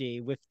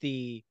technology with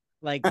the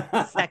like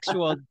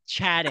sexual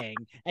chatting.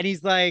 And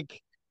he's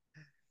like,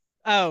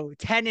 oh,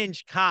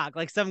 10-inch cock.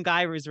 Like some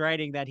guy was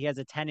writing that he has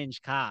a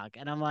 10-inch cock.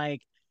 And I'm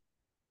like,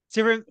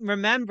 to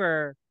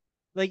remember,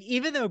 like,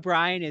 even though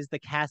Brian is the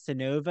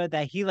Casanova,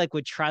 that he like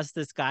would trust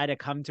this guy to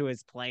come to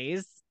his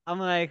place. I'm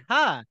like,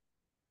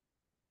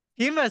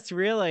 he must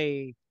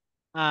really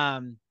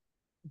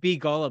be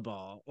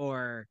gullible,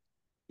 or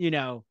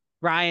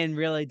Brian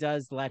really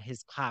does let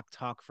his cock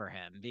talk for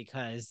him,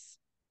 because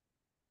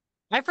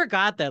I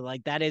forgot that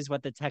like that is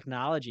what the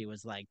technology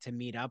was like to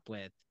meet up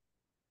with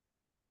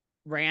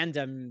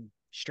random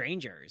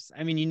strangers.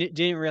 I mean, you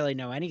didn't really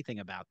know anything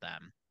about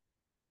them.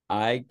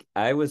 I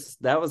was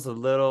that was a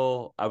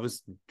little I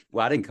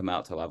didn't come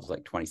out till I was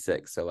like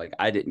 26, so like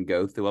I didn't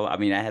go through I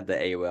mean I had the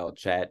AOL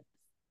chat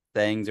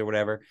things or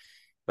whatever,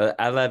 but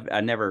I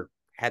never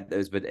had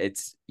those. But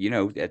it's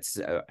it's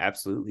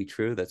absolutely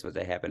true. That's what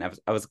they happen.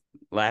 I was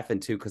laughing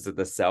too because of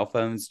the cell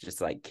phones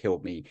just like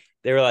killed me.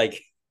 They were like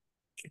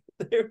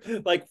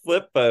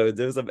flip phones.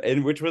 It was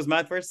and which was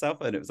my first cell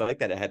phone. It was like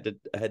that. I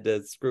had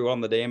to screw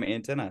on the damn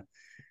antenna.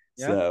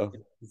 Yep. So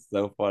it's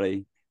so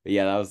funny. But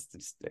yeah, that was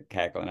just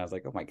cackling. I was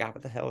like, oh my God,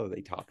 what the hell are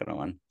they talking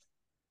on?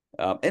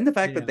 And the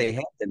fact that they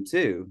had them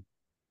too.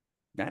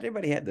 not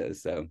everybody had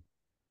those. So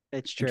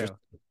It's true.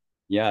 interesting.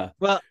 Yeah.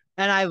 Well,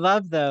 and I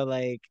love though,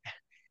 like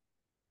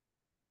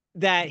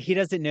that he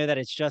doesn't know that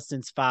it's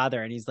Justin's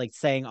father, and he's like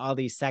saying all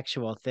these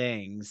sexual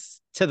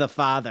things to the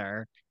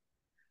father.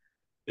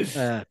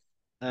 I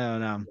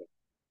don't know.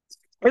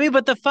 I mean,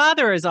 but the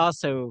father is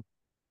also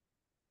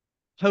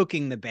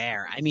poking the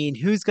bear. I mean,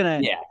 who's gonna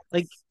Yeah.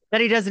 like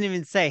that? He doesn't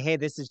even say, "Hey,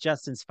 this is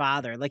Justin's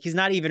father." Like he's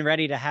not even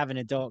ready to have an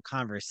adult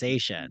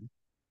conversation.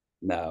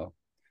 No.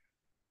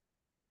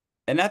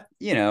 And that,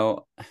 you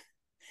know,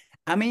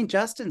 I mean,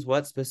 Justin's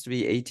what, supposed to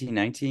be 18,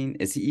 19?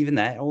 Is he even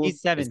that old? He's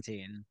Is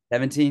 17.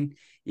 17?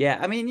 Yeah,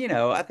 I mean, you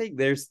know, I think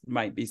there's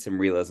might be some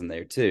realism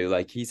there too.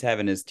 Like he's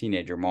having his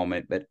teenager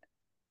moment, but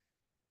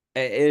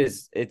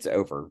it's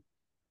over,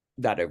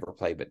 not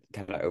overplayed, but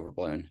kind of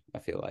overblown, I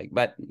feel like.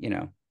 But you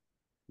know,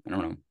 I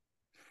don't know.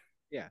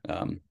 Yeah.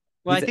 Um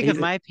Well, I think if he's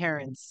a, my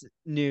parents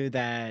knew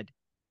that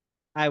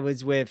I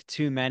was with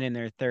two men in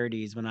their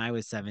 30s when I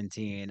was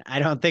 17, I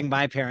don't think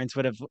my parents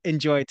would have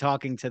enjoyed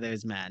talking to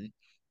those men.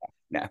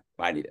 no,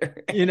 mine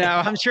either. You know,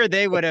 I'm sure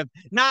they would have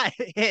not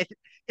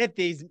hit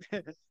these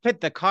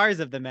hit the cars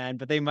of the men,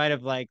 but they might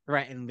have like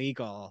threatened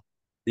legal,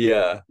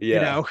 Yeah, you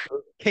yeah. know,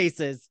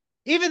 cases.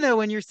 Even though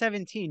when you're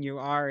 17, you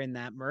are in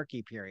that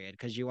murky period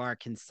because you are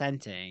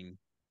consenting,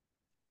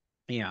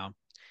 you know.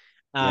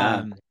 Yeah,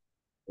 Um,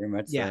 very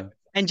much yeah. so.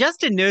 And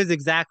Justin knows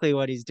exactly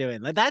what he's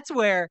doing. Like that's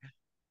where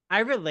I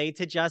relate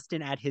to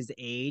Justin at his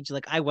age.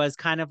 Like I was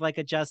kind of like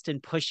a Justin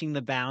pushing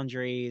the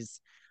boundaries,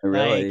 like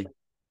Really.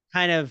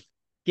 kind of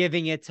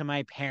giving it to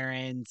my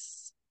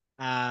parents.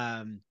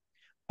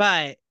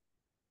 But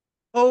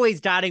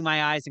always dotting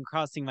my I's and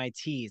crossing my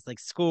T's, like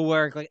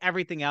schoolwork, like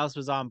everything else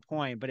was on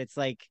point. But it's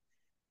like,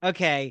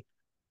 okay,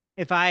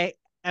 if I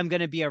am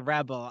going to be a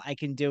rebel, I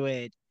can do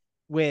it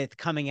with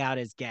coming out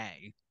as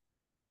gay,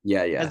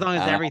 Yeah, as yeah. long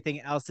as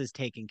everything else is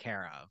taken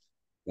care of,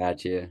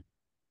 Gotcha.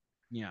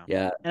 you know.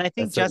 Yeah, And I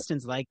think that's so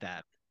Justin's like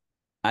that.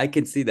 I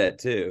can see that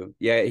too.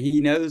 Yeah, he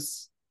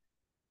knows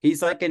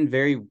he's like in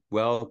very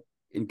well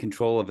in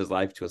control of his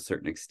life to a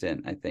certain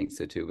extent. I think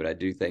so too, but I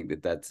do think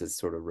that that's his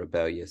sort of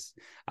rebellious.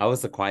 I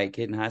was the quiet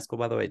kid in high school,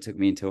 by the way. It took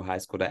me until high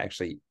school to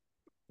actually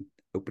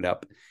open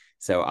up.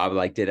 So I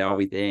like did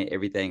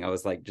everything. I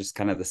was like just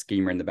kind of the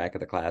schemer in the back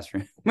of the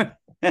classroom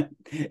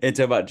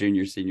until about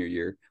junior, senior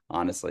year,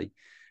 honestly.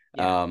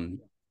 Yeah. Um,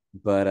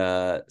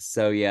 but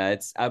so yeah,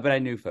 it's but I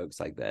knew folks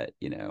like that,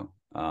 you know.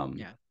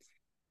 Yeah.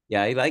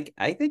 Yeah,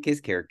 I think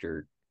his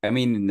character, I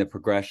mean, the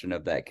progression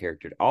of that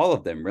character, all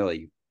of them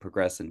really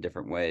progress in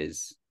different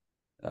ways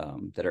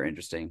that are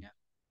interesting. Yeah.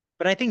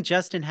 But I think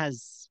Justin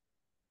has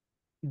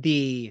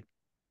the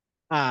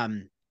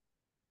um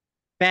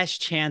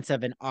best chance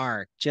of an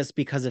arc just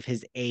because of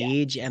his Yeah.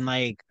 age and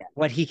like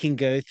what he can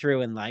go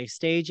through in life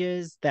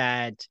stages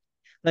that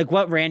like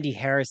what Randy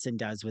Harrison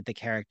does with the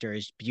character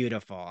is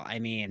beautiful. I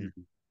mean,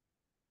 Mhm.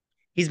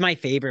 he's my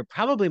favorite,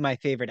 probably my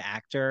favorite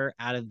actor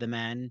out of the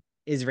men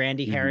is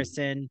Randy Mhm.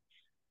 Harrison.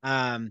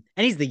 And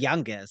he's the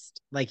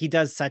youngest. Like he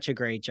does such a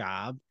great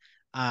job.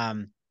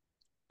 Um,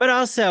 but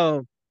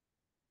also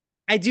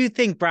I do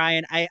think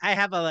Brian, I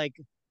have a like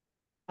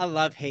a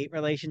love-hate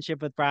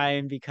relationship with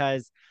Brian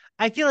because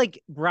I feel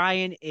like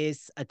Brian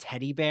is a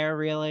teddy bear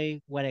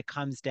really when it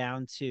comes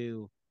down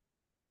to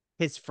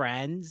his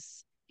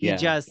friends. He Yeah.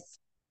 just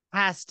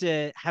has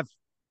to have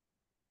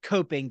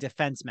coping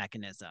defense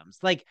mechanisms.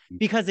 Like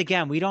because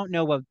again, we don't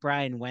know what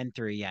Brian went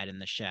through yet in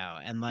the show.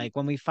 And like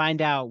when we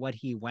find out what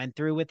he went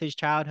through with his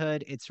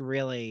childhood, it's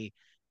really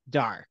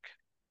dark.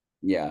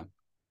 Yeah.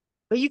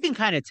 But you can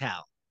kind of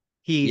tell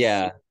he's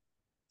Yeah.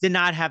 did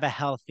not have a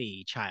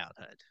healthy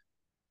childhood.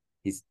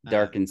 He's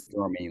dark Um, and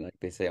stormy, like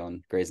they say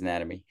on Grey's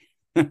Anatomy.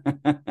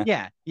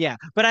 Yeah, yeah.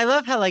 But I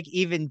love how like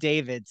even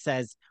David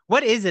says,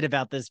 "What is it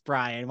about this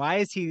Brian? Why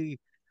is he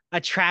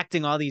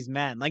attracting all these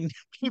men? Like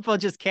people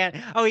just can't."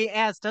 Oh, he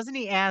asked, doesn't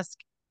he ask?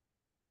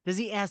 Does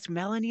he ask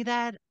Melanie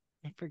that?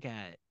 I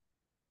forget.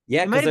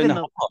 Yeah, It might because have in been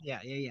the the hall, yeah,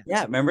 yeah, yeah.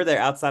 yeah, remember they're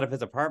outside of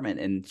his apartment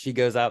and she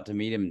goes out to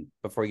meet him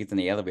before he gets in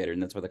the elevator,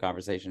 and that's where the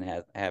conversation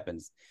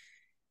happens.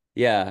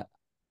 Yeah.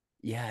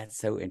 Yeah, it's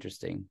so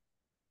interesting.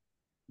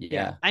 Yeah.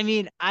 Yeah. I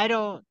mean, I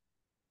don't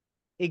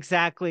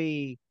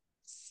exactly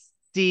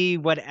see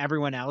what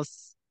everyone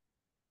else,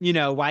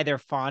 why they're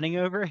fawning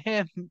over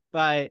him,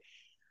 but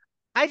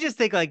I just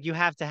think like you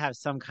have to have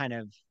some kind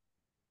of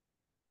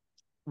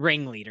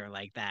ringleader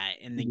like that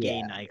in the gay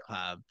Yeah.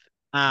 nightclub.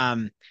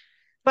 Um,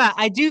 But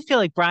I do feel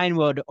like Brian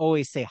would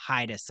always say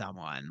hi to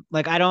someone.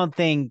 Like I don't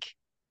think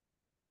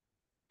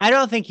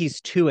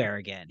he's too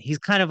arrogant. He's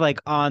kind of like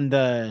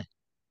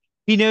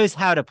he knows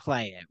how to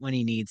play it when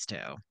he needs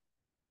to,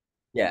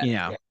 Yeah. you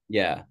know.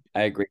 Yeah.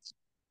 I agree.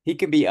 He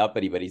can be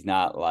uppity, but he's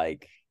not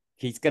like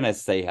he's gonna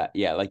say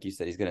yeah, like you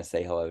said, he's gonna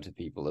say hello to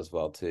people as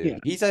well Yeah. too.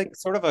 He's a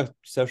sort of a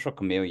social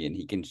chameleon.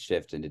 He can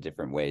shift into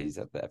different ways,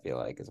 I feel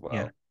like, as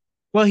Yeah. well.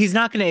 Well, he's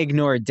not going to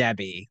ignore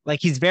Debbie.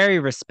 Like he's very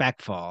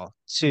respectful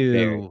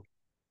Very. to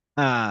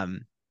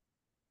um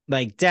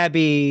like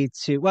Debbie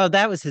to well,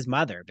 that was his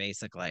mother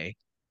basically.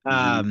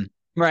 Mhm.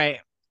 Right.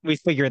 We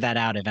figured that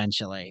out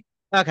eventually.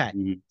 Okay.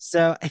 Mhm.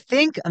 So I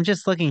think I'm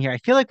just looking here. I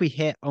feel like we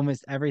hit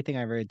almost everything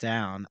I wrote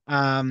down.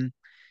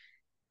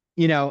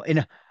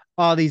 In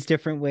all these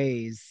different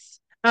ways.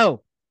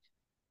 Oh,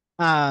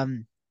 I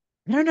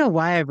don't know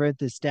why I wrote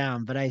this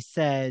down, but I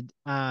said,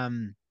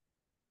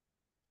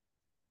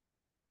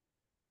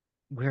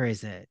 where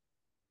is it?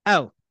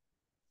 Oh,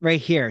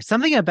 right here.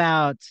 Something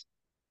about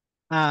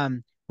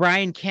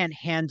Brian can't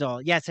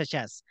handle. Yes, yes,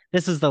 yes.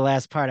 This is the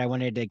last part I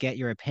wanted to get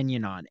your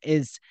opinion on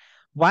is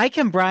why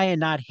can Brian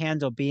not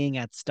handle being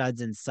at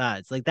Studs and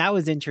Suds? Like that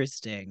was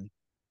interesting.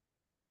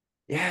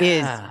 Is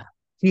Yeah.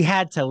 he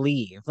had to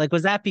leave? Like,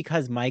 was that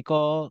because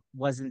Michael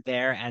wasn't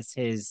there as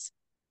his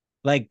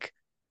like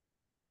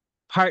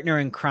partner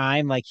in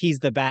crime? Like he's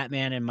the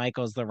Batman and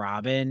Michael's the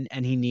Robin,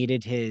 and he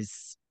needed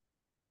his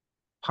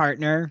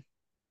partner.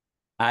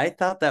 I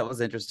thought that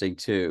was interesting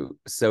too.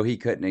 So he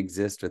couldn't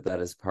exist without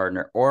his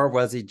partner, or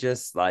was he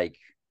just like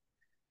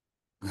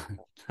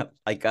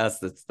us?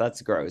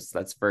 That's gross.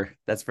 That's for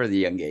the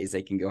young gays.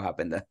 They can go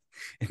hop in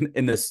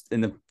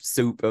the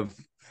soup of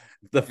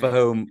the Yeah.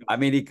 foam. I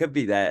mean, he could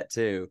be that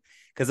too.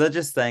 Because I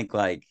just think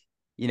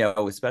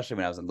especially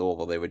when I was in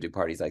Louisville, they would do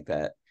parties like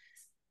that,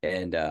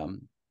 and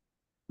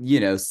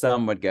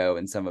some would go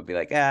and some would be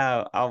like,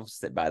 "Oh, I'll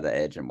sit by the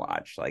edge and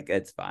watch. Like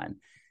it's fine."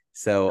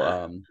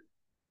 So,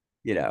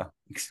 you know,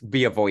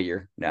 be a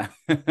voyeur. No.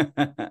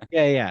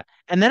 Yeah, yeah.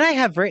 And then I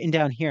have written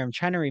down here, I'm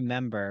trying to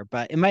remember,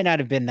 but it might not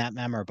have been that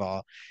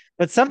memorable.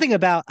 But something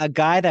about a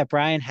guy that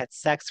Brian had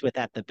sex with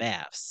at the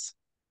baths.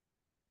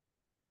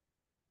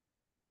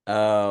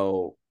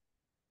 Oh,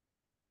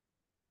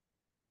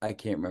 I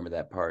can't remember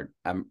that part.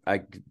 I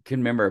can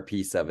remember a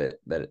piece of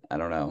it, but I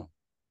don't know.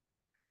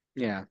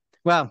 Yeah.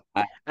 Well,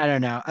 I, I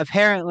don't know.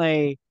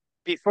 Apparently,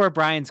 before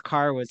Brian's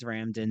car was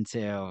rammed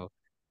into,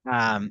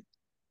 um,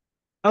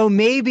 oh,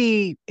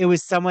 maybe it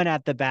was someone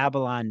at the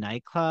Babylon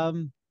nightclub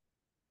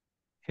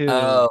who,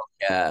 oh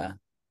yeah.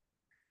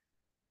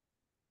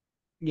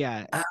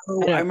 yeah, I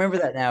Oh, I don't, remember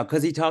that now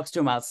because he talks to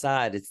him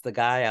outside. It's the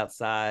guy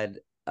outside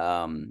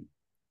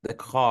the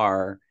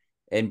car,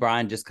 and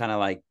Brian just kind of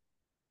like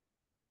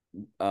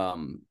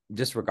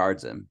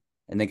disregards him.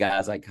 And the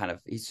guy's like kind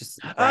of he's just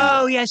Brian's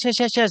oh, like, yes, yes,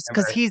 yes, yes.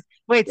 Because remember?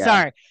 wait, Yeah.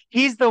 sorry.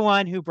 He's the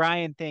one who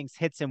Brian thinks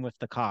hits him with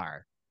the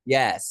car.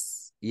 Yes.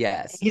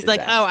 Yes, He's like,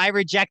 oh, exactly. I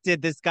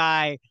rejected this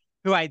guy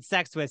who I had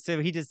sex with. So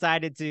he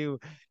decided to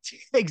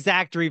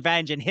exact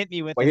revenge and hit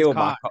me with Well, his he'll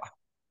my car.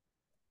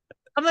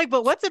 I'm like,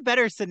 but what's a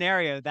better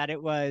scenario that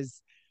it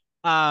was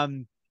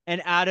an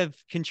out of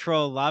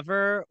control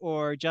lover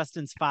or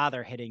Justin's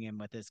father hitting him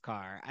with his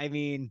car? I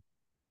mean,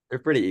 they're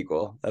pretty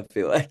equal, I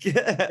feel like. I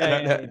yeah, don't yeah,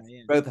 know. yeah,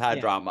 yeah. Both high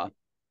Yeah. drama.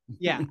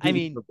 Yeah. I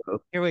mean,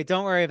 here, wait,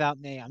 don't worry about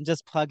me. I'm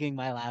just plugging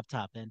my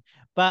laptop in.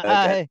 But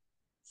Okay.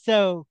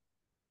 so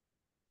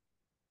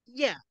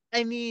yeah,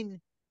 I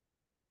mean,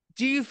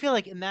 do you feel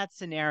like in that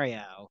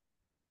scenario,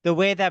 the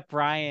way that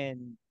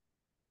Brian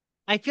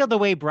I feel the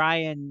way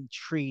Brian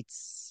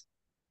treats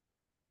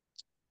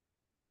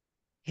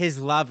his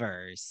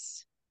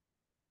lovers,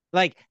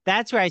 like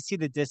that's where I see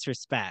the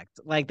disrespect.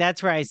 Like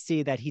that's where I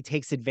see that he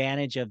takes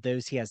advantage of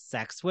those he has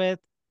sex with,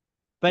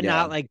 but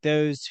not Yeah. like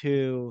those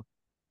who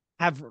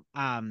have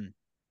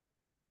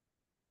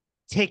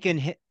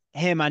taken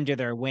him under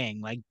their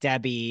wing, like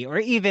Debbie or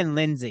even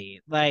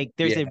Lindsay. Like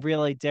there's a Yeah.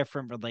 really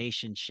different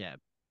relationship.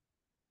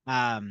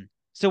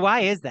 So why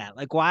is that?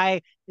 Like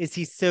why is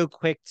he so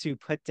quick to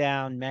put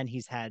down men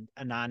he's had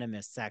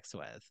anonymous sex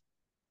with?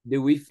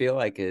 Do we feel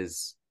like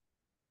is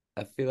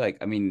I feel like,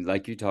 I mean,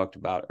 like you talked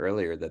about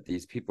earlier, that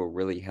these people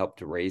really helped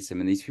to raise him,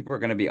 and these people are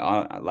going to be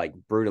like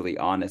brutally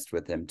honest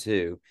with him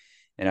too.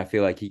 And I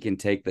feel like he can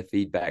take the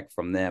feedback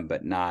from them,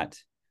 but not,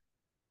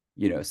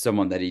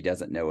 someone that he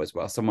doesn't know as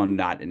well, someone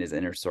not in his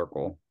inner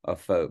circle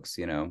of folks.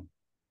 Mhm.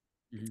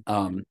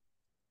 Um,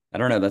 I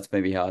don't know. That's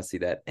maybe how I see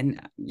that.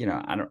 And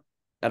I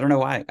don't know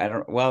why.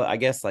 Well, I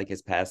guess like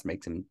his past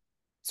makes him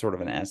sort of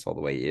an asshole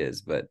the way he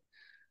is, but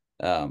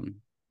um,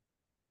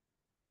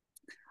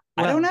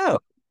 I don't Well, know.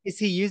 is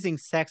he using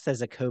sex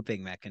as a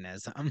coping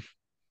mechanism?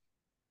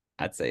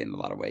 I'd say in a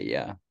lot of way,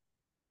 yeah,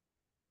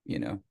 you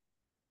know,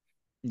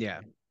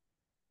 Yeah.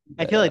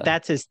 I but feel like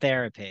that's his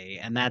therapy,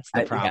 and that's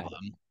the yeah, problem.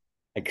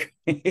 I,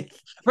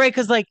 Right?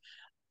 Because, like,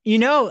 you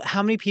know,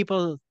 how many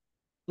people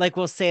like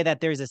will say that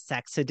there's a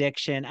sex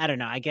addiction? I don't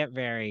know. I get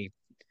very,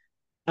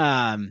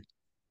 um,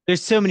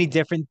 there's so many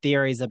different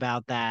theories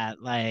about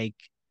that. Like,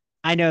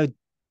 I know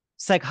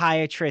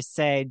psychiatrists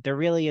say there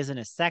really isn't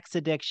a sex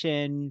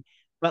addiction,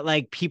 but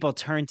like people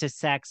turn to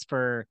sex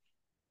for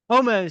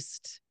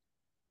almost,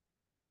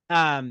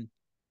 um,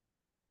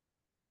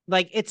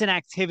 like it's an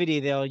activity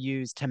they'll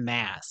use to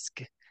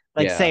mask,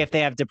 like say yeah, if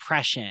they have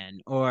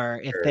depression or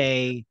if sure,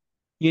 they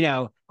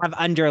have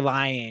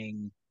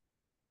underlying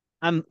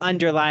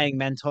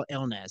mental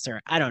illness,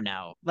 or I don't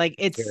know, like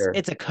it's sure.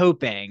 it's a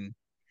coping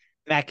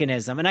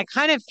mechanism, and I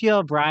kind of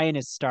feel Brian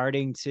is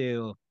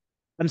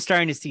I'm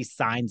starting to see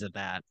signs of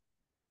that,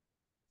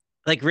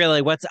 like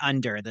really what's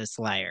under this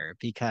layer,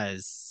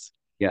 because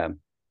Yeah,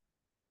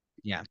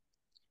 yeah,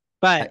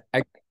 but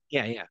I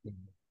yeah, yeah.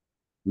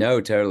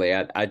 No, totally.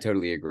 I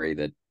totally agree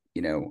that,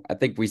 I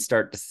think we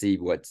start to see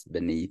what's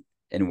beneath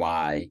and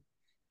why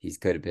he's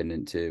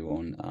codependent too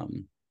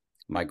on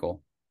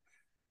Michael.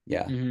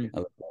 Yeah. Mhm. I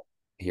love that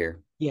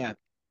here. Yeah.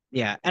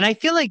 Yeah. And I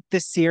feel like the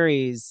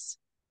series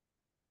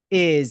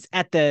is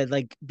at the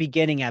like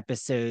beginning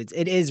episodes,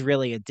 it is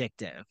really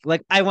addictive.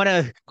 Like I want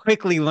to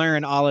quickly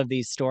learn all of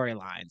these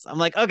storylines. I'm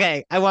like,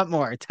 okay, I want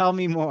more. Tell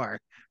me more.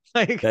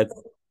 Like, That's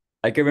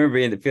I can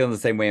remember feeling the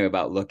same way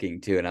about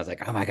Looking too, and I was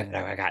like, oh my god,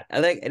 oh my god.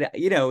 I think,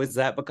 is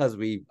that because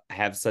we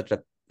have such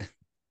a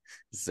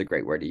this is a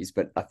great word to use,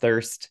 but a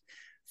thirst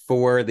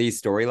for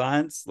these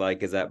storylines?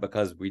 Like, is that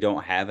because we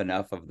don't have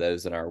enough of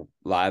those in our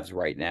lives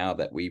right now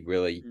that we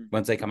really, mm,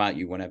 once they come out,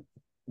 you want to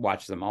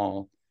watch them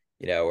all,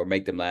 or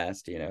make them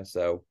last,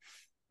 So,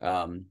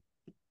 um,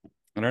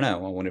 I don't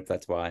know. I wonder if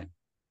that's why.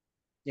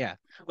 yeah.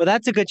 Well,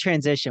 that's a good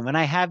transition. When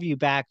I have you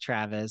back,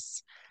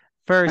 Travis,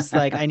 first,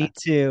 like I need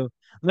to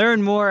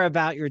learn more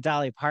about your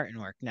Dolly Parton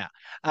work. No,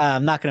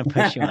 I'm not going to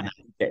push you on that.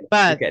 Okay, you're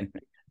But kidding.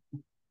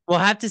 we'll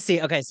have to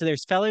see. Okay, so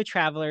there's Fellow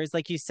Travelers,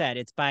 like you said,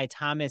 it's by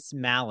Thomas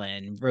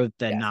Mallon, wrote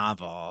the Yes.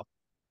 novel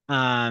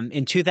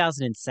in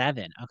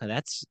 2007. Okay,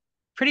 that's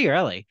pretty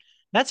early.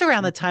 That's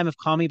around the time of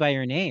Call Me by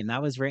Your Name.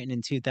 That was written in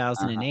Uh-huh.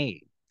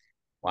 2008.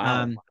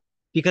 Wow. Um,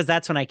 because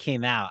that's when I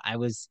came out. I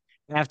was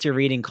after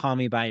reading Call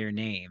Me by Your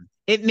Name.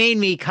 It made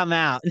me come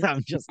out. No,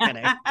 I'm just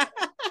kidding.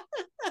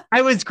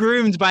 I was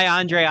groomed by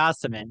Andre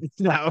Osman.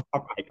 No, Oh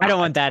my I don't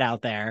want God. that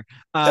out there.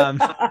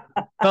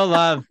 They'll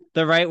love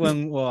the right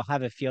one will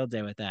have a field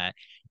day with that.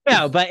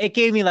 No, but it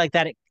gave me like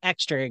that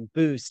extra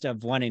boost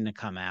of wanting to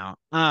come out.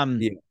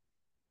 Yeah.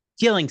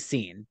 Feeling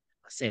seen,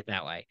 let's say it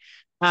that way.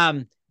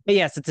 But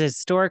yes, it's a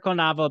historical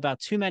novel about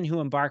two men who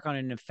embark on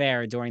an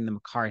affair during the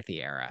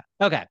McCarthy era.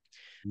 Okay.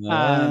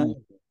 Um,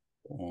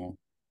 Oh.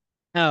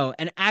 oh,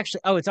 and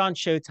actually, oh, it's on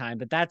Showtime,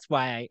 but that's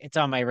why it's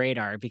on my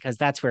radar because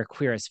that's where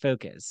Queer as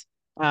Folk is.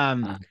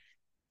 Um, Uh,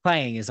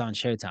 playing is on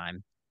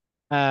Showtime.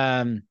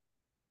 Um,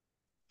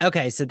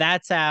 okay, so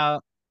that's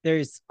out.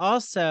 There's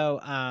also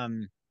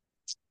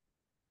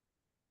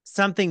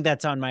something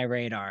that's on my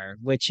radar,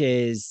 which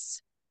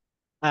is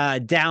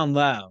Down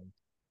Low.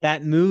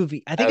 That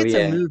movie, I think oh it's a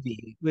yeah.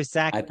 movie with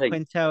Zach I think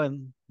Quinto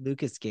and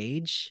Lucas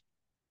Gage.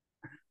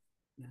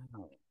 I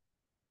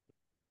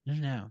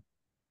don't know.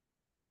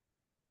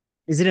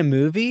 Is it a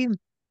movie?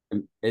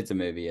 it's a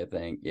movie, I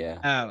think. Yeah.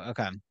 Oh,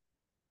 okay.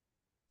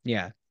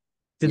 Yeah.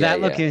 Did Yeah,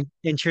 that look yeah.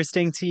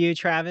 interesting to you,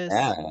 Travis?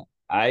 Yeah.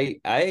 I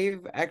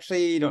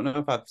actually don't know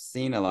if I've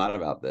seen a lot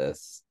about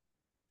this,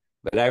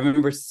 but I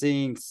remember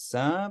seeing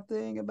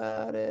something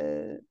about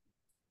it.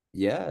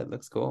 Yeah, it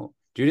looks cool.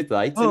 Judith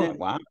Light's in Oh, it.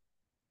 Wow.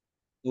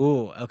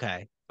 ooh,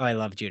 okay. Oh, I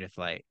love Judith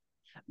Light.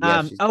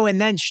 Yeah, she's Oh, and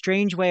then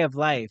Strange Way of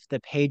Life, the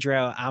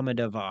Pedro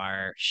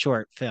Almodovar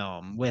short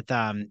film with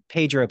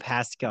Pedro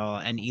Pascal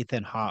and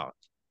Ethan Hawke.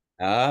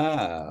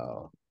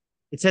 oh.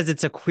 It says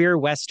it's a queer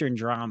Western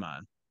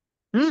drama.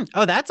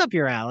 Oh, that's up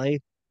your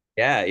alley.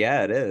 Yeah,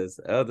 yeah, it is.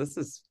 Oh, it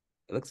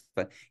looks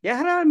fun. Yeah,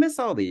 how did I miss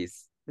all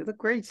these? They look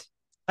great.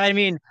 I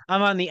mean,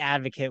 I'm on the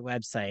Advocate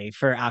website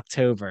for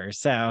October,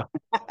 so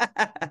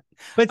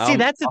but see,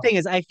 that's the Oh, thing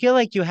is I feel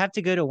like you have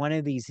to go to one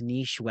of these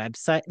niche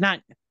website,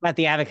 not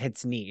the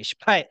Advocate's niche,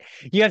 but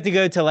you have to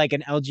go to like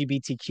an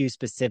LGBTQ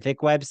specific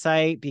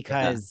website yeah.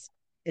 because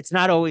it's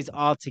not always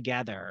all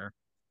together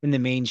in the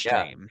Yeah.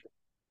 mainstream.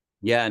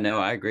 Yeah, no,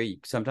 I agree.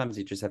 Sometimes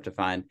you just have to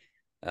find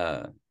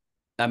uh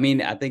I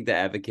mean, I think the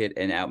Advocate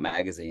and Out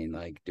Magazine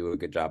like do a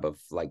good job of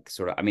like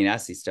sort of. I mean, I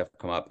see stuff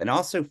come up, and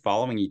also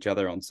following each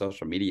other on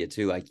social media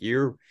too. Like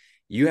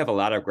you have a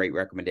lot of great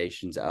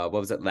recommendations. What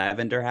was it,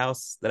 Lavender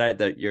House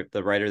that you're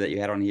the writer that you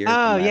had on here from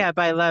Oh Lavender? yeah,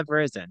 by Lev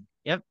Rosen.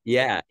 Yep.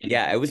 Yeah, Yeah.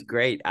 yeah, it was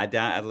great.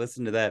 I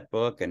listened to that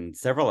book and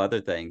several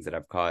other things that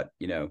I've caught.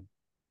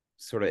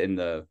 Sort of in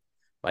the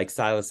like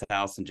Silas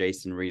House and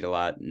Jason read a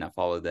lot, and I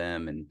follow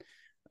them, and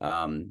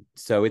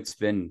so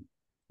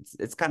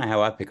it's kind of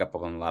how I pick up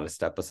on a lot of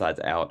stuff besides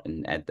Out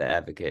and at the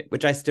Advocate,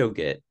 which I still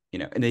get,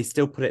 and they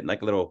still put it in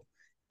like a little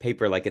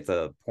paper, like it's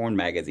a porn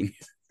magazine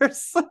or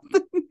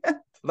something.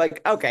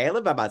 Like, okay, I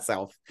live by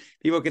myself.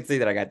 People can see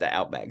that I got the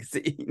Out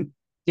magazine.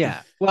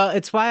 Yeah. Well,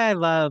 it's why I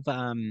love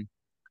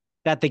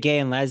that the Gay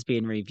and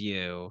Lesbian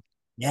Review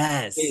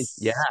is Yes.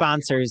 Yeah.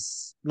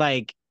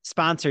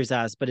 sponsors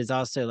us, but is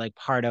also like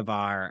part of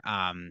our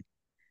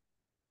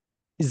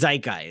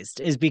zeitgeist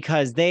is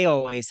because they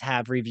always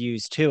have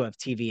reviews too of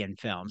TV and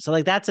film. So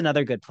like that's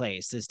another good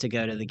place is to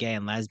go to the Gay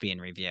and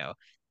Lesbian Review. Um,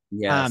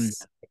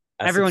 Yes.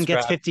 I everyone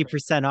gets subscribe.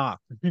 50% off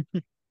if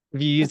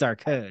you use our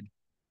code.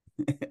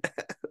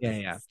 Yeah,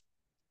 yeah.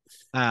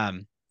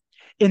 Um,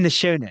 in the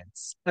show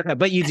notes. Okay,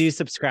 but you do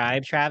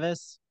subscribe,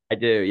 Travis? I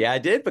do. Yeah, I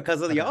did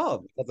because of Okay.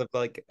 y'all, because of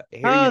like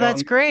hearing Oh, it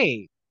that's on.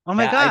 great. Oh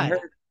my Yeah, I'd God.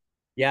 heard.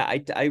 Yeah,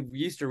 I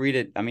used to read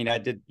it. I mean, I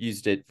did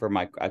used it for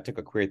I took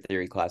a queer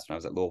theory class when I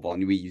was at Louisville,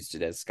 and we used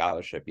it as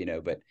scholarship,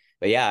 but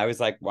yeah, I was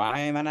like, why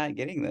am I not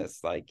getting this?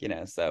 Like,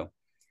 so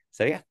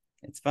yeah,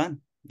 it's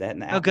fun. That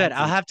and the Oh, Out good.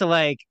 I'll magazine. have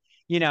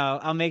to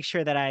I'll make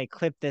sure that I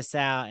clip this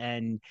out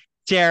and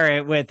share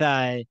it with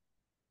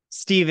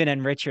Steven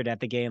and Richard at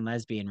the Gay and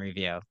Lesbian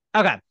Review.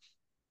 Okay.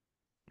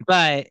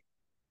 But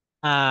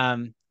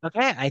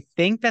okay, I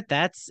think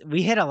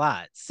we hit a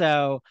lot.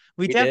 So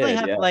we We definitely did,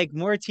 have yeah. like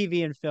more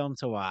TV and film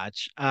to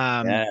watch.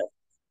 Yeah.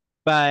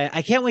 But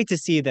I can't wait to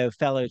see though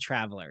fellow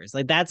travelers.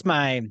 Like that's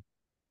my,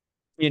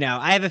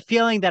 I have a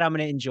feeling that I'm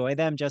going to enjoy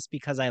them just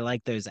because I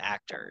like those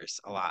actors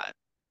a lot.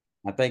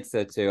 I think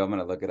so too. I'm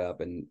gonna look it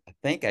up, and I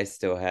think I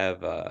still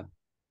have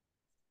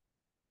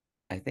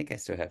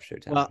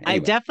Showtime. Well, I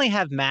Anyway. definitely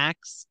have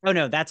Max. Oh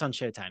no, that's on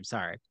Showtime.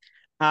 Sorry.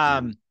 Mhm.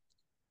 Um,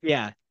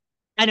 yeah.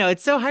 I know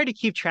it's so hard to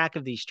keep track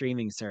of these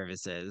streaming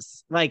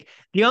services. Like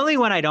the only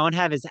one I don't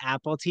have is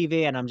Apple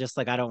TV, and I'm just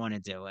like, I don't want to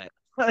do it.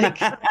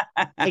 Like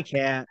I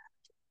can't.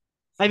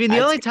 I mean, the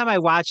I'd only say, time I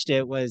watched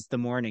it was the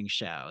morning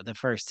show, the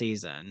first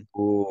season.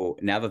 ooh,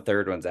 now the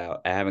third one's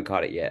out. I haven't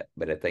caught it yet,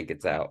 but I think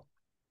it's Okay. out.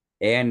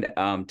 And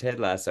Ted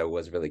Lasso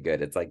was really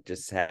good. It's like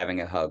just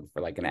having a hug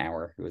for like an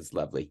hour. It was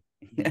lovely.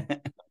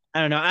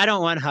 I don't know. I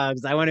don't want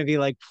hugs. I want to be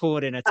like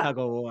pulled in a tug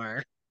of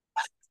war.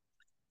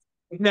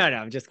 No, no,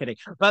 I'm just kidding.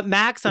 But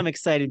Max, I'm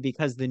excited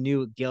because the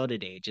new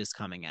Gilded Age is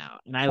coming out,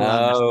 and I love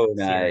that Oh,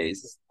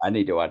 series. nice. I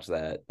need to watch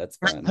that. That's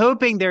I'm fun.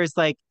 hoping there's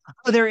like,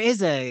 oh, there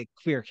is a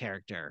queer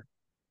character.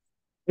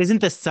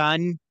 Isn't the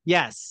son?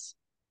 Yes.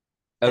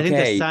 I think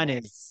Okay.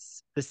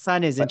 the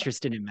son is But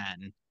interested in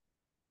men.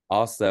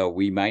 also,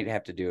 we might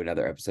have to do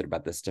another episode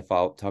about this to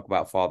talk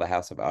about Fall the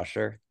House of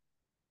Usher. Have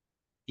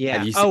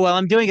Yeah. you Oh, seen? well,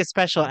 I'm doing a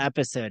special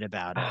episode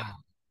about it.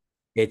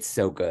 It's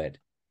so good.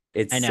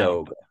 It's I know.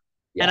 so good.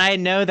 And Yeah. I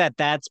know that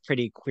that's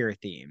pretty queer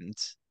themed.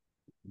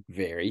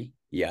 Very.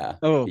 Yeah.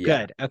 Oh, Yeah.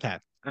 good. Okay.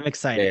 I'm Very.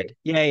 excited.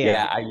 Yeah,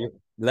 yeah. Yeah.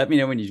 Let me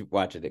know when you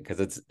watch it because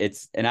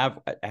it's and I've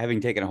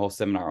having taken a whole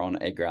seminar on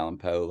Edgar Allan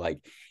Poe, like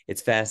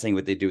it's fascinating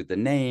what they do with the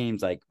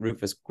names, like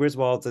Rufus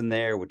Griswold's in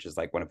there, which is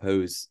like one of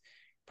Poe's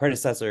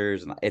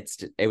predecessors, and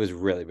it was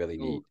really, really Ooh.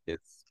 neat.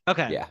 It's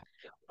Okay. yeah.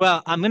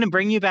 Well, I'm gonna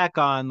bring you back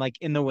on like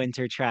in the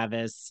winter,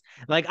 Travis.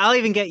 Like I'll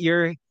even get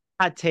your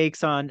hot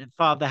takes on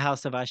Fall of the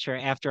House of Usher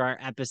after our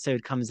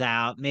episode comes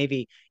out.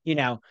 Maybe, you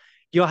know,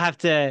 I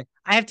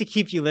have to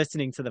keep you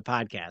listening to the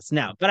podcast.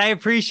 No, but I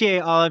appreciate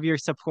all of your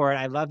support.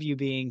 I love you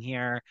being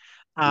here.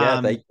 Yeah,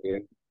 Um, thank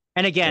you.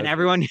 and That again, was great.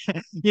 everyone,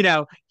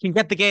 can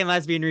get the Gay and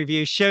Lesbian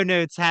Review. Show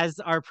notes has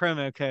our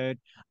promo code.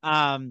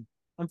 I'm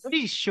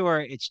pretty sure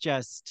it's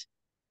just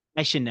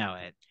I should know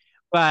it,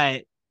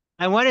 but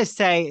I want to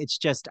say it's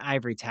just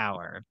Ivory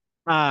Tower.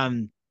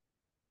 Um,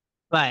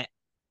 but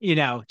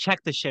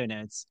check the show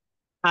notes.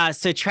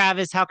 So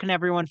Travis, how can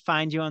everyone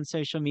find you on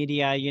social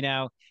media?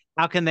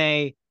 How can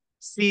they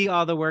see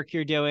all the work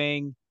you're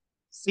doing,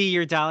 see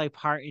your Dolly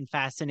Parton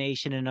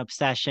fascination and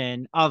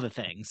obsession, all the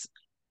things?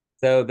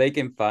 So they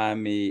can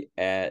find me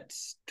at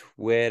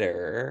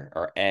Twitter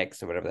or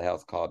X or whatever the hell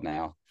it's called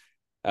now.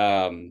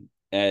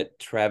 At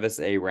Travis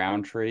A.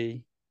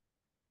 Rountree.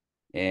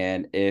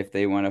 And if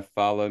they want to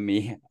follow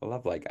me, I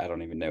love like I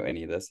don't even know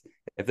any of this.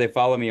 If they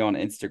follow me on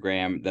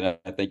Instagram, then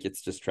I think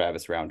it's just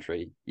Travis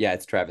Rountree. Yeah,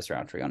 it's Travis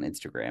Rountree on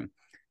Instagram.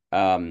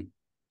 Um,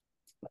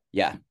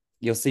 yeah,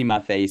 you'll see my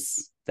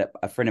face. That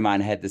a friend of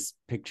mine had this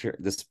picture,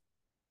 this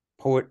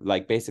poet,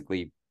 like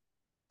basically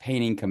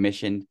painting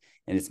commissioned,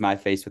 and it's my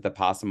face with a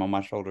possum on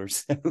my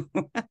shoulders.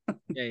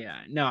 Yeah, yeah.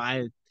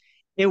 No,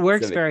 it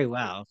works So very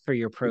well for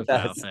your it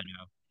profile does.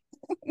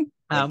 photo.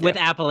 Thank you. With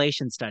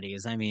Appalachian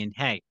studies. I mean,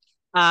 hey.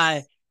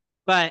 Uh,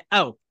 but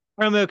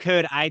promo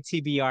code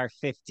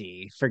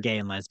ITBR50 for Gay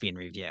and Lesbian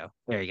Review.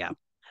 There you go.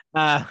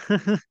 Uh,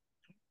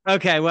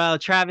 okay, well,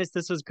 Travis,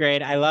 this was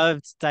great. I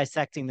loved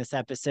dissecting this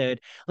episode.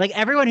 Like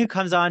everyone who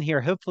comes on here,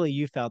 hopefully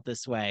you felt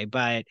this way,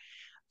 but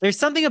there's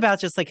something about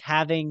just like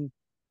having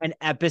an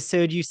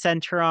episode you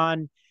center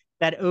on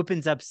that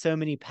opens up so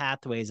many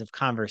pathways of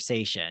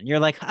conversation. You're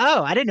like,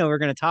 oh, I didn't know we are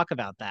going to talk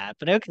about that,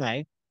 but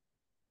okay.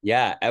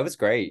 Yeah, it was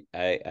great.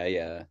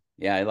 Yeah,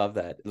 I love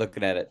that.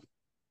 Looking at it,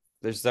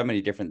 there's so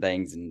many different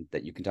things and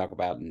that you can talk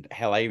about. And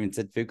hell, I even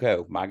said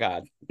Foucault. My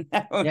God,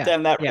 I went Yeah,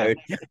 down that yeah. road.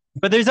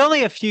 But there's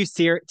only a few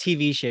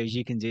TV shows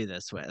you can do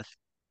this with.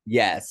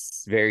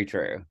 Yes, very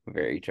true.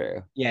 Very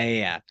true. Yeah, yeah,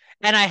 yeah.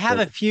 And I have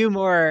a few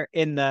more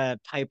in the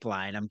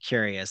pipeline. I'm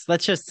curious.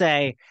 Let's just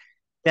say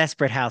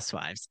Desperate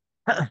Housewives.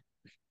 I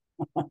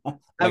Oh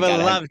would my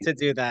God, love to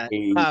do that.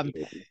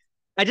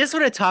 I just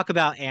want to talk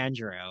about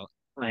Andrew.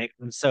 Like,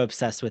 I'm so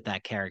obsessed with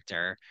that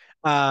character.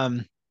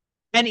 Um,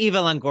 and Eva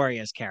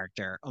Longoria's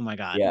character. Oh my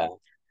God. yeah.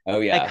 Oh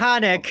yeah.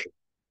 Iconic.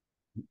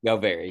 Oh,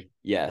 very.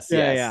 Yes, Yeah,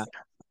 yeah. yes.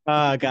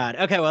 Oh God.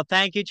 Okay, well,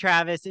 thank you,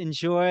 Travis.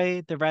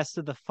 Enjoy the rest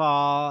of the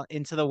fall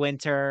into the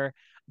winter,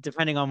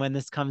 depending on when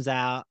this comes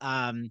out.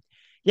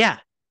 Yeah.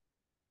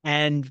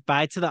 And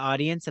bye to the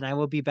audience, and I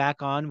will be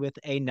back on with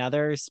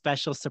another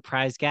special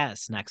surprise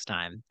guest next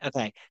time.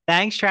 Okay.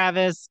 Thanks,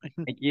 Travis.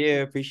 Thank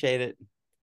you. Appreciate it.